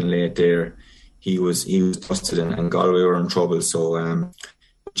second late there, he was busted and Galway were in trouble. So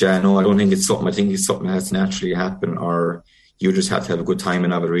no, I don't think it's something. I think it's something that has to naturally happen, or you just have to have a good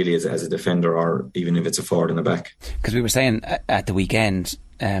timing of it really as a defender, or even if it's a forward in the back. Because we were saying at the weekend,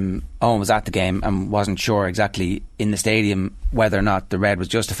 Owen was at the game and wasn't sure exactly in the stadium whether or not the red was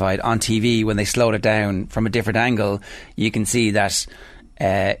justified. On TV, when they slowed it down from a different angle, you can see that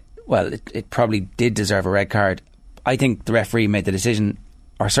it probably did deserve a red card. I think the referee made the decision,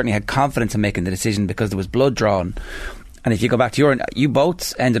 or certainly had confidence in making the decision, because there was blood drawn. And if you go back to you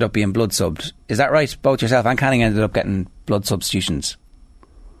both ended up being blood subbed. Is that right? Both yourself and Canning ended up getting blood substitutions.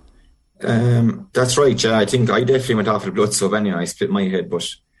 That's right, yeah. I think I definitely went off with blood sub anyway. I split my head, but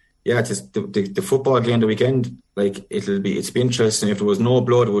yeah, it's the football game the weekend. Like it's be interesting. If there was no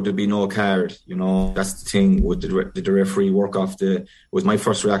blood, would there be no card? That's the thing. Did the referee work off it was my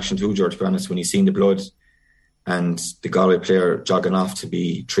first reaction to George, to be honest, when he seen the blood and the Galway player jogging off to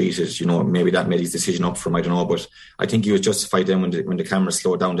be treated. Maybe that made his decision up for him. I don't know, but I think he was justified then when the camera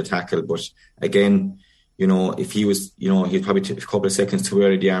slowed down the tackle. But again, if he was, he'd probably take a couple of seconds too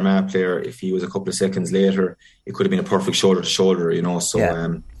early, the Armagh player. If he was a couple of seconds later, it could have been a perfect shoulder to shoulder, So,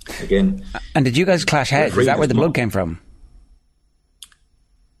 yeah. Again. And did you guys clash heads? Is that where the blood came from?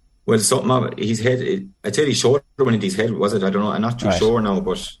 Well, something of his head, I'd say his shoulder went into his head, was it? I don't know. I'm not too sure now,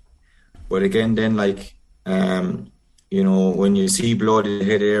 but again, then, like, you know, when you see blood in the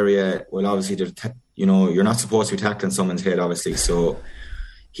head area, well, obviously, you know, you're not supposed to be tackling someone's head, obviously. So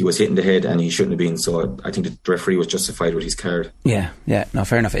he was hitting the head and he shouldn't have been. So I think the referee was justified with his card. Yeah, no,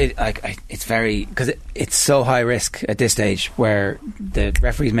 fair enough. It's very, because it's so high risk at this stage where the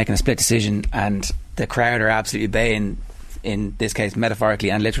referee's making a split decision and the crowd are absolutely baying, in this case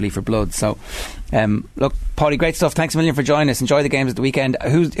metaphorically and literally, for blood. So look, Paulie, great stuff. Thanks a million for joining us. Enjoy the games at the weekend.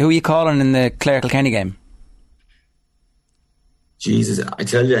 Who are you calling in the Clare-Kilkenny game? Jesus, I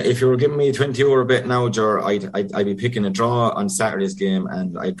tell you, if you were giving me a 20 euro bet now, Ger, I'd be picking a draw on Saturday's game,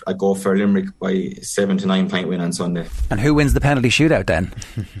 and I'd go for Limerick by 7 to 9 point win on Sunday. And who wins the penalty shootout then?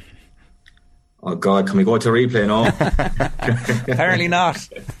 Oh God, can we go to replay now? Apparently not.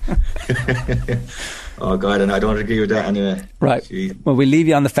 Oh God, and I don't agree with that anyway. Right. Jeez. Well, we'll leave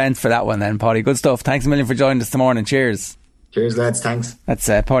you on the fence for that one then, Paulie. Good stuff. Thanks a million for joining us this morning. Cheers. Cheers, lads. Thanks. That's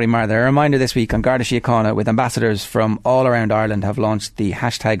Paulie Maher there. A reminder this week on Garda Síochána, with ambassadors from all around Ireland, have launched the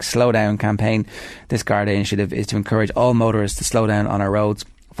 #SlowDown campaign. This Garda initiative is to encourage all motorists to slow down on our roads.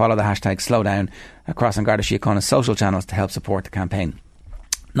 Follow the #SlowDown across on Garda Síochána's social channels to help support the campaign.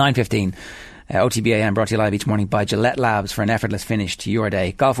 9:15. OTBAM brought to you live each morning by Gillette Labs for an effortless finish to your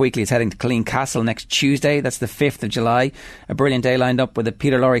day. Golf Weekly is heading to Killeen Castle next Tuesday. That's the 5th of July. A brilliant day lined up with a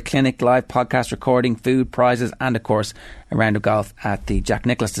Peter Lorre Clinic, live podcast recording, food, prizes and, of course, a round of golf at the Jack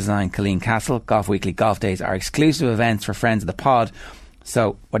Nicklaus Design Killeen Castle. Golf Weekly Golf Days are exclusive events for friends of the pod.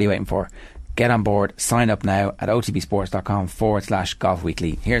 So what are you waiting for? Get on board. Sign up now at otbsports.com/Golf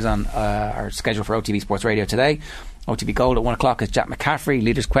Weekly. Here's on our schedule for OTB Sports Radio today. OTB Gold at 1 o'clock is Jack McCaffrey.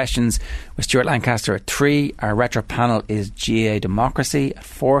 Leaders' Questions with Stuart Lancaster at 3. Our retro panel is GA Democracy at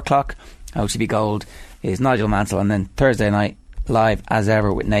 4 o'clock. OTB Gold is Nigel Mansell. And then Thursday night, live as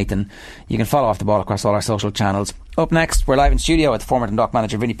ever with Nathan. You can follow Off the Ball across all our social channels. Up next, we're live in studio with former Dundalk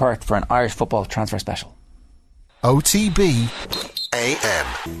manager Vinnie Perth for an Irish football transfer special. OTB AM.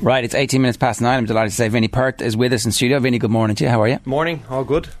 Right, it's 18 minutes past 9. I'm delighted to say Vinnie Perth is with us in studio. Vinnie, good morning to you. How are you? Morning, all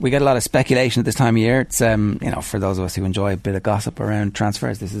good. We get a lot of speculation at this time of year. It's for those of us who enjoy a bit of gossip around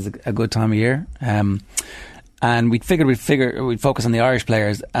transfers, this is a good time of year. And we figured we'd focus on the Irish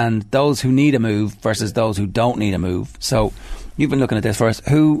players and those who need a move versus those who don't need a move. So you've been looking at this first.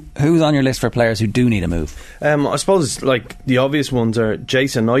 Who's on your list for players who do need a move? I suppose like the obvious ones are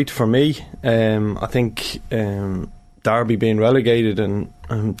Jason Knight for me. I think Derby being relegated and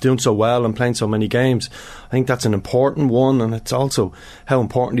doing so well and playing so many games, I think that's an important one, and it's also how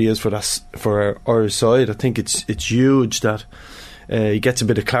important he is for our Irish side. I think it's huge that he gets a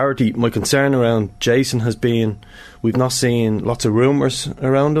bit of clarity. My concern around Jason has been we've not seen lots of rumours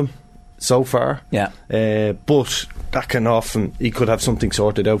around him so far. Yeah. But that can often, he could have something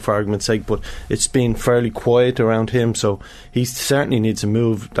sorted out for argument's sake, but it's been fairly quiet around him, so he certainly needs a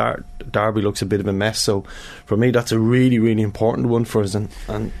move. Derby looks a bit of a mess, so for me that's a really, really important one for us, and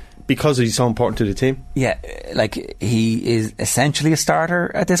because he's so important to the team. Yeah, like he is essentially a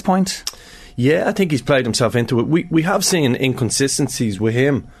starter at this point. Yeah, I think he's played himself into it. We have seen inconsistencies with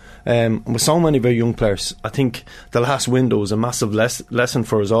him. With so many of our young players, I think the last window was a massive lesson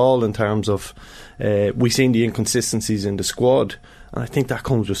for us all in terms of we've seen the inconsistencies in the squad, and I think that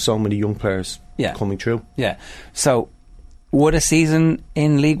comes with so many young players coming through. Yeah. So would a season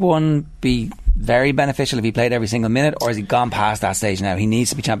in League One be very beneficial if he played every single minute, or has he gone past that stage now? He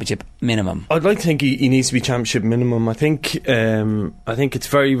needs to be Championship minimum. I'd like to think he needs to be Championship minimum. I think it's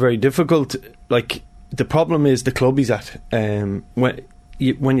very, very difficult. Like, the problem is the club he's at.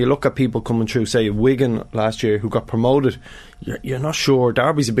 When you look at people coming through, say Wigan last year who got promoted, you're not sure.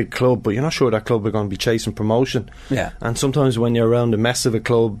 Derby's a big club, but you're not sure that club are going to be chasing promotion. Yeah. And sometimes when you're around the mess of a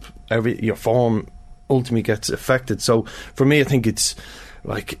club, your form ultimately gets affected. So for me, I think it's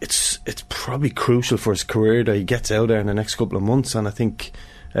probably crucial for his career that he gets out there in the next couple of months. And I think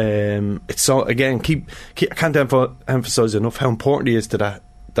it's so, again, I can't emphasise enough how important he is to that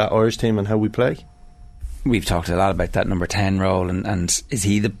Irish team and how we play. We've talked a lot about that number 10 role, and is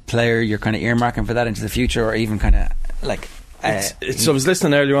he the player you're kind of earmarking for that into the future, or even kind of like I was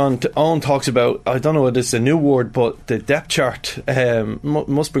listening earlier on to Owen talks about, I don't know if it's a new word, but the depth chart.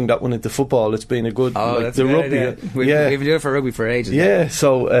 Must bring that one into football. It's been a good that's the a good rugby idea. We've been doing it for rugby for ages. Yeah,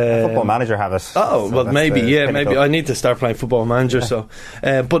 so Football Manager have it. Oh, so well, maybe I need to start playing Football Manager. Yeah. So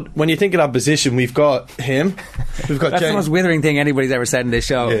but when you think of that position, we've got him, we've got that's James. The most withering thing anybody's ever said in this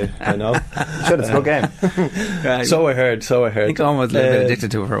show. Yeah, I know. Should have good game. Right. So I heard I think Owen was a little bit addicted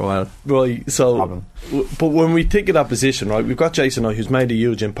to it for a while. Right, so but when we think of that position, right, we've got Jason Knight, who's made a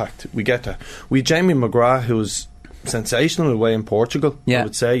huge impact. We get that. We Jamie McGrath, who's sensational away in Portugal, I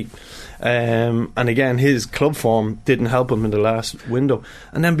would say. And again, his club form didn't help him in the last window.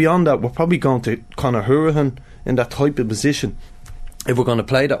 And then beyond that, we're probably going to Conor Hourihan in that type of position if we're going to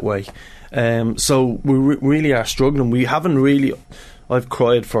play that way. So we really are struggling. We haven't really. I've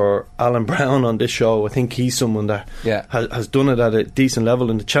cried for Alan Brown on this show. I think he's someone that has done it at a decent level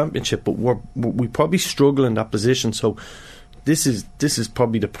in the Championship, but we probably struggle in that position. So this is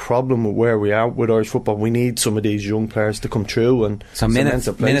probably the problem with where we are with Irish football. We need some of these young players to come through and so minutes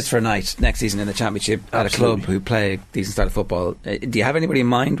for a night next season in the Championship. Absolutely. At a club who play a decent style of football. Do you have anybody in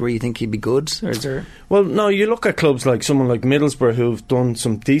mind where you think he'd be good, or is there? Well, no. You look at clubs like someone like Middlesbrough who've done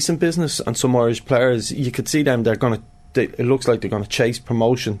some decent business, and some Irish players. You could see them. It looks like they're going to chase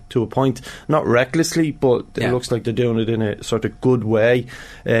promotion to a point, not recklessly, but it looks like they're doing it in a sort of good way.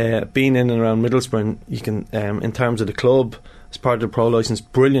 Being in and around Middlesbrough, you can, in terms of the club, as part of the pro licence,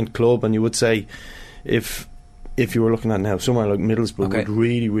 brilliant club, and you would say if you were looking at now, somewhere like Middlesbrough would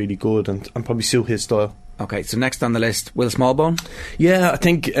really, really good and probably suit his style. Okay, so next on the list, Will Smallbone? Yeah, I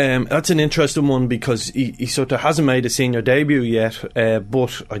think that's an interesting one because he sort of hasn't made a senior debut yet,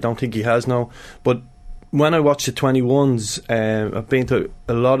 but I don't think he has now. But when I watch the 21s, I've been to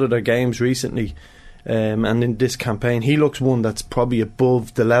a lot of their games recently, and in this campaign, he looks one that's probably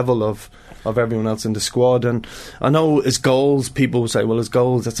above the level of everyone else in the squad. And I know his goals, people will say, well, his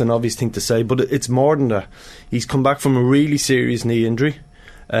goals, that's an obvious thing to say, but it's more than that. He's come back from a really serious knee injury,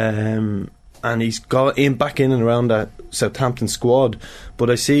 and he's got back in and around that Southampton squad, but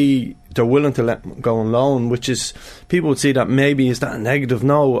I see they're willing to let him go on loan, which is, people would see that maybe is that a negative.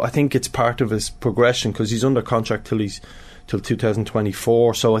 No, I think it's part of his progression because he's under contract till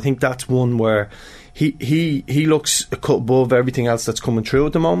 2024, so I think that's one where he looks a cut above everything else that's coming through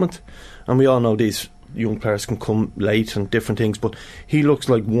at the moment. And we all know these young players can come late and different things, but he looks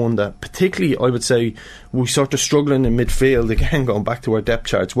like one that particularly, I would say, we sort of struggling in midfield again, going back to our depth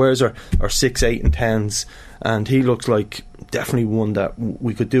charts. Where's our 6, 8 and 10s, and he looks like definitely one that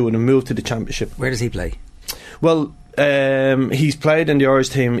we could do in a move to the Championship. Where does he play? Well, he's played in the Irish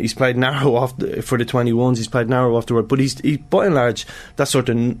team. He's played narrow for the 21s. He's played narrow off the road, but he's by and large that sort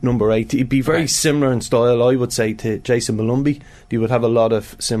of number 8. He'd be very similar in style, I would say, to Jason Malumbi. He would have a lot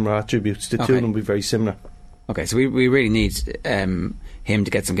of similar attributes. The two of them would be very similar. Okay, so we really need him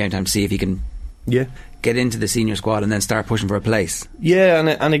to get some game time to see if he can get into the senior squad and then start pushing for a place.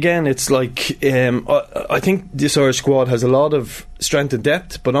 Yeah, and again, it's like I think this Irish squad has a lot of strength and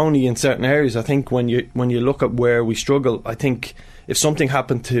depth, but only in certain areas. I think when you look at where we struggle, I think if something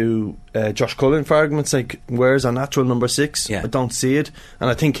happened to Josh Cullen, for argument's sake, where's our natural number 6? I don't see it, and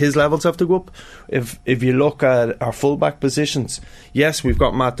I think his levels have to go up. If you look at our fullback positions, yes, we've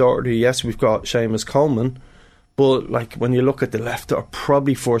got Matt Doherty, yes, we've got Seamus Coleman. But like when you look at the left, our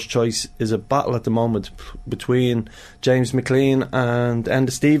probably first choice is a battle at the moment between James McLean and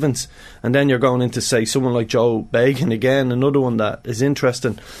Enda Stevens, and then you're going into, say, someone like Joe Bagan again, another one that is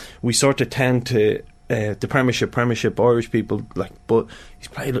interesting. We sort of tend to the Premiership Irish people, but he's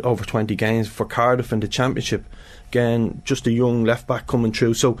played over 20 games for Cardiff in the Championship. Again, just a young left back coming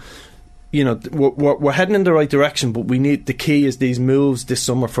through. So, you know, we're heading in the right direction, but we need, the key is these moves this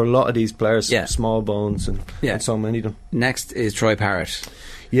summer for a lot of these players, small bones and so many of them. Next is Troy Parrott.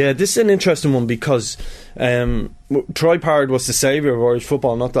 Yeah, this is an interesting one because Troy Parrott was the saviour of Irish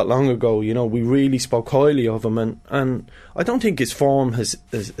football not that long ago. You know, we really spoke highly of him, and I don't think his form has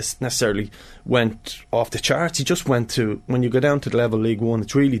necessarily went off the charts. He just went to, when you go down to the level League One,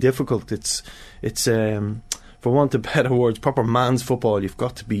 it's really difficult. It's for want of better words, proper man's football. You've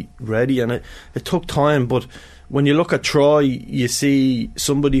got to be ready, and it took time. But when you look at Troy, you see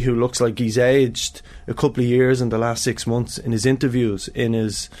somebody who looks like he's aged a couple of years in the last 6 months. In his interviews, in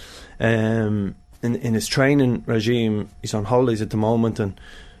his in his training regime, he's on holidays at the moment, and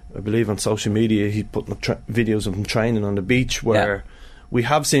I believe on social media he's putting up videos of him training on the beach. Where we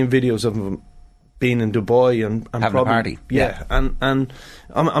have seen videos of him being in Dubai and having probably, a party. And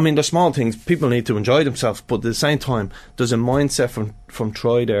I mean, they're small things. People need to enjoy themselves, but at the same time, there's a mindset from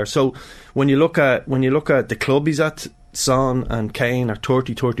Troy there. So when you look at the club he's at, Son and Kane are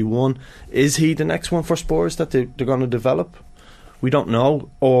 30, 31. Is he the next one for Spurs that they're going to develop? We don't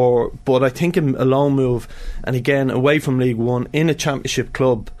know. But I think a loan move, and again away from League One in a Championship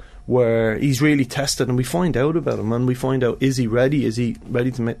club where he's really tested, and we find out about him, and we find out, is he ready? Is he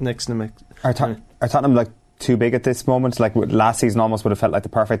ready to make next to make? Are Tottenham like too big at this moment? Like last season almost would have felt like the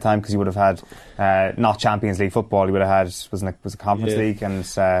perfect time because you would have had not Champions League football. You would have had was it Conference League and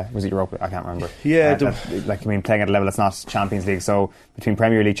was it Europa? I can't remember. Playing at a level that's not Champions League. So between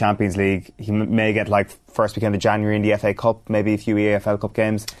Premier League, Champions League, he may get like first weekend of January in the FA Cup, maybe a few EFL Cup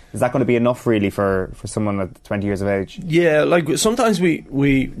games. Is that going to be enough really for someone at 20 years of age? Yeah, like sometimes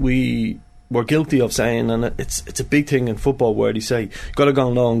we we're guilty of saying, and it's a big thing in football where they say, got to go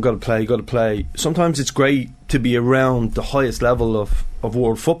on loan, got to play. Sometimes it's great to be around the highest level of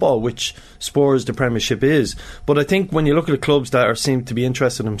world football, which Spurs, the Premiership, is. But I think when you look at the clubs that seem to be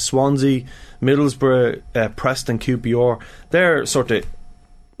interested in Swansea, Middlesbrough, Preston, QPR, they're sort of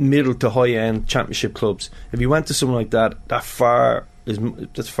middle to high end Championship clubs. If you went to something like that far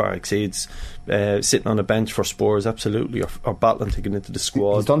exceeds sitting on a bench for Spurs, absolutely, or battling to get into the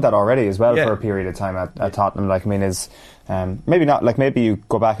squad. He's done that already as well for a period of time at Tottenham. Like, I mean, is maybe not, like, maybe you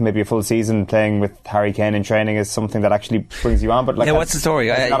go back and maybe a full season playing with Harry Kane in training is something that actually brings you on. But like, what's the story?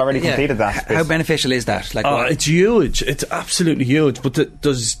 He's not already completed that. How beneficial is that? Like, it's huge. It's absolutely huge. But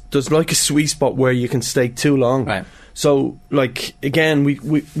there's like a sweet spot where you can stay too long. Right. So, like, again,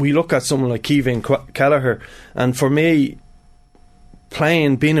 we look at someone like Kevin Kelleher, and for me,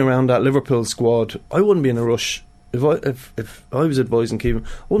 being around that Liverpool squad, I wouldn't be in a rush. If I was advising Kevin,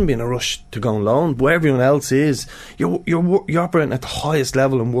 I wouldn't be in a rush to go on loan. Where everyone else is, you're operating at the highest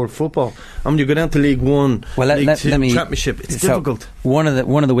level in world football. I mean, you go down to League One, League Two, Championship. It's difficult. One of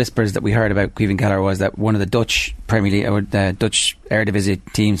the whispers that we heard about Kevin Kelleher was that one of the Dutch Premier League or the Dutch Eredivisie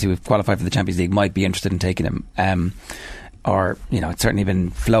teams who have qualified for the Champions League might be interested in taking him. Or, you know, it's certainly been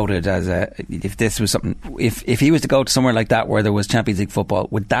floated as if this was something, if he was to go to somewhere like that where there was Champions League football,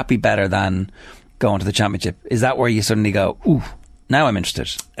 would that be better than going to the Championship? Is that where you suddenly go, ooh, now I'm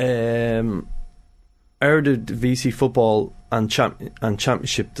interested? Eredivisie football and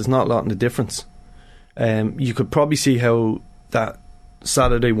Championship, there's not a lot in the difference. You could probably see how that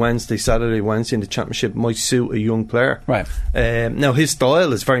Saturday, Wednesday in the Championship might suit a young player. Right. Now his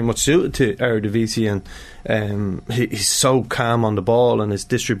style is very much suited to Eredivisie, and he's so calm on the ball, and his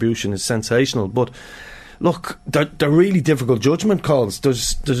distribution is sensational. But look, they're really difficult judgment calls.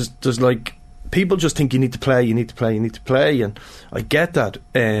 There's like, people just think you need to play, and I get that.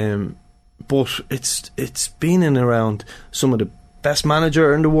 But it's been in around some of the best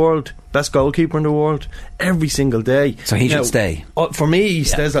manager in the world, best goalkeeper in the world, every single day. So he should stay. For me, he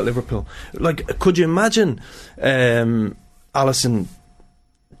stays at Liverpool. Like, could you imagine Alisson?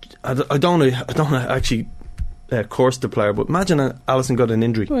 I don't actually curse the player, but imagine Alisson got an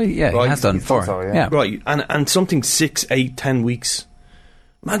injury. Well, yeah, right? He has done before. So, yeah. Right, and something 6, 8, 10 weeks.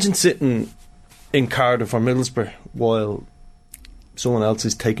 Imagine sitting in Cardiff or Middlesbrough while someone else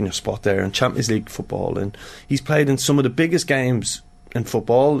is taking your spot there in Champions League football, and he's played in some of the biggest games in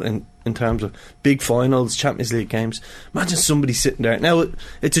football in terms of big finals, Champions League games. Imagine somebody sitting there. Now,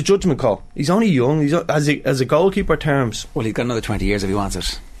 it's a judgment call. He's only young. He's as a goalkeeper terms. Well, he's got another 20 years if he wants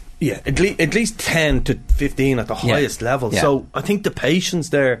it. Yeah, at least 10 to 15 at the highest level. Yeah. So I think the patience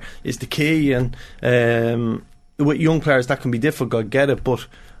there is the key, and with young players that can be difficult, I get it, but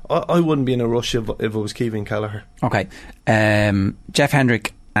I wouldn't be in a rush if it was Kevin Kelleher. Okay. Jeff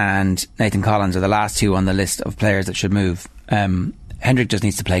Hendrick and Nathan Collins are the last two on the list of players that should move. Hendrick just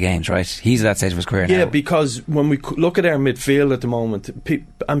needs to play games, right? He's at that stage of his career now. Yeah, because when we look at our midfield at the moment,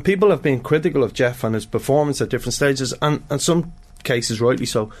 and people have been critical of Jeff and his performance at different stages, and some cases rightly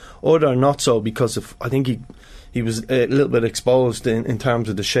so, other not so, because of, I think he was a little bit exposed in terms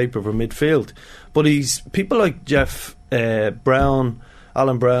of the shape of our midfield. But people like Jeff Brown,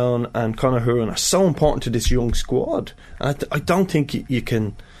 Alan Brown and Conor Hourihane are so important to this young squad, and I don't think you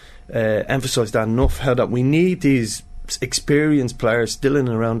can emphasise that enough, how that we need these experienced players still in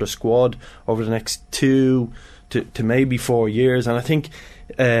and around our squad over the next 2 to maybe 4 years. And I think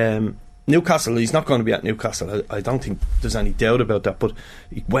Newcastle, he's not going to be at Newcastle, I don't think there's any doubt about that, but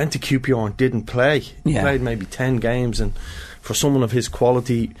he went to QPR and didn't play. He played maybe 10 games, and for someone of his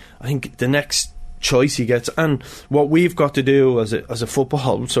quality, I think the next choice he gets, and what we've got to do as a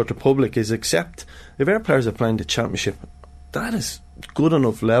football sort of public is accept if our players are playing the Championship, that is good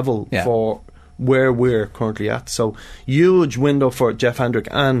enough level for where we're currently at. So huge window for Jeff Hendrick,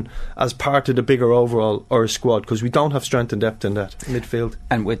 and as part of the bigger overall Irish squad, because we don't have strength and depth in that midfield.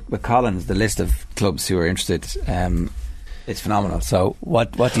 And with Collins, the list of clubs who are interested, it's phenomenal. So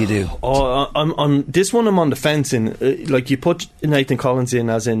what do you do? I'm on this one. I'm on the fence. In like, you put Nathan Collins in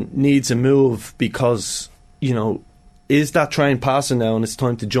as in needs a move, because, you know, is that train passing now and it's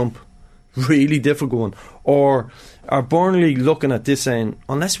time to jump? Really difficult one. Or are Burnley looking at this saying,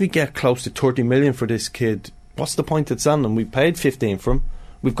 unless we get close to 30 million for this kid, what's the point of selling him? We paid 15 for him.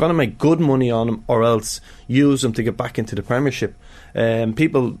 We've got to make good money on him, or else use him to get back into the Premiership.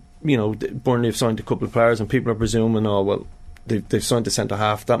 People, you know, Burnley have signed a couple of players, and people are presuming, oh well, they've signed a centre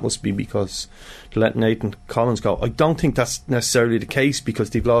half, that must be because to let Nathan Collins go. I don't think that's necessarily the case, because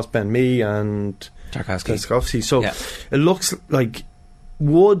they've lost Ben Mee and Tarkowski. So it looks like,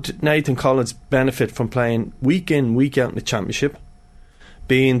 would Nathan Collins benefit from playing week in, week out in the Championship,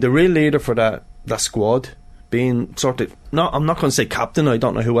 being the real leader for that squad, being sort of, I'm not going to say captain, I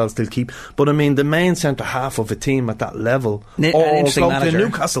don't know who else they'll keep, but I mean the main centre half of a team at that level. An interesting manager. To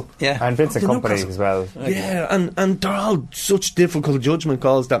Newcastle. Yeah. And Vincent Kompany as well. Yeah, and they're all such difficult judgment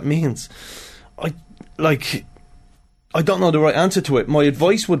calls. That means I don't know the right answer to it. My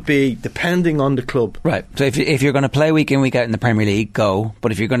advice would be, depending on the club. Right. So if you're going to play week in, week out in the Premier League, go.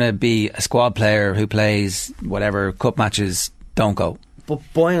 But if you're going to be a squad player who plays whatever cup matches, don't go. But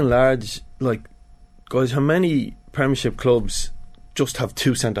by and large, like, guys, how many Premiership clubs just have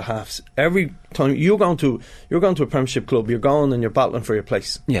two centre halves? Every time you're going to a Premiership club, you're going and you're battling for your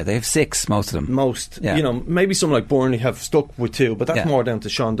place. Yeah, they have 6, most of them. Yeah. You know, maybe some like Burnley have stuck with 2, but that's more down to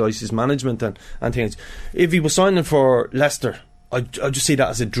Sean Dyche's management and things. If he was signing for Leicester, I just see that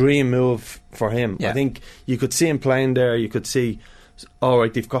as a dream move for him. I think you could see him playing there. You could see, all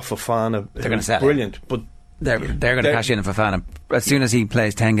right, they've got Fofana. They're going to sell brilliant, but they're going to cash in Fofana as soon as he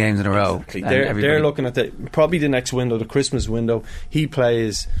plays 10 games in a row. Exactly. They're looking at probably the next window, the Christmas window. He's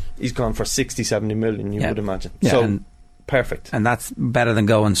gone for 60-70 million, you would imagine. Yeah, so perfect. And that's better than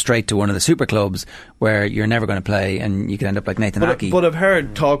going straight to one of the super clubs where you're never going to play and you could end up like Nathan Aki. But I've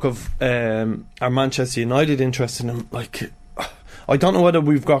heard talk of our Manchester United interest in him. Like, I don't know whether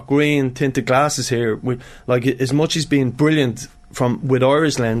we've got green tinted glasses here. Like, as much as being brilliant with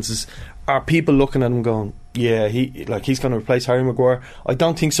Irish lenses, are people looking at him going, yeah, he's going to replace Harry Maguire? I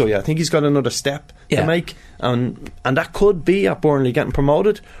don't think so yet. I think he's got another step to make, and that could be at Burnley getting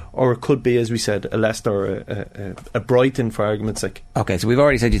promoted, or it could be, as we said, a Leicester or a Brighton, for argument's sake. Okay, so we've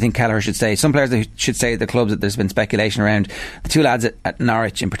already said you think Kelleher should stay. Some players that should stay at the clubs that there's been speculation around. The 2 lads at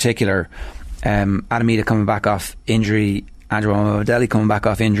Norwich in particular, Adam Idah coming back off injury, Andrew Omobadeli coming back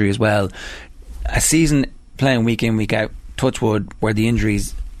off injury as well. A season playing week in, week out, touch wood, where the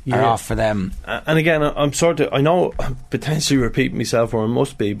injuries are off for them. And again, I know I'm potentially repeating myself, or I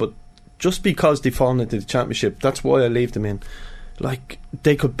must be, but just because they've fallen into the Championship, that's why I leave them in. Like,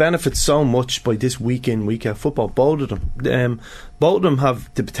 they could benefit so much by this week in, week out football. Both of them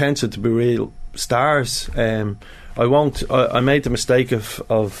have the potential to be real stars. I made the mistake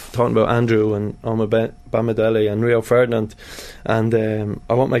of talking about Andrew and Omobamidele and Rio Ferdinand, and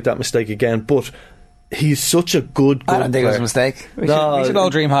I won't make that mistake again. But he's such a good I don't think it was a mistake. We should all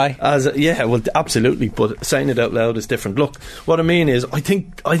dream high. Absolutely, but saying it out loud is different. Look, what I mean is, I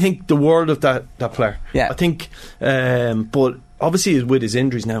think the world of that player. Yeah. I think, but obviously with his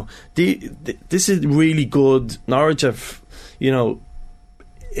injuries now, this is really good. Norwich have,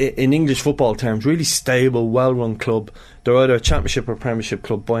 in English football terms, really stable, well-run club. They're either a Championship or Premiership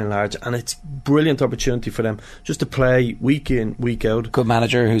club by and large, and it's a brilliant opportunity for them just to play week in, week out. Good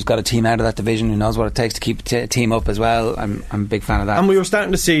manager who's got a team out of that division, who knows what it takes to keep a team up as well. I'm a big fan of that. And we were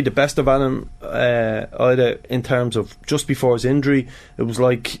starting to see the best of Adam Idah in terms of just before his injury. It was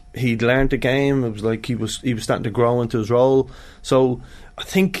like he'd learned the game. It was like he was starting to grow into his role. So I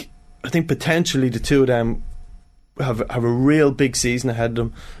think potentially the two of them have a real big season ahead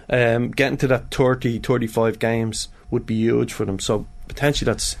of them. Getting to that 30-35 games would be huge for them, so potentially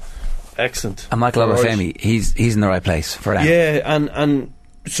that's excellent. And Michael Obafemi, he's in the right place for that. Yeah, and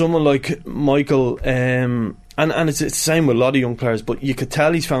someone like Michael, and it's the same with a lot of young players, but you could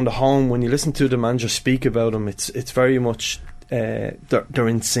tell he's found a home. When you listen to the manager speak about him, it's very much they're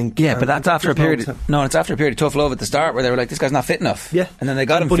in sync. Yeah, but that's after a period. It's after a period of tough love at the start, where they were like, "This guy's not fit enough." Yeah, and then they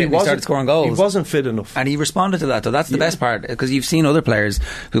got him fit and he started scoring goals. He wasn't fit enough, and he responded to that. So that's the best part, because you've seen other players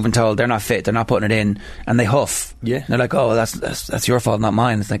who've been told they're not fit, they're not putting it in, and they huff. Yeah, and they're like, "Oh, that's your fault, not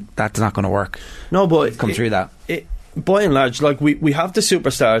mine." It's like, that's not going to work. No, but come through that. By and large, like we have the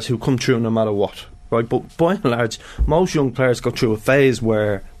superstars who come through no matter what. Right, but by and large, most young players go through a phase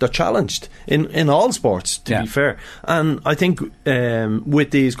where they're challenged in all sports, to be fair. And I think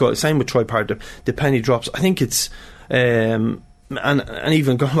with these guys, same with Troy Parker, the penny drops. I think it's and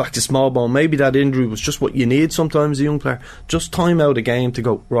even going back to Smallbone, maybe that injury was just what you need sometimes as a young player. Just time out a game to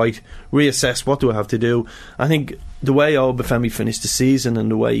go, right, reassess, what do I have to do. I think the way Obafemi finished the season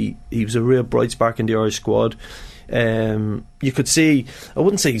and the way he was a real bright spark in the Irish squad, you could see, I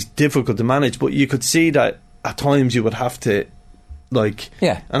wouldn't say he's difficult to manage, but you could see that at times you would have to, and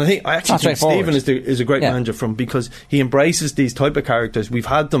I actually think Stephen is a great manager because he embraces these type of characters. We've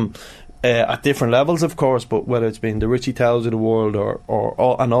had them at different levels, of course, but whether it's been the Richie Towers of the world or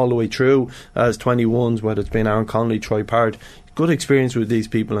all the way through as 21s, whether it's been Aaron Connolly, Troy Parrott, good experience with these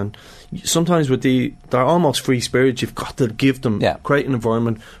people, and sometimes they're almost free spirits. You've got to give them, create an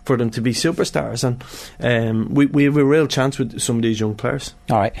environment for them to be superstars, and we have a real chance with some of these young players.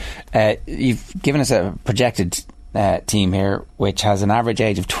 All right, you've given us a projected team here, which has an average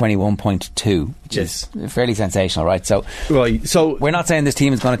age of 21.2, which is fairly sensational, right? So we're not saying this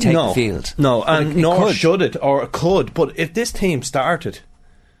team is going to take the field. No, and nor should it, or it could. But if this team started,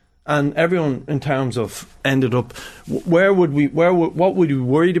 and everyone in terms of ended up, what would we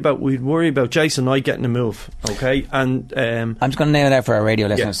worried about? We'd worry about Jason Knight getting a move, okay? And I'm just going to name it out for our radio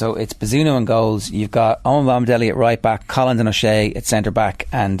listeners. So it's Bazunu in goals. You've got Owen Bombadilli at right back, Collins and O'Shea at centre back,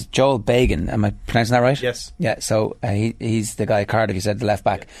 and Joel Bagan. Am I pronouncing that right? Yes. Yeah. So he's the guy at Cardiff. You said the left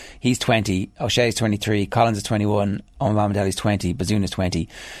back. Yeah. He's 20. O'Shea's 23. Collins is 21. Owen Bombadilli's 20. Bazunu's 20.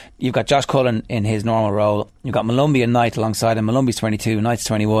 You've got Josh Cullen in his normal role. You've got Malumbi and Knight alongside him. Malumbi's 22. Knight's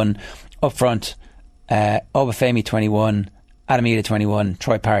 21. Up front, Obafemi 21, Adamida 21,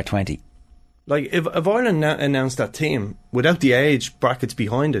 Troy Parrott 20. Like, if Ireland announced that team without the age brackets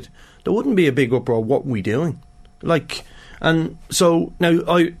behind it, there wouldn't be a big uproar. What are we doing? Like, and so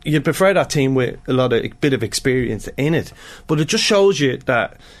now you'd prefer that team with a bit of experience in it, but it just shows you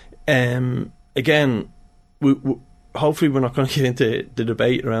that again, hopefully we're not going to get into the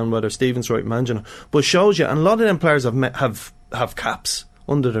debate around whether Stephen's right managing, but it shows you, and a lot of them players have caps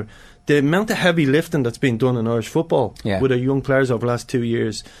under the amount of heavy lifting that's been done in Irish football with our young players over the last 2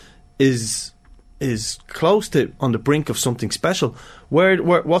 years is close to on the brink of something special.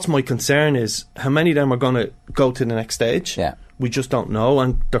 What's my concern is how many of them are going to go to the next stage. We just don't know,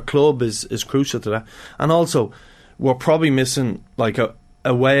 and their club is crucial to that. And also, we're probably missing, like a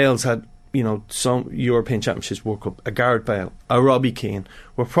Wales had, you know, some European Championships World Cup, a Gareth Bale, a Robbie Keane.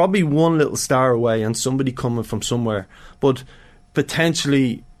 We're probably one little star away and somebody coming from somewhere, but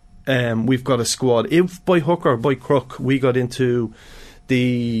potentially we've got a squad. If by hook or by crook we got into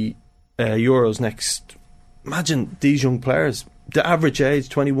the Euros next, imagine these young players, the average age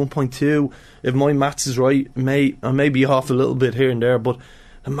 21.2, if my maths is right, I may be off a little bit here and there, but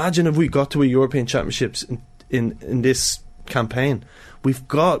imagine if we got to a European Championships in this campaign. We've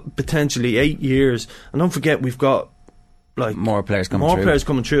got potentially 8 years, and don't forget we've got like more players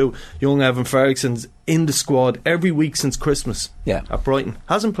coming through. Young Evan Ferguson's in the squad every week since Christmas at Brighton.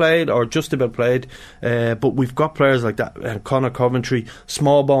 Hasn't played or just about played, but we've got players like that. Conor Coventry,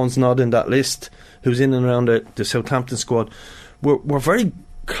 Smallbone's not in that list, who's in and around the Southampton squad. We're very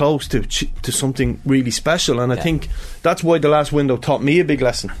close to something really special, and I think that's why the last window taught me a big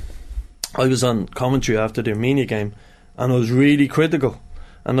lesson. I was on commentary after the Armenia game, and I was really critical,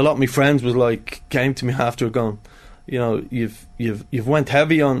 and a lot of my friends came to me after going, you know, you've went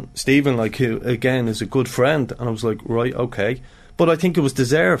heavy on Stephen, like, who again is a good friend, and I was like, right, okay, but I think it was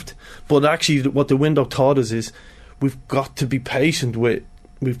deserved. But actually, what the window taught us is we've got to be patient with.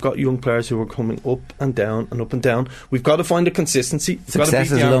 We've got young players who are coming up and down and up and down. We've got to find a consistency.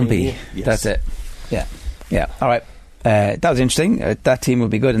 Success is lumpy. Yes. That's it. Yeah. All right. That was interesting. That team will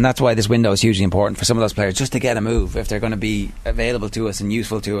be good, and that's why this window is hugely important for some of those players, just to get a move if they're going to be available to us and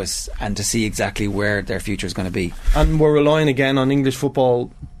useful to us, and to see exactly where their future is going to be. And we're relying again on English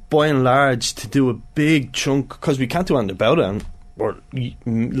football by and large to do a big chunk, because we can't do anything about it, and we're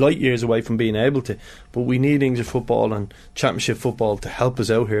light years away from being able to, but we need English football and Championship football to help us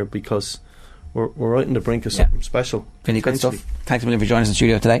out here, because we're right on the brink of something special. Really good stuff. Thanks a million for joining us in the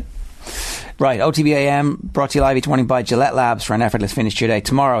studio today. Right, OTB AM brought to you live each morning by Gillette Labs for an effortless finish to your day.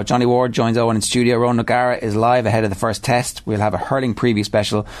 Tomorrow, Johnny Ward joins Owen in studio. Ronan O'Gara is live ahead of the first test. We'll have a hurling preview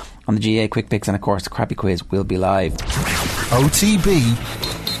special on the GA Quick Picks, and of course the Crappy Quiz will be live. OTB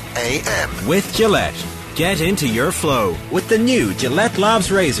AM with Gillette. Get into your flow with the new Gillette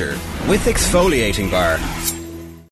Labs Razor with exfoliating bar.